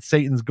that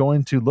Satan's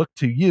going to look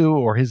to you,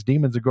 or his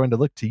demons are going to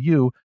look to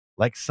you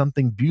like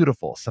something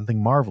beautiful,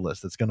 something marvelous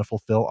that's going to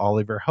fulfill all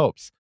of your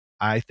hopes.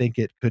 I think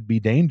it could be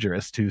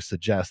dangerous to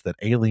suggest that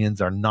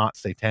aliens are not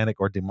satanic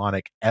or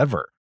demonic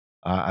ever.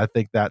 I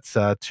think that's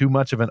too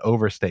much of an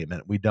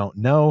overstatement. We don't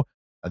know.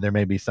 There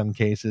may be some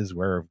cases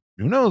where,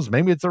 who knows,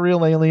 maybe it's a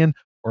real alien,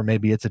 or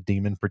maybe it's a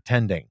demon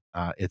pretending.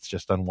 It's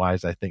just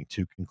unwise, I think,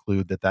 to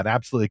conclude that that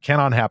absolutely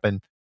cannot happen.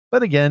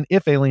 But again,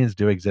 if aliens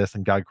do exist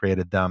and God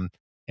created them,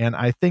 and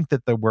I think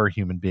that there were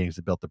human beings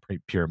that built the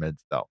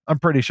pyramids, though. I'm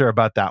pretty sure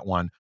about that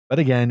one. But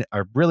again,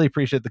 I really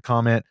appreciate the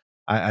comment.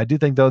 I do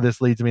think, though, this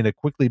leads me to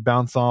quickly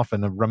bounce off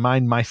and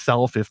remind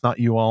myself, if not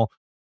you all,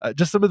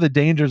 just some of the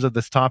dangers of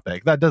this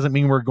topic. That doesn't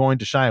mean we're going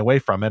to shy away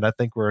from it. I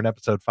think we're in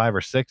episode 5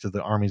 or 6 of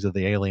the Armies of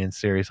the Aliens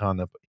series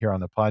here on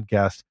the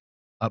podcast.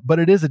 But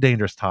it is a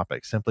dangerous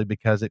topic simply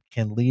because it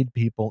can lead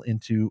people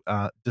into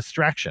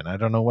distraction. I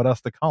don't know what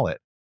else to call it.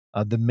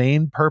 The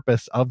main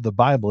purpose of the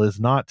Bible is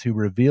not to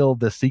reveal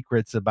the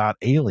secrets about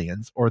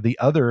aliens or the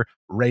other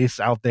race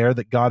out there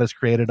that God has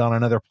created on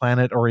another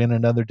planet or in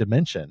another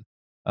dimension.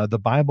 The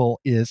Bible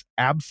is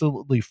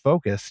absolutely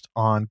focused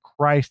on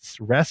Christ's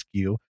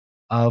rescue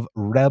of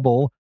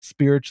rebel,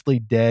 spiritually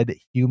dead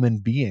human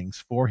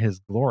beings for his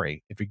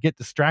glory. If you get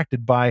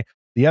distracted by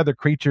the other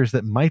creatures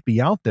that might be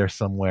out there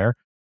somewhere,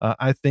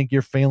 I think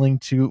you're failing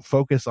to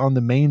focus on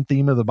the main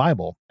theme of the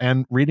Bible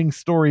and reading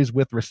stories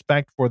with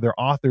respect for their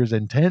author's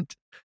intent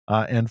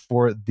and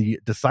for the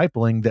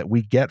discipling that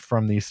we get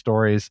from these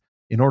stories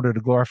in order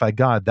to glorify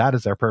God. That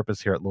is our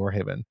purpose here at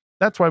Lorehaven.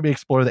 That's why we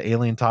explore the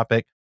alien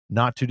topic,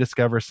 not to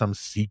discover some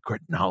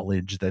secret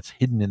knowledge that's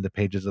hidden in the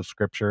pages of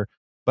Scripture,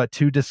 but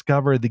to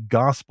discover the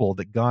gospel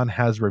that God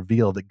has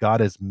revealed, that God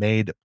has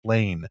made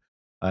plain.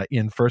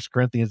 In 1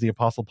 Corinthians, the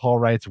Apostle Paul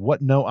writes,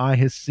 "What no eye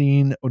has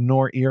seen,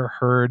 nor ear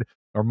heard,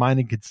 nor mind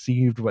had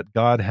conceived, what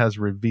God has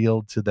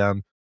revealed to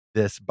them,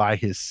 this by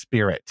his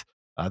Spirit."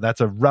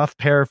 That's a rough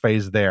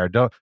paraphrase there.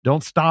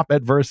 Don't stop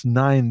at verse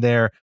 9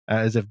 there,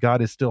 as if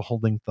God is still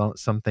holding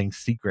something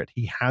secret.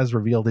 He has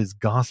revealed his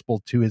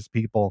gospel to his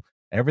people,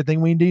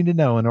 everything we need to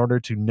know in order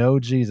to know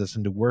Jesus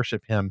and to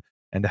worship him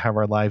and to have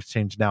our lives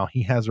changed now.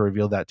 He has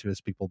revealed that to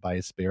his people by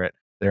his Spirit.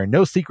 There are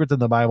no secrets in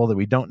the Bible that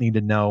we don't need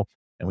to know,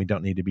 and we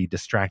don't need to be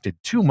distracted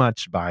too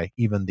much by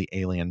even the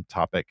alien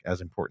topic,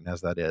 as important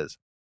as that is.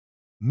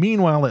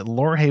 Meanwhile, at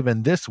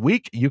Lorehaven this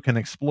week, you can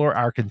explore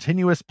our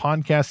continuous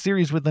podcast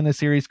series within a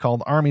series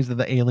called Armies of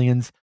the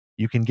Aliens.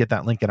 You can get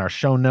that link in our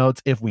show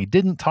notes. If we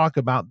didn't talk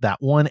about that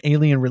one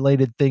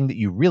alien-related thing that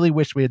you really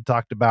wish we had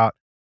talked about,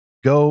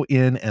 go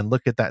in and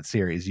look at that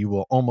series. You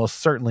will almost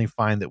certainly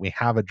find that we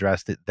have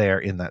addressed it there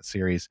in that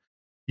series.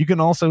 You can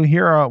also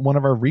hear one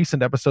of our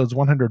recent episodes,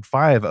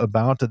 105,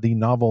 about the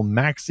novel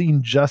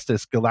Maxine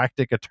Justice,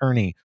 Galactic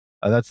Attorney.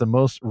 That's the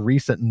most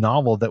recent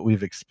novel that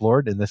we've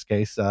explored, in this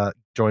case,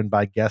 joined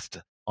by guest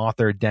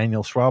author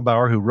Daniel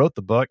Schwabauer, who wrote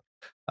the book.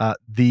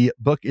 The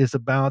book is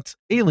about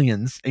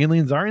aliens.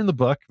 Aliens are in the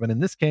book, but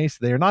in this case,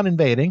 they are not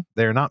invading.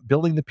 They are not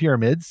building the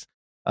pyramids.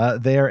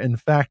 They are, in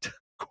fact,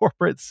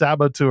 corporate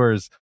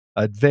saboteurs.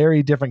 A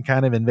very different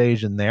kind of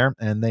invasion there,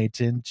 and they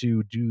tend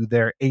to do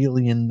their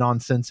alien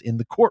nonsense in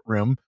the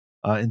courtroom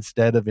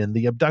instead of in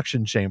the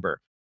abduction chamber.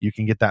 You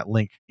can get that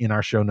link in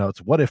our show notes.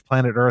 What if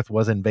planet Earth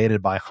was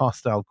invaded by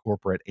hostile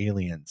corporate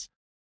aliens?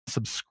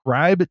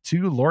 Subscribe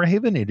to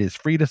Lorehaven. It is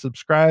free to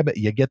subscribe.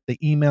 You get the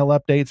email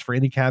updates for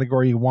any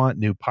category you want,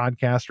 new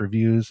podcast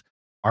reviews,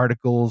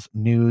 articles,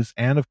 news,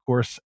 and of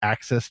course,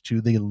 access to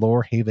the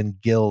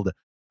Lorehaven Guild,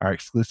 our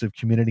exclusive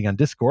community on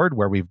Discord,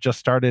 where we've just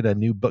started a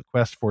new book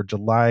quest for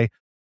July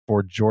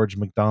for George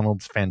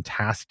MacDonald's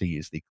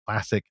Phantastes, the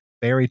classic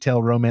fairy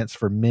tale romance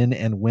for men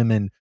and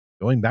women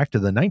going back to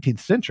the 19th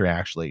century,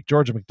 actually.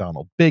 George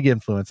MacDonald, big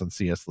influence on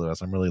C.S.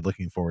 Lewis. I'm really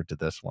looking forward to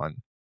this one.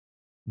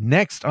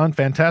 Next on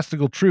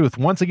Fantastical Truth,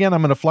 once again,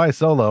 I'm going to fly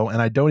solo,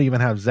 and I don't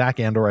even have Zach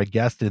and or a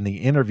guest in the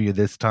interview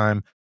this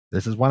time.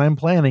 This is what I'm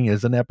planning,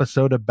 is an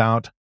episode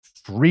about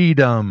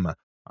freedom.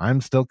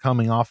 I'm still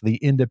coming off the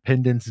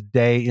Independence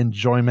Day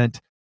enjoyment.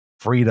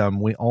 Freedom.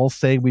 We all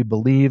say we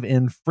believe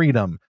in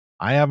freedom.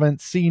 I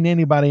haven't seen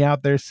anybody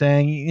out there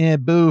saying,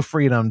 boo,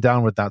 freedom,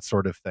 down with that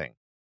sort of thing.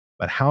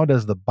 But how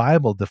does the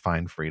Bible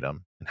define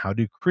freedom? And how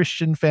do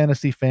Christian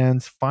fantasy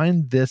fans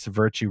find this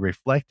virtue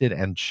reflected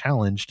and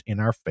challenged in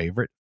our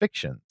favorite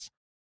fictions?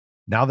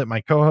 Now that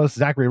my co-host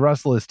Zachary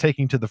Russell is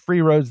taking to the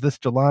free roads this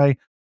July,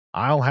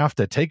 I'll have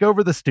to take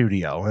over the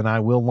studio, and I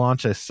will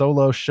launch a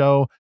solo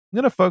show. I'm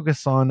going to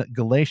focus on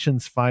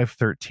Galatians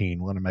 5:13,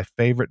 one of my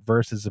favorite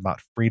verses about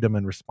freedom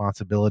and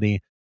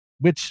responsibility,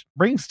 which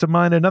brings to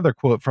mind another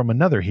quote from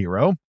another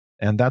hero,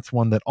 and that's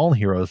one that all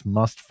heroes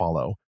must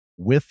follow.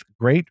 With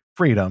great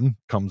freedom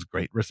comes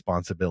great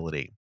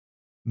responsibility.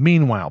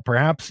 Meanwhile,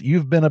 perhaps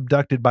you've been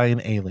abducted by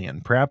an alien.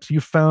 Perhaps you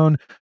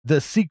found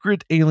the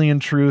secret alien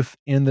truth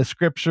in the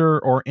scripture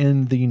or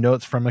in the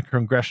notes from a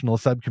congressional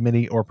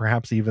subcommittee, or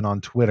perhaps even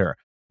on Twitter.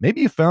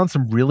 Maybe you found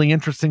some really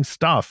interesting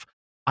stuff.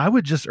 I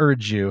would just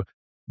urge you,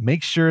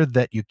 make sure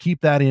that you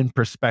keep that in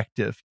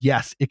perspective.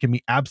 Yes, it can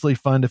be absolutely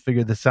fun to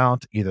figure this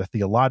out, either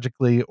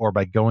theologically or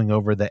by going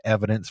over the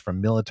evidence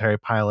from military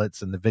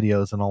pilots and the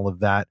videos and all of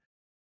that.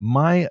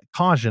 My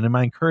caution and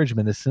my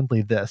encouragement is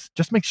simply this: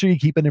 just make sure you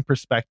keep it in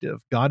perspective.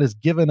 God has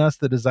given us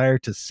the desire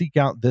to seek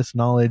out this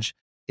knowledge.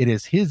 It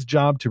is his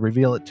job to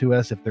reveal it to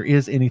us if there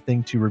is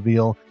anything to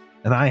reveal.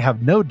 And I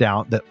have no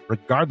doubt that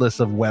regardless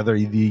of whether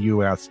the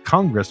U.S.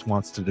 Congress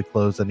wants to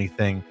disclose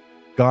anything,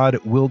 God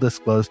will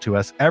disclose to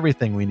us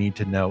everything we need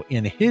to know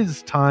in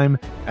his time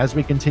as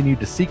we continue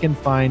to seek and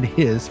find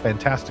his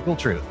fantastical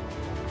truth.